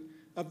Big Butte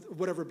of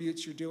whatever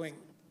buttes you're doing.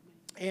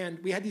 And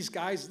we had these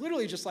guys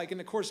literally just like in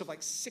the course of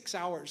like 6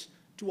 hours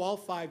do all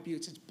 5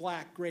 buttes. It's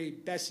Black, Gray,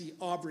 Bessie,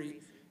 Aubrey,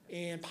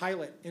 and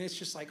Pilot. And it's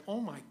just like, oh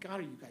my God,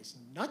 are you guys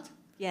nuts?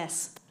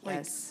 Yes. Like,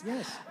 yes.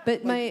 Yes.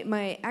 But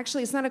my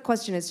actually, it's not a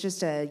question. It's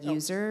just a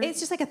user. It's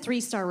just like a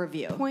 3-star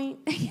review. Point.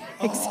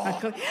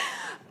 Exactly.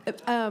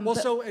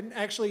 So and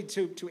actually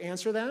to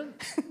answer that,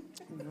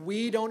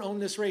 we don't own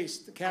this race.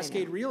 The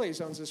Cascade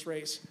Relays owns this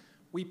race.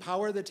 We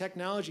power the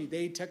technology.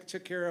 They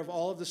took care of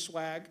all of the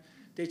swag.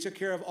 They took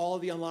care of all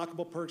of the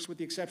unlockable perks with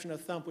the exception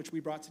of Thump, which we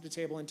brought to the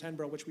table, and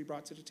Tenbro, which we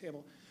brought to the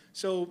table.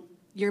 So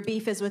your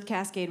beef is with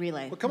Cascade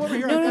Relay. Well, come over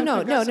here.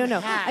 No.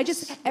 Hats. I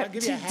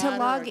just to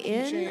log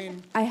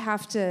in, I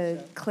have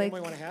to click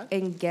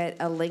and get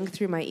a link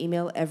through my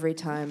email every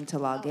time to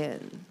log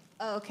in.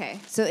 Oh, okay.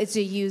 So it's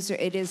a user.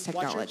 It is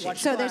technology. Watch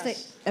so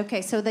there's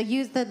so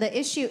the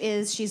issue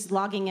is she's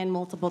logging in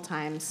multiple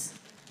times.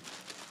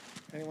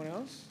 Anyone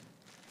else?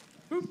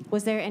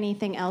 Was there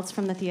anything else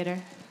from the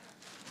theater?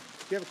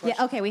 You have a question?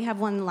 Yeah. Okay, we have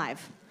one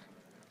live.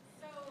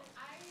 So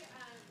I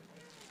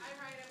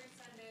ride every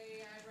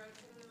Sunday. I rode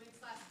to the links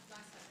last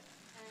Sunday,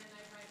 and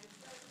I ride with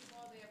other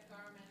people. They have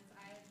garments.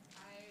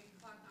 I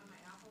clock on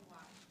my Apple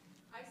Watch.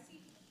 I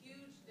see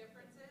huge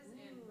differences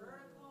in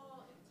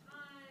vertical, in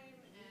time,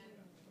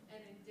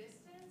 and in distance.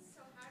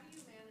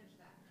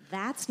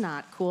 That's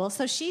not cool.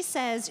 So she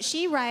says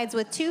she rides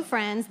with two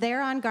friends.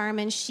 They're on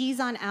Garmin. She's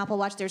on Apple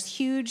Watch. There's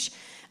huge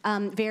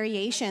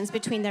variations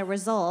between their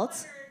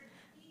results.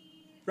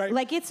 Right.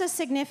 Like it's a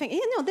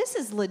significant, this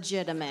is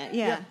legitimate.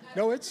 Yeah.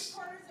 No, it's.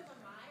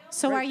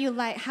 So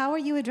right. How are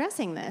you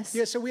addressing this?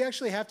 Yeah, so we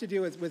actually have to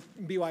do it with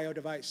BYO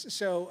device.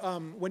 So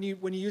when you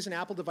use an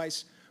Apple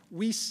device,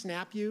 we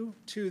snap you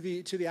to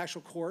the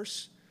actual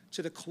course,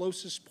 to the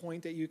closest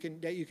point that you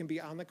can be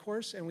on the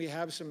course, and we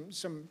have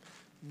some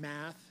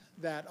math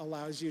that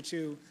allows you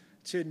to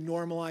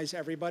normalize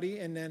everybody,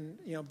 and then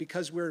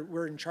because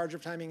we're in charge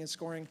of timing and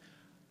scoring,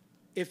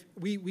 if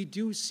we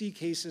do see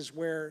cases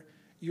where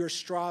your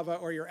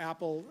Strava or your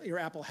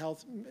Apple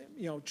Health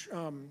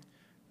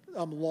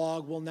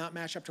log will not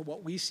match up to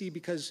what we see,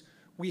 because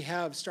we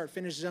have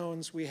start-finish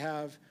zones, we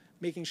have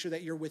making sure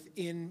that you're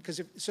within,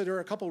 so there are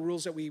a couple of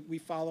rules that we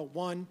follow.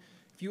 One,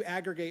 if you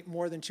aggregate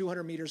more than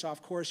 200 meters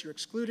off course, you're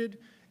excluded.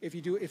 If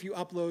you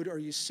upload or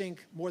you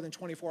sync more than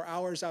 24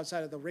 hours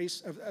outside of the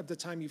race of the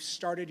time you've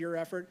started your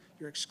effort,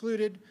 you're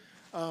excluded.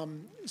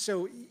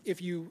 So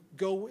if you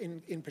go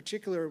in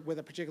particular with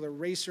a particular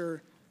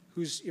racer,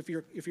 if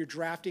you're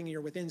drafting and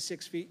you're within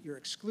 6 feet, you're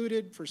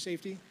excluded for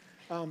safety.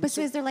 But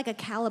so is there like a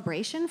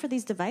calibration for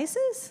these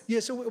devices? Yeah,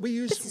 so we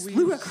use. This is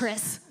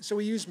ludicrous. So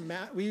we use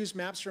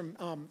maps from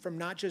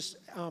not just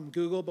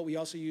Google, but we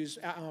also use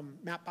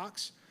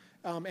Mapbox,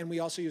 and we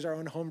also use our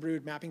own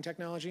homebrewed mapping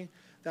technology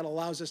that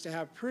allows us to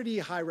have pretty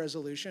high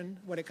resolution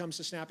when it comes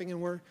to snapping,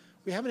 and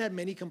we haven't had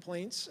many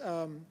complaints.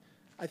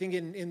 I think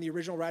in the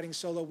original Riding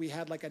Solo, we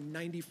had like a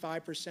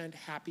 95%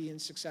 happy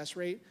and success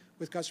rate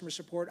with customer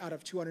support out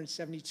of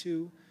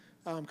 272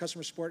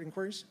 customer support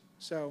inquiries.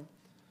 So.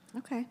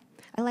 Okay.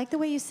 I like the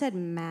way you said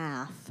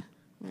math.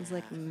 It was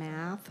like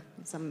math.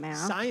 It's a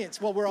math.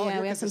 Science. Well, we're all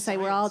here we have some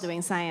science. We're all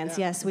doing science.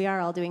 Yeah. Yes, we are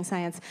all doing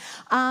science.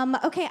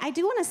 Okay, I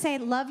do want to say,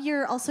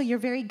 you're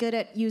very good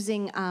at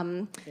using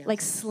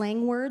like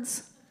slang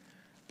words.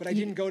 But I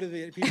didn't go to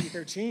the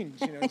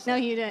PG-13. No,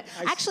 you didn't.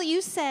 Actually,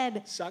 you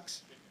said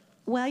sucks.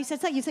 Well, you said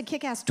suck. You said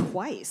kick-ass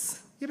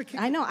twice. Yeah, but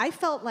I know. I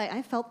felt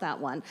that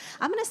one.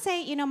 I'm gonna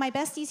say, my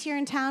besties here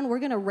in town, we're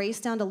gonna race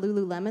down to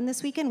Lululemon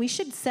this weekend. We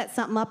should set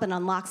something up and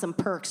unlock some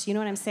perks. You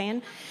know what I'm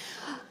saying?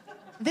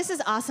 This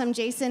is awesome,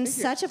 Jason.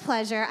 Such a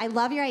pleasure. I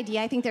love your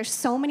idea. I think there's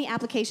so many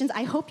applications.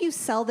 I hope you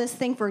sell this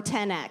thing for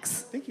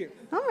 10x. Thank you.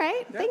 All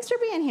right. Yep. Thanks for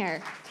being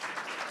here.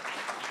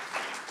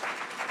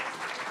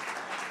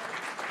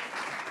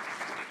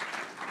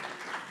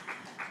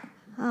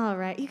 All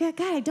right. God,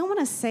 I don't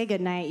want to say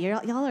goodnight.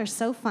 Y'all are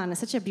so fun.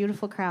 It's such a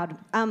beautiful crowd.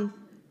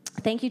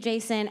 Thank you,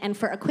 Jason. And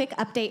for a quick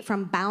update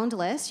from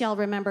Boundless, y'all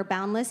remember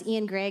Boundless,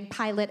 Ian Gregg,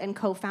 pilot and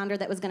co-founder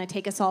that was going to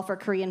take us all for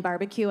Korean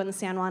barbecue in the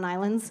San Juan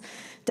Islands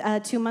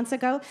 2 months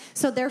ago.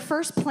 So their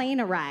first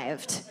plane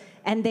arrived,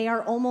 and they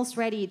are almost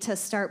ready to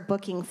start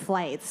booking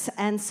flights.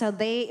 And so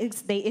they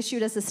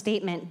issued us a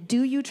statement.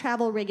 Do you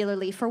travel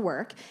regularly for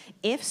work?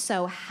 If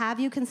so, have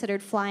you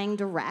considered flying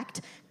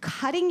direct,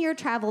 cutting your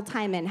travel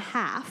time in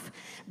half?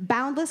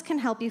 Boundless can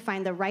help you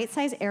find the right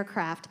size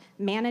aircraft,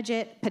 manage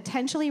it,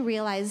 potentially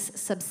realize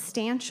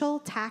substantial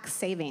tax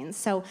savings.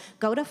 So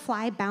go to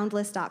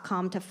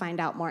flyboundless.com to find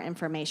out more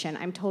information.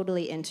 I'm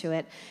totally into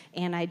it,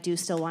 and I do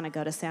still want to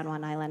go to San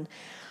Juan Island.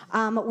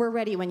 We're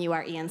ready when you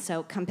are, Ian,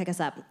 so come pick us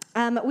up.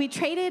 We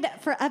traded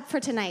up for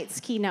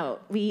tonight's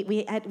keynote.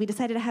 We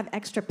decided to have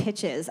extra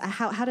pitches.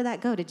 How did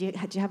that go? Did you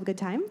have a good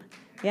time?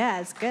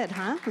 Yeah, it's good,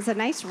 huh? It was a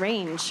nice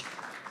range.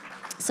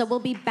 So we'll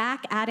be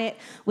back at it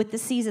with the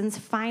season's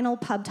final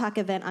PubTalk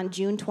event on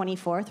June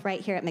 24th,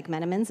 right here at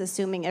McMenamins,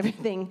 assuming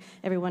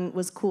everyone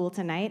was cool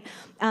tonight.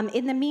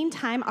 In the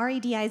meantime,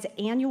 REDI's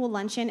annual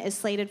luncheon is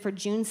slated for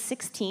June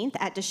 16th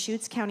at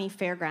Deschutes County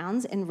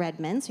Fairgrounds in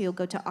Redmond. So you'll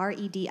go to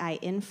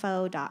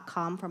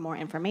rediinfo.com for more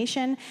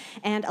information.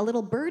 And a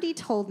little birdie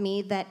told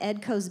me that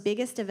EDCO's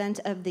biggest event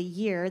of the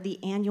year,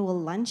 the annual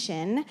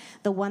luncheon,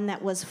 the one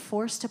that was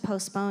forced to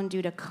postpone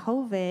due to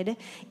COVID,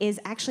 is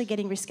actually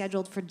getting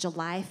rescheduled for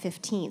July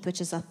 15th.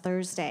 Which is a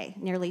Thursday.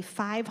 Nearly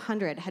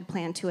 500 had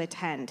planned to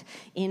attend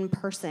in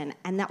person,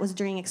 and that was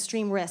during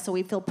extreme risk. So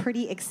we feel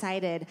pretty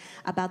excited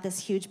about this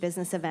huge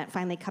business event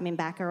finally coming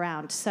back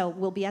around. So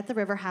we'll be at the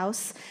River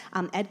House.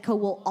 EDCO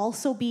will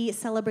also be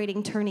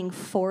celebrating turning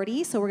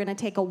 40, so we're going to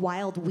take a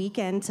wild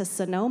weekend to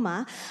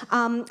Sonoma.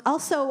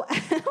 Also,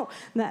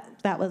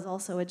 that was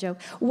also a joke.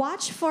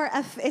 Watch for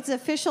its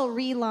official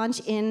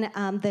relaunch in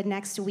the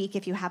next week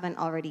if you haven't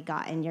already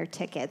gotten your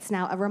tickets.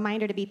 Now, a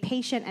reminder to be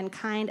patient and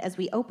kind as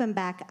we open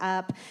back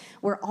up.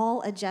 We're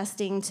all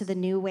adjusting to the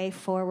new way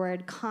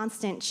forward,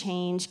 constant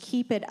change.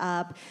 Keep it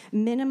up.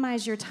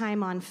 Minimize your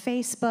time on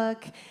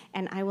Facebook,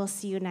 and I will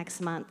see you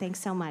next month. Thanks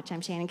so much. I'm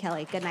Shannon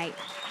Kelly. Good night.